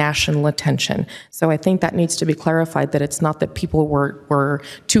with national attention. So I think that needs to be clarified, that it's not that people were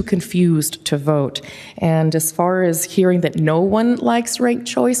too confused to vote. And as far as hearing that no one likes ranked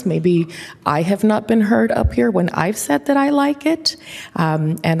choice, maybe I have not been heard up here when I've said that I like it.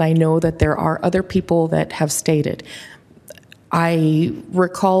 And I know that there are other people that have stated. I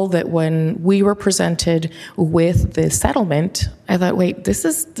recall that when we were presented with the settlement, I thought, wait,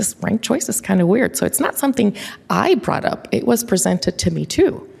 this ranked choice is kind of weird. So it's not something I brought up. It was presented to me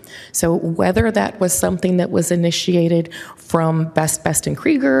too. So whether that was something that was initiated from Best and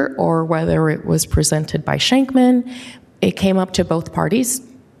Krieger, or whether it was presented by Shankman, it came up to both parties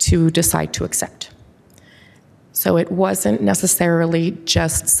to decide to accept. So it wasn't necessarily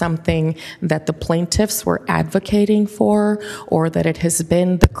just something that the plaintiffs were advocating for, or that it has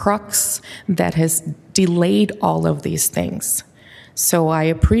been the crux that has delayed all of these things. So I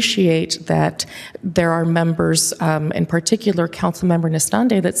appreciate that there are members, in particular Councilmember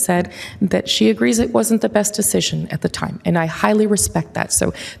Nestande, that said that she agrees it wasn't the best decision at the time. And I highly respect that. So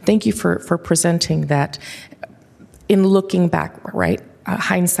thank you for presenting that. In looking back, right?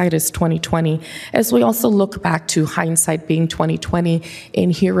 Hindsight is 2020. As we also look back to hindsight being 2020 in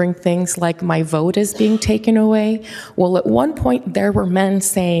hearing things like my vote is being taken away. Well, at one point there were men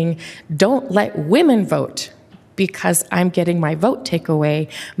saying, don't let women vote because I'm getting my vote taken away.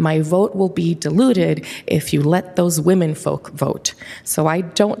 My vote will be diluted if you let those women folk vote. So I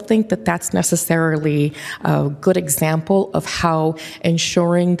don't think that that's necessarily a good example of how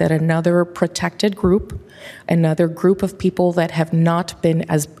ensuring that another protected group, another group of people that have not been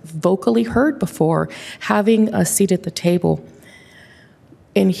as vocally heard before, having a seat at the table.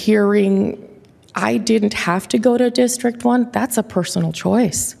 In hearing, I didn't have to go to District 1, that's a personal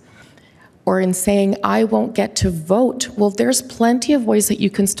choice. Or in saying, I won't get to vote. Well, there's plenty of ways that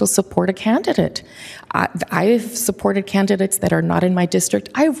you can still support a candidate. I've supported candidates that are not in my district.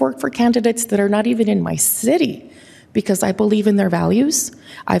 I've worked for candidates that are not even in my city because I believe in their values.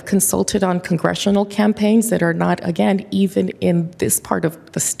 I've consulted on congressional campaigns that are not, again, even in this part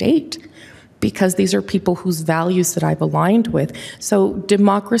of the state, because these are people whose values that I've aligned with. So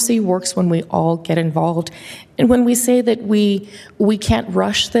democracy works when we all get involved. And when we say that we can't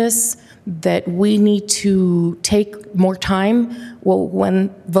rush this, that we need to take more time, well, when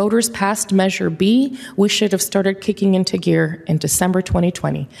voters passed Measure B, we should have started kicking into gear in December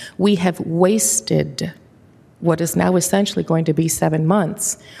 2020. We have wasted what is now essentially going to be 7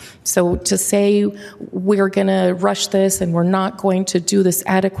 months. So to say we're going to rush this and we're not going to do this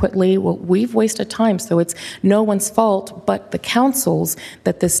adequately, well, we've wasted time. So it's no one's fault but the council's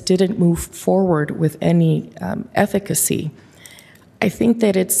that this didn't move forward with any efficacy. I think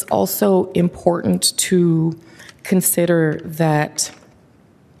that it's also important to consider that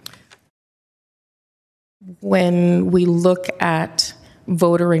when we look at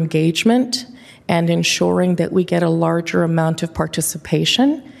voter engagement and ensuring that we get a larger amount of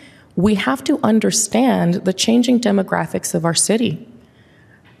participation, we have to understand the changing demographics of our city.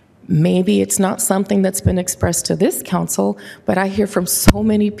 Maybe it's not something that's been expressed to this council, but I hear from so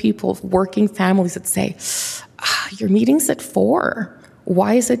many people, working families, that say, your meeting's at 4.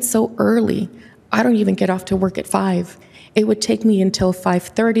 Why is it so early? I don't even get off to work at 5. It would take me until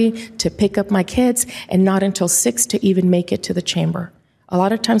 5:30 to pick up my kids and not until 6 to even make it to the chamber. A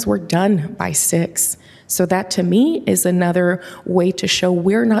lot of times we're done by 6. So that to me is another way to show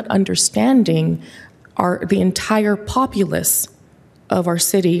we're not understanding the entire populace of our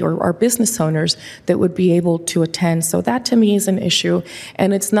city or our business owners that would be able to attend. So that to me is an issue,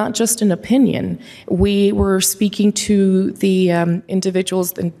 and it's not just an opinion. We were speaking to the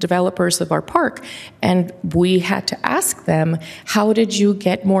individuals and developers of our park, and we had to ask them, how did you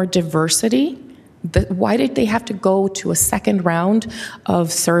get more diversity? Why did they have to go to a second round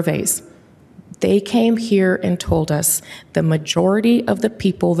of surveys? They came here and told us the majority of the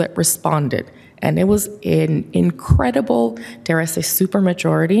people that responded, and it was an incredible, dare I say,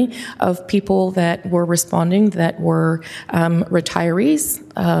 supermajority of people that were responding that were retirees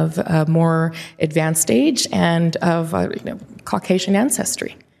of a more advanced age and of Caucasian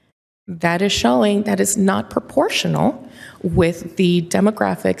ancestry. That is showing that is not proportional with the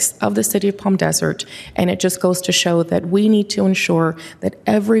demographics of the city of Palm Desert, and it just goes to show that we need to ensure that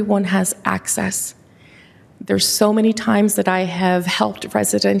everyone has access. There's so many times that I have helped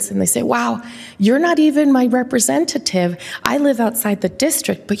residents and they say, wow, you're not even my representative. I live outside the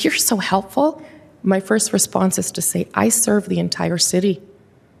district, but you're so helpful. My first response is to say, I serve the entire city.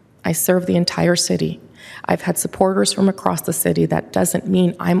 I serve the entire city. I've had supporters from across the city. That doesn't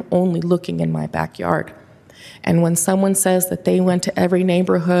mean I'm only looking in my backyard. And when someone says that they went to every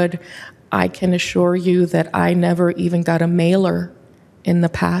neighborhood, I can assure you that I never even got a mailer in the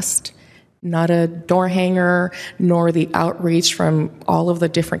past. Not a door hanger, nor the outreach from all of the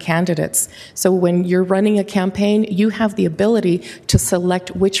different candidates. So when you're running a campaign, you have the ability to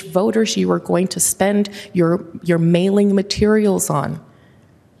select which voters you are going to spend your mailing materials on.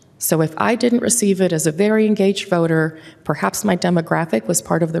 So if I didn't receive it as a very engaged voter, perhaps my demographic was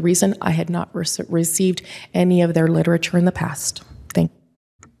part of the reason I had not received any of their literature in the past. Thank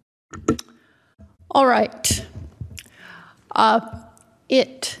you. All right.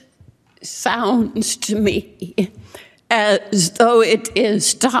 It sounds to me as though it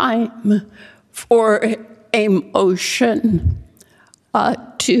is time for a motion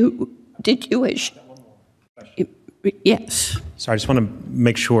did you wish? Yes. So I just want to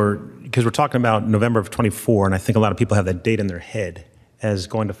make sure, because we're talking about November of 24, and I think a lot of people have that date in their head as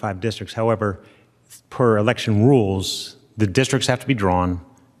going to 5 districts. However, per election rules, the districts have to be drawn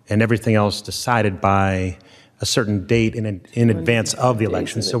and everything else decided by a certain date in advance of the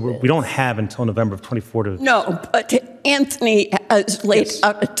election. So we don't have until November of 24 to... No, but Anthony has laid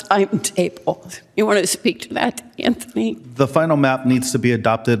out a timetable. You want to speak to that, Anthony? The final map needs to be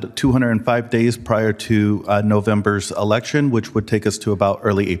adopted 205 days prior to November's election, which would take us to about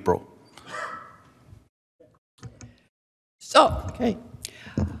early April. So,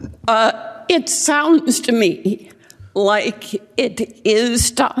 it sounds to me like it is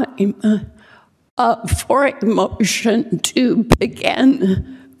time for a motion to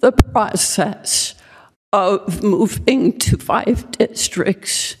begin the process of moving to 5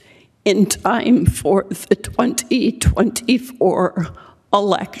 districts in time for the 2024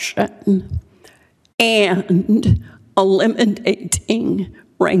 election and eliminating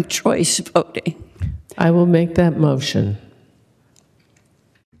ranked choice voting. I will make that motion.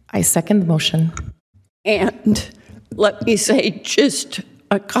 I second the motion. And let me say just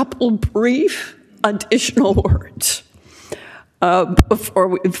a couple brief additional words before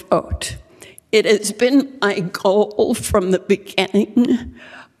we vote. It has been my goal from the beginning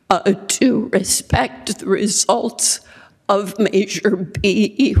to respect the results of Measure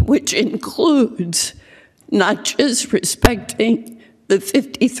B, which includes not just respecting the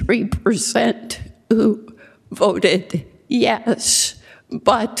 53% who voted yes,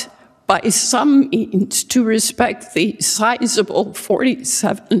 but by some means to respect the sizable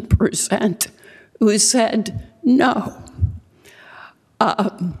 47% who said no.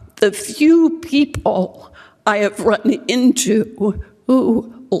 The few people I have run into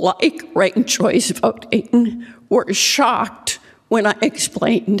who like ranked choice voting were shocked when I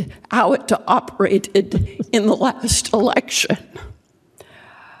explained how it operated in the last election.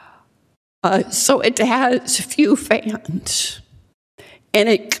 So it has few fans, and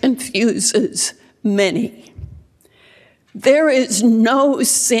it confuses many. There is no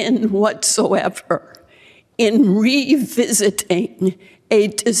sin whatsoever in revisiting a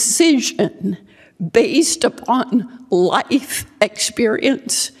decision based upon life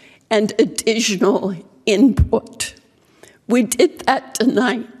experience and additional input. We did that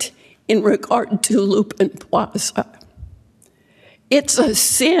tonight in regard to Lupin Plaza. It's a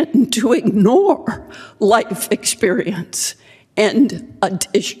sin to ignore life experience and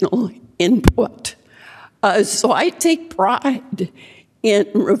additional input. So I take pride in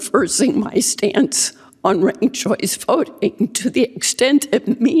reversing my stance on ranked choice voting to the extent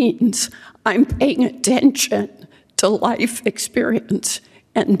it means I'm paying attention to life experience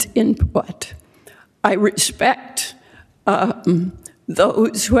and input. I respect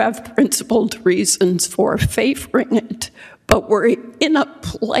those who have principled reasons for favoring it, but we're in a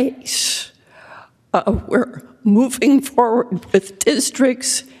place where moving forward with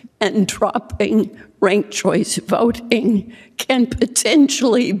districts and dropping ranked choice voting can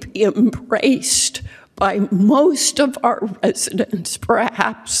potentially be embraced by most of our residents,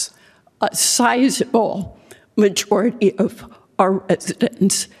 perhaps a sizable majority of our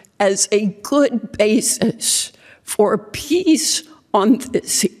residents, as a good basis for peace on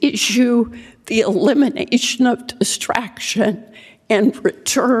this issue, the elimination of distraction, and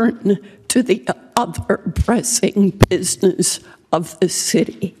return to the other pressing business of the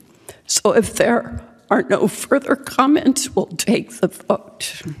city. So if there are no further comments, we'll take the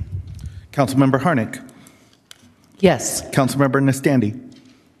vote. Councilmember Harnick. Yes. Councilmember Nastandi.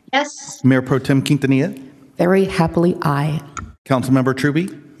 Yes. Mayor Pro Tem Quintanilla. Very happily, aye. Councilmember Truby.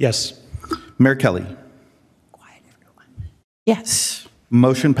 Yes. Mayor Kelly. Yes.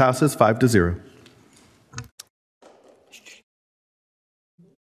 Motion passes 5-0.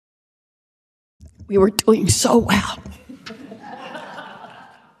 We were doing so well.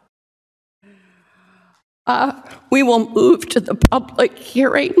 We will move to the public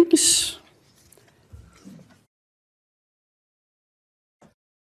hearings.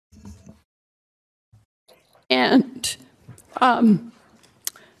 And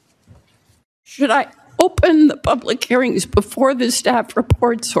should I open the public hearings before the staff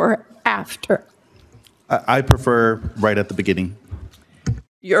reports or after? I prefer right at the beginning.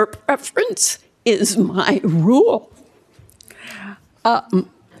 Your preference is my rule.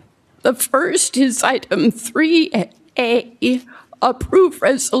 The first is item 3A, approve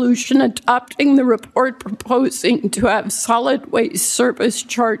resolution adopting the report proposing to have solid waste service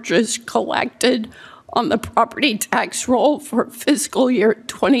charges collected on the property tax roll for fiscal year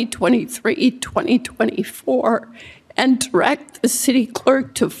 2023-2024 and direct the city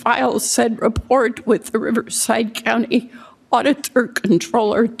clerk to file said report with the Riverside County Auditor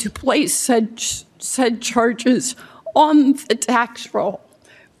Controller to place said charges on the tax roll.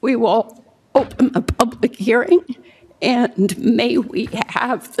 We will open the public hearing, and may we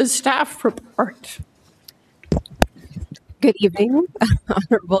have the staff report. Good evening,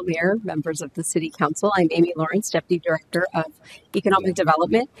 Honorable Mayor, members of the City Council. I'm Amy Lawrence, Deputy Director of Economic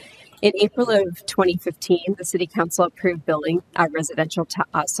Development. In April of 2015, the City Council approved building residential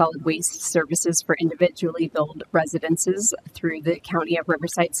solid waste services for individually billed residences through the County of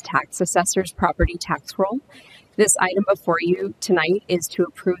Riverside's tax assessor's property tax roll. This item before you tonight is to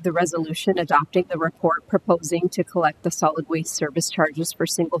approve the resolution adopting the report proposing to collect the solid waste service charges for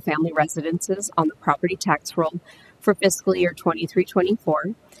single-family residences on the property tax roll for fiscal year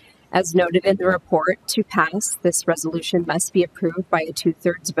 23-24. As noted in the report, to pass, this resolution must be approved by a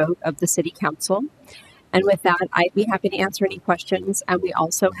 2/3 vote of the City Council. And with that, I'd be happy to answer any questions. And we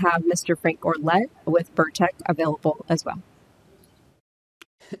also have Mr. Frank Orlett with Burtech available as well.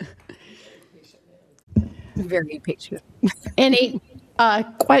 Very patient. Any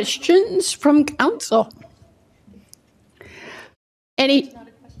questions from council? Any?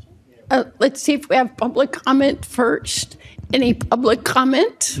 Let's see if we have public comment first. Any public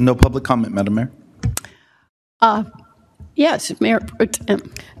comment? No public comment, Madam Mayor. Yes, Mayor Pro Tem.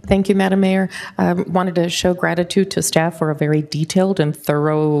 Thank you, Madam Mayor. Wanted to show gratitude to staff for a very detailed and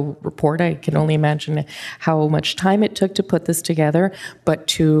thorough report. I can only imagine how much time it took to put this together, but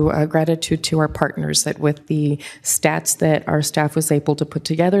to gratitude to our partners that with the stats that our staff was able to put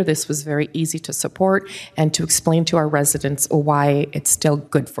together, this was very easy to support and to explain to our residents why it's still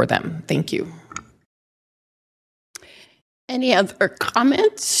good for them. Thank you. Any other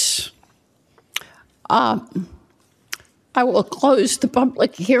comments? I will close the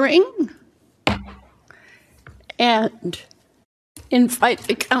public hearing and invite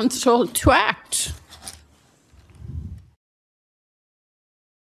the council to act.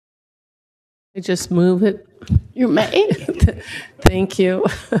 I just move it. You may. Thank you.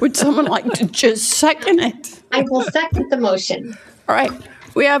 Would someone like to just second it? I will second the motion. All right.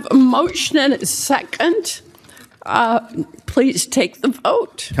 We have a motion and a second. Please take the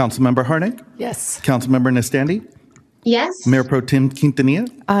vote. Councilmember Harnick? Yes. Councilmember Nestandi? Yes. Mayor Pro Tem Quintanilla?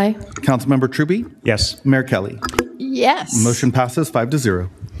 Aye. Councilmember Truby? Yes. Mayor Kelly? Yes. Motion passes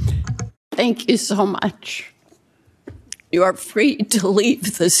 5-0. Thank you so much. You are free to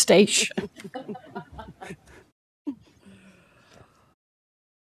leave the station.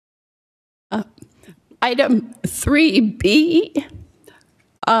 Item 3B,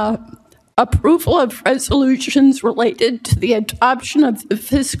 approval of resolutions related to the adoption of the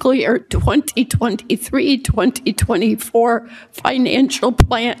fiscal year 2023-2024 financial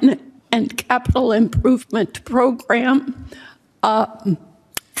plan and capital improvement program.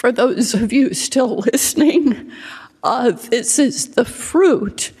 For those of you still listening, this is the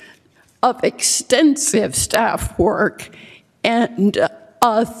fruit of extensive staff work and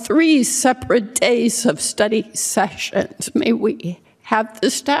 3 separate days of study sessions. May we have the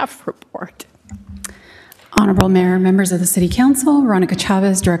staff report? Honorable Mayor, members of the City Council, Veronica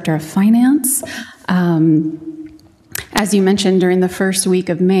Chavez, Director of Finance. As you mentioned, during the first week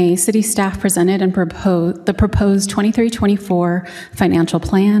of May, City staff presented and proposed the proposed 23-24 financial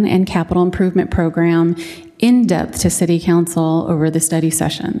plan and capital improvement program in depth to City Council over the study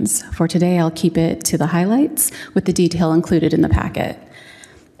sessions. For today, I'll keep it to the highlights with the detail included in the packet.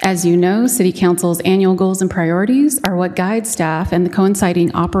 As you know, City Council's annual goals and priorities are what guide staff and the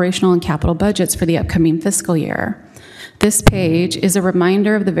coinciding operational and capital budgets for the upcoming fiscal year. This page is a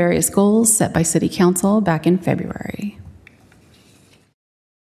reminder of the various goals set by City Council back in February.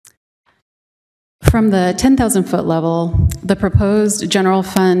 From the 10,000-foot level, the proposed general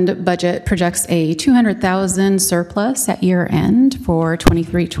fund budget projects a $200,000 surplus at year end for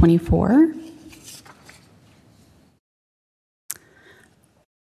 23-24.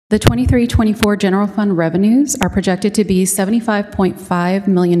 The 23-24 general fund revenues are projected to be $75.5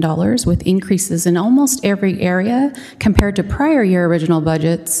 million with increases in almost every area compared to prior year original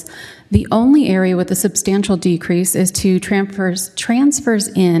budgets. The only area with a substantial decrease is to transfers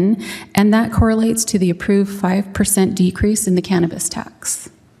in, and that correlates to the approved 5% decrease in the cannabis tax.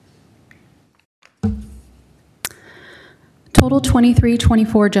 Total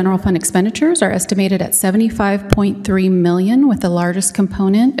 23-24 general fund expenditures are estimated at $75.3 million, with the largest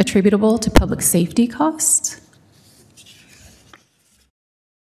component attributable to public safety costs.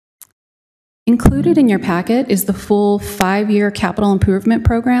 Included in your packet is the full 5-year capital improvement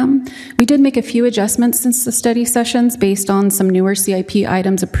program. We did make a few adjustments since the study sessions based on some newer CIP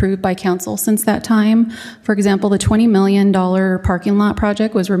items approved by council since that time. For example, the $20 million parking lot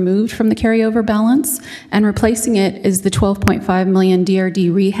project was removed from the carryover balance, and replacing it is the $12.5 million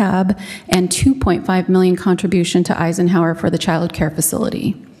DRD rehab and $2.5 million contribution to Eisenhower for the child care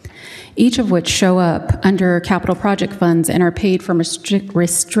facility, each of which show up under capital project funds and are paid from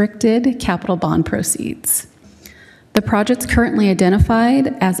restricted capital bond proceeds. The projects currently identified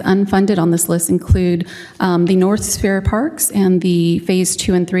as unfunded on this list include the North Sphere Parks and the Phase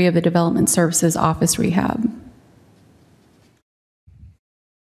 2 and 3 of the Development Services Office Rehab.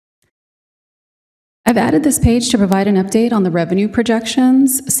 I've added this page to provide an update on the revenue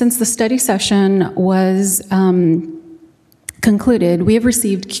projections. Since the study session was concluded, we have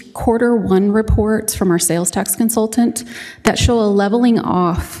received Q1 reports from our sales tax consultant that show a leveling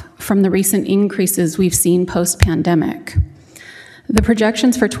off from the recent increases we've seen post-pandemic. The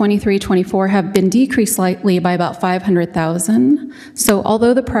projections for 23-24 have been decreased slightly by about $500,000. So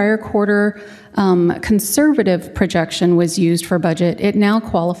although the prior quarter conservative projection was used for budget, it now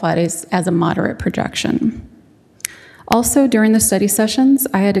qualifies as a moderate projection. Also, during the study sessions,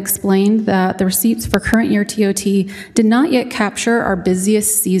 I had explained that the receipts for current year TOT did not yet capture our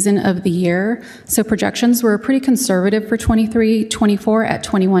busiest season of the year, so projections were pretty conservative for 23-24 at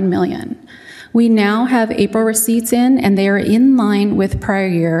 $21 million. We now have April receipts in, and they are in line with prior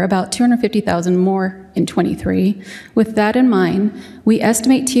year, about $250,000 more in 23. With that in mind, we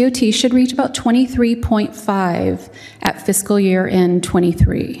estimate TOT should reach about 23.5 at fiscal year end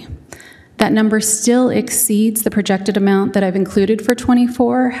 23. That number still exceeds the projected amount that I've included for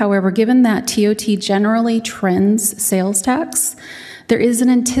 24. However, given that TOT generally trends sales tax, there is an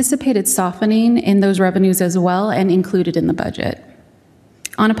anticipated softening in those revenues as well and included in the budget.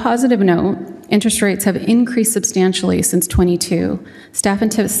 On a positive note, interest rates have increased substantially since 22. Staff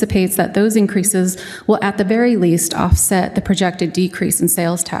anticipates that those increases will at the very least offset the projected decrease in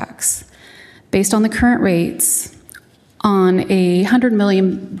sales tax. Based on the current rates, on a $100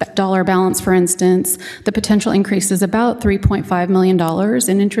 million balance, for instance, the potential increase is about $3.5 million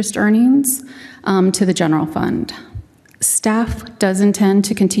in interest earnings to the general fund. Staff does intend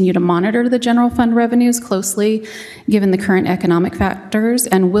to continue to monitor the general fund revenues closely, given the current economic factors,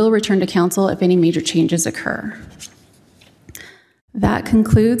 and will return to council if any major changes occur. That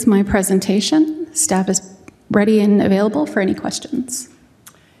concludes my presentation. Staff is ready and available for any questions.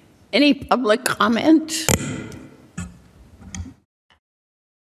 Any public comment?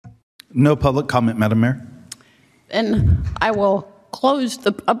 No public comment, Madam Mayor. Then I will close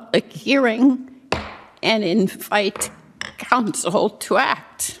the public hearing and invite council to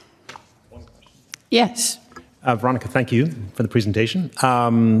act. Yes. Veronica, thank you for the presentation.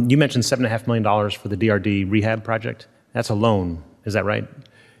 You mentioned $7.5 million for the DRD rehab project. That's a loan, is that right?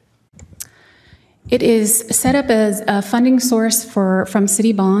 It is set up as a funding source from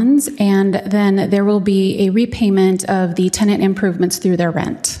city bonds, and then there will be a repayment of the tenant improvements through their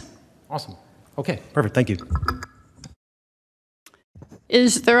rent. Awesome. Okay, perfect. Thank you.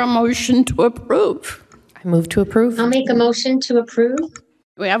 Is there a motion to approve? I move to approve. I'll make a motion to approve.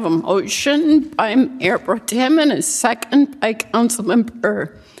 We have a motion by Mayor Pro Tem and a second by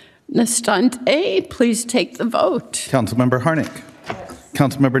Councilmember Nastante. Please take the vote. Councilmember Harnick. Yes.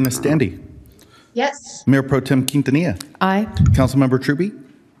 Councilmember Nastandi. Yes. Mayor Pro Tem Quintanilla. Aye. Councilmember Truby.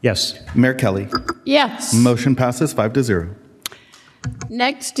 Yes. Mayor Kelly. Yes. Motion passes 5-0.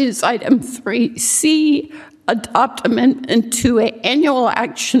 Next is item 3C, adopt amendment to an annual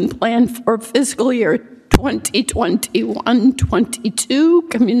action plan for fiscal year 2021-22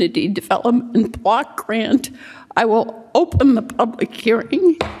 Community Development Block Grant. I will open the public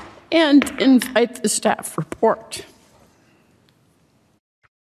hearing and invite the staff report.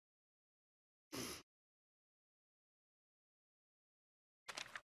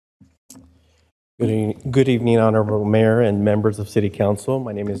 Good evening, Honorable Mayor and members of City Council.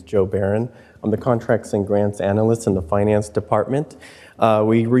 My name is Joe Barron. I'm the Contracts and Grants Analyst in the Finance Department.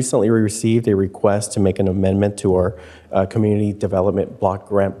 We recently received a request to make an amendment to our Community Development Block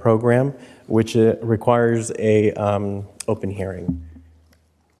Grant Program, which requires a open hearing,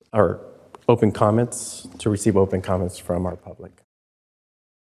 or open comments, to receive open comments from our public.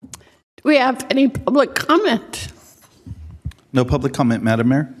 Do we have any public comment? No public comment, Madam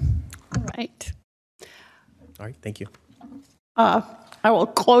Mayor. All right. All right, thank you. I will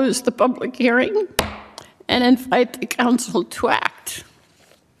close the public hearing and invite the council to act.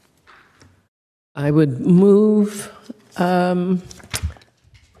 I would move, what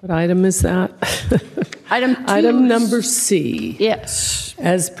item is that? Item 2. Item number C. Yes.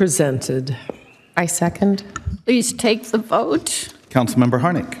 As presented. I second. Please take the vote. Councilmember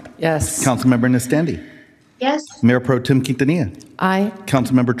Harnick. Yes. Councilmember Nestandi. Yes. Mayor Pro Tem Quintanilla. Aye.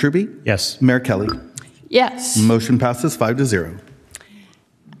 Councilmember Truby. Yes. Mayor Kelly. Yes. Motion passes 5-0.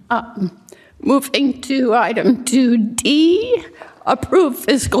 Moving to item 2D, approve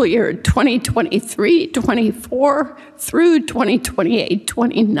fiscal year 2023-24 through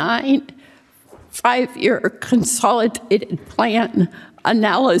 2028-29 5-year consolidated plan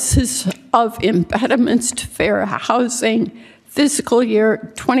analysis of impediments to fair housing, fiscal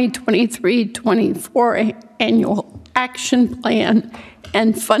year 2023-24 annual action plan,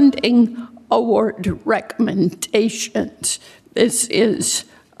 and funding award recommendations. This is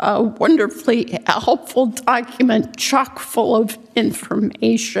a wonderfully helpful document chock full of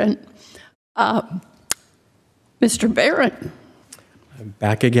information. Mr. Barron.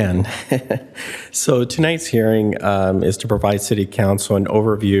 Back again. So tonight's hearing is to provide City Council an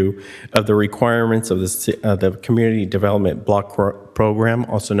overview of the requirements of the Community Development Block Program,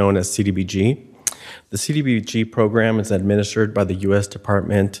 also known as CDBG. The CDBG program is administered by the U.S.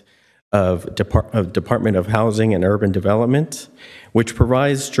 Department of Housing and Urban Development, which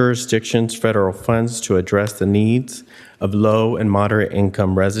provides jurisdictions federal funds to address the needs of low and moderate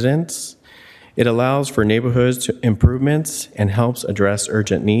income residents. It allows for neighborhoods improvements and helps address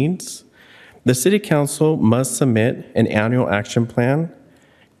urgent needs. The City Council must submit an annual action plan,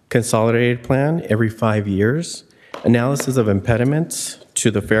 consolidated plan every 5 years, analysis of impediments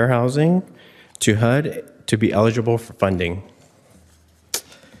to the fair housing, to HUD to be eligible for funding.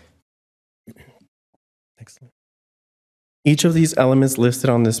 Excellent. Each of these elements listed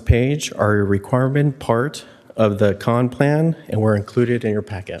on this page are a requirement part of the CON plan and were included in your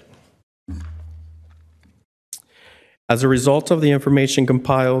packet. As a result of the information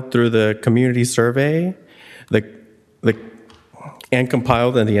compiled through the community survey and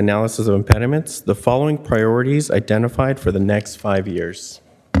compiled in the analysis of impediments, the following priorities identified for the next 5 years.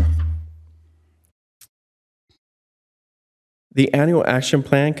 The annual action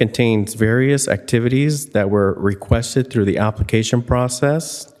plan contains various activities that were requested through the application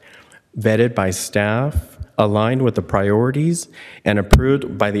process, vetted by staff, aligned with the priorities, and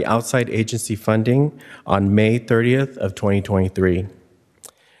approved by the outside agency funding on May 30th of 2023.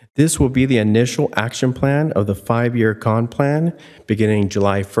 This will be the initial action plan of the 5-year CON plan beginning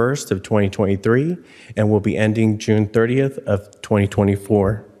July 1st of 2023 and will be ending June 30th of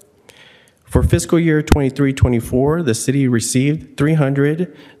 2024. For fiscal year 23-24, the city received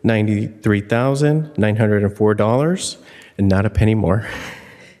 $393,904 and not a penny more.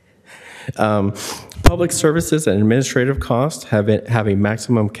 Public services and administrative costs have a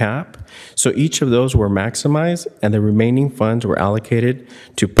maximum cap, so each of those were maximized and the remaining funds were allocated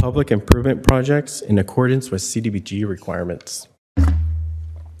to public improvement projects in accordance with CDBG requirements.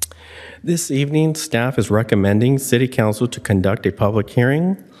 This evening, staff is recommending City Council to conduct a public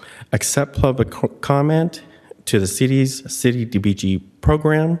hearing, accept public comment to the city's CDBG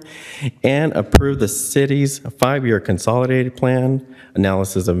program, and approve the city's 5-year consolidated plan,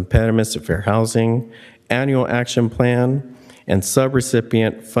 analysis of impediments to fair housing, annual action plan, and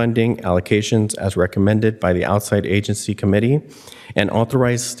subrecipient funding allocations as recommended by the outside agency committee, and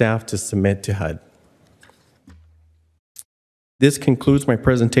authorize staff to submit to HUD. This concludes my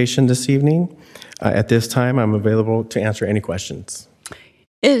presentation this evening. At this time, I'm available to answer any questions.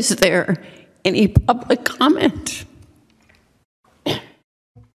 Is there any public comment?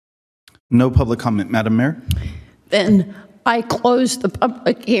 No public comment, Madam Mayor. Then I close the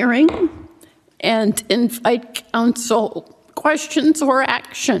public hearing and invite council questions or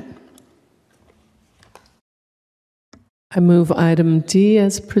action. I move item D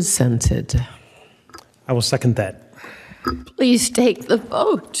as presented. I will second that. Please take the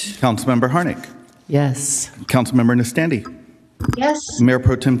vote. Councilmember Harnick. Yes. Councilmember Nestandi. Yes. Mayor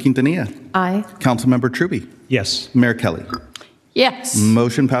Pro Tem Quintanilla. Aye. Councilmember Truby. Yes. Mayor Kelly. Yes.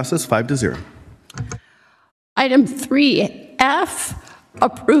 Motion passes 5-0. Item 3F,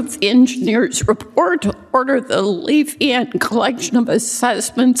 approve the engineer's report, order the levy and collection of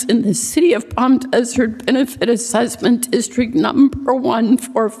assessments in the City of Palm Desert Benefit Assessment District number 1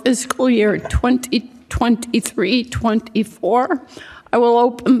 for fiscal year 2023-24. I will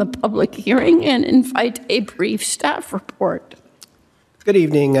open the public hearing and invite a brief staff report. Good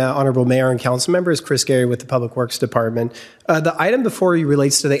evening, Honorable Mayor and Council members. Chris Gary with the Public Works Department. The item before you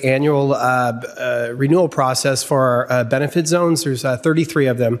relates to the annual renewal process for our benefit zones. There's 33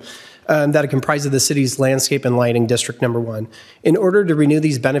 of them that comprise of the city's landscape and lighting district number 1. In order to renew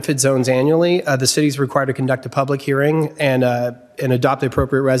these benefit zones annually, the city is required to conduct a public hearing and adopt the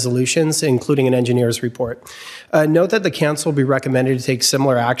appropriate resolutions, including an engineer's report. Note that the council will be recommended to take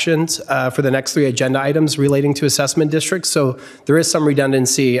similar actions for the next 3 agenda items relating to assessment districts. So there is some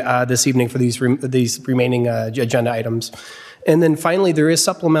redundancy this evening for these remaining agenda items. And then finally, there is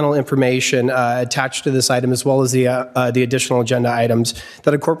supplemental information attached to this item, as well as the additional agenda items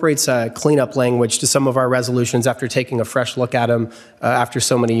that incorporates cleanup language to some of our resolutions after taking a fresh look at them after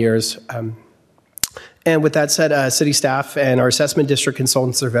so many years. And with that said, city staff and our assessment district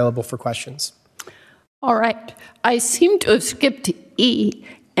consultants are available for questions. All right. I seem to have skipped E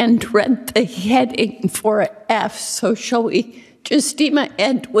and read the heading for F. So shall we just steam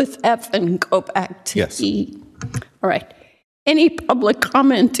ahead with F and go back to E? All right. Any public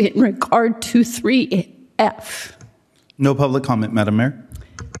comment in regard to 3F? No public comment, Madam Mayor.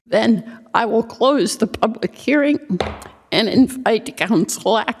 Then I will close the public hearing and invite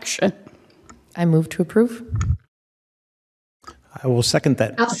council action. I move to approve. I will second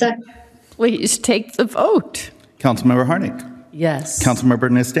that. I'll second. Please take the vote. Councilmember Harnick. Yes.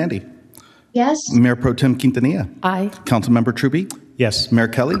 Councilmember Nestandi. Yes. Mayor Pro Tem Quintanilla. Aye. Councilmember Truby. Yes. Mayor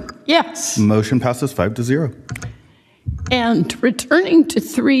Kelly. Yes. Motion passes 5-0. And returning to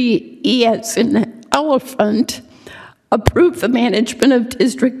 3E as in elephant, approve the management of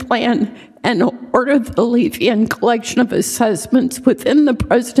district plan and order the levy and collection of assessments within the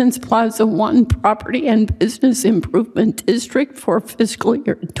President's Plaza 1 Property and Business Improvement District for fiscal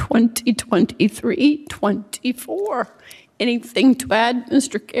year 2023-24. Anything to add,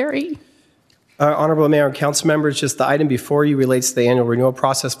 Mr. Carey? Honorable Mayor and council members, just the item before you relates to the annual renewal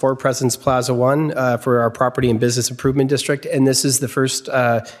process for President's Plaza 1 for our Property and Business Improvement District, and this is the first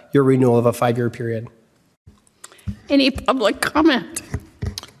year renewal of a 5-year period. Any public comment?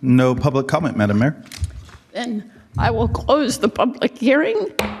 No public comment, Madam Mayor. Then I will close the public hearing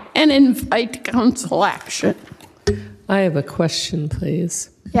and invite council action. I have a question,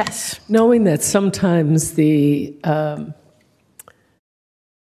 please. Yes. Knowing that sometimes the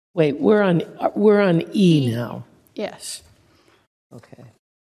wait, we're on E now. Yes. Okay.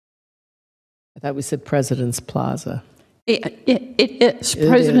 I thought we said President's Plaza. It is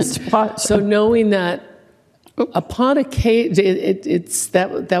President's Plaza. So knowing that upon occasion, it's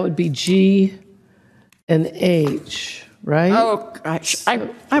that would be G and H, right? Oh gosh,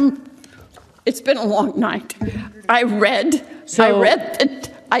 it's been a long night.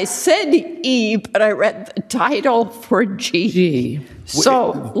 I said E, but I read the title for G.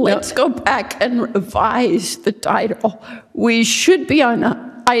 So let's go back and revise the title. We should be on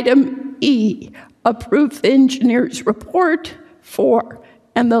item E, approve the engineer's report for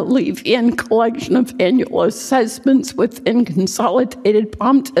and the levy and collection of annual assessments within Consolidated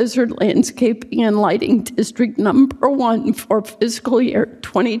Palm Desert Landscaping and Lighting District number 1 for fiscal year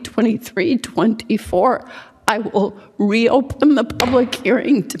 2023-24. I will reopen the public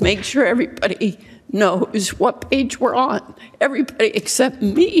hearing to make sure everybody knows what page we're on. Everybody except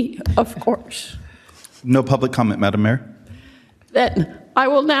me, of course. No public comment, Madam Mayor. Then I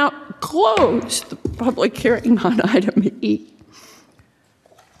will now close the public hearing on item E.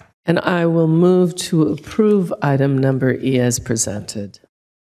 And I will move to approve item number E as presented.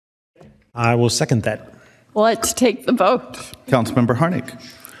 I will second that. Let's take the vote. Councilmember Harnick.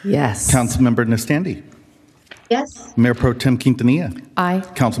 Yes. Councilmember Nestandi. Yes. Mayor Pro Tem Quintanilla. Aye.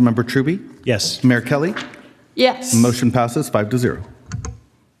 Councilmember Truby. Yes. Mayor Kelly. Yes. Motion passes 5-0.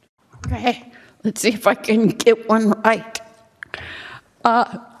 Okay, let's see if I can get one right.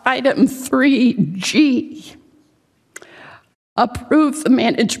 Item 3G. Approve the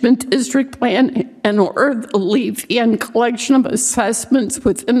management district plan and order the levy and collection of assessments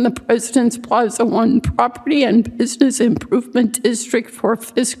within the President's Plaza 1 Property and Business Improvement District for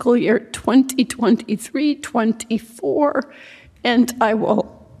fiscal year 2023-24. And I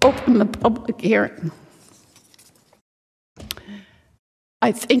will open the public hearing.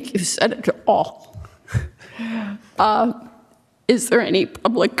 I think you said it all. Is there any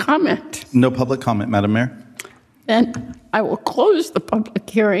public comment? No public comment, Madam Mayor. Then I will close the public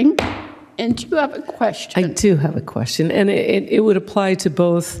hearing. And do you have a question? I do have a question. And it would apply to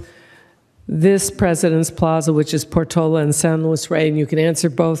both this President's Plaza, which is Portola and San Luis Rey, and you can answer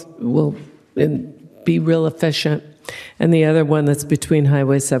both. We'll be real efficient. And the other one that's between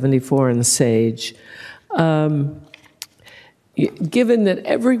Highway 74 and Sage. Given that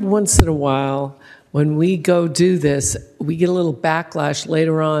every once in a while when we go do this, we get a little backlash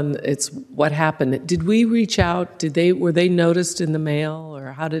later on. It's what happened. Did we reach out? Were they noticed in the mail,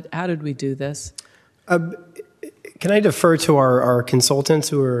 or how did we do this? Can I defer to our consultants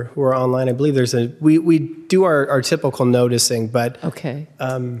who are online? I believe we do our typical noticing, but okay.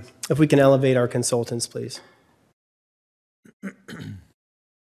 If we can elevate our consultants, please.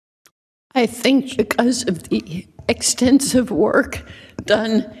 I think because of the extensive work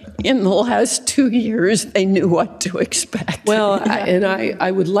done in the last 2 years, they knew what to expect. Well,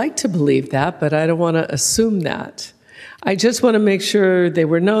 I would like to believe that, but I don't want to assume that. I just want to make sure they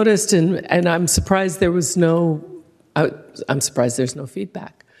were noticed, and I'm surprised there's no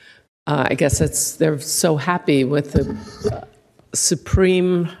feedback. I guess they're so happy with the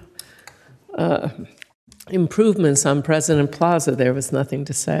supreme improvements on President Plaza, there was nothing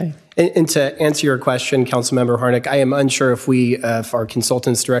to say. And to answer your question, Councilmember Harnick, I am unsure if our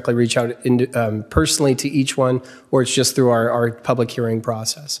consultants directly reach out personally to each one, or it's just through our public hearing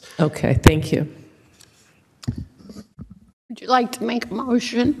process. Okay, thank you. Would you like to make a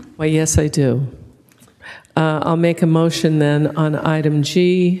motion? Well, yes, I do. I'll make a motion then on item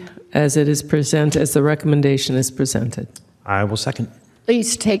G as it is presented, as the recommendation is presented. I will second.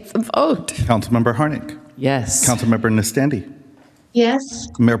 Please take the vote. Councilmember Harnick. Yes. Councilmember Nastandi. Yes.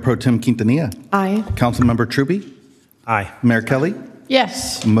 Mayor Pro Tem Quintanilla. Aye. Councilmember Truby. Aye. Mayor Kelly.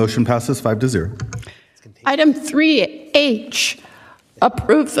 Yes. Motion passes 5-0. Item 3H,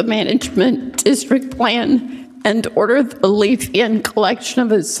 approve the management district plan and order the leafy and collection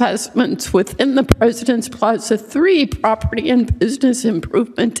of assessments within the President's Plaza 3 Property and Business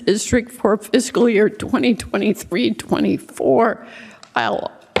Improvement District for fiscal year 2023-24.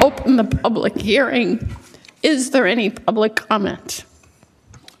 I'll open the public hearing. Is there any public comment?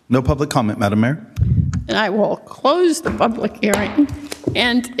 No public comment, Madam Mayor. And I will close the public hearing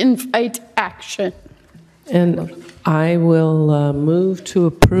and invite action. And I will move to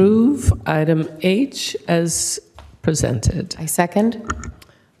approve item H as presented. I second.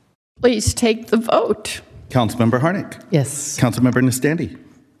 Please take the vote. Councilmember Harnick. Yes. Councilmember Nastandi.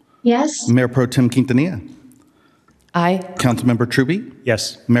 Yes. Mayor Pro Tem Quintanilla. Aye. Councilmember Truby.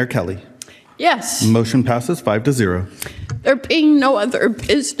 Yes. Mayor Kelly. Yes. Motion passes 5-0. There being no other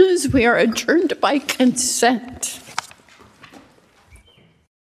business, we are adjourned by consent.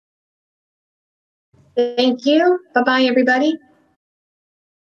 Thank you. Bye-bye, everybody.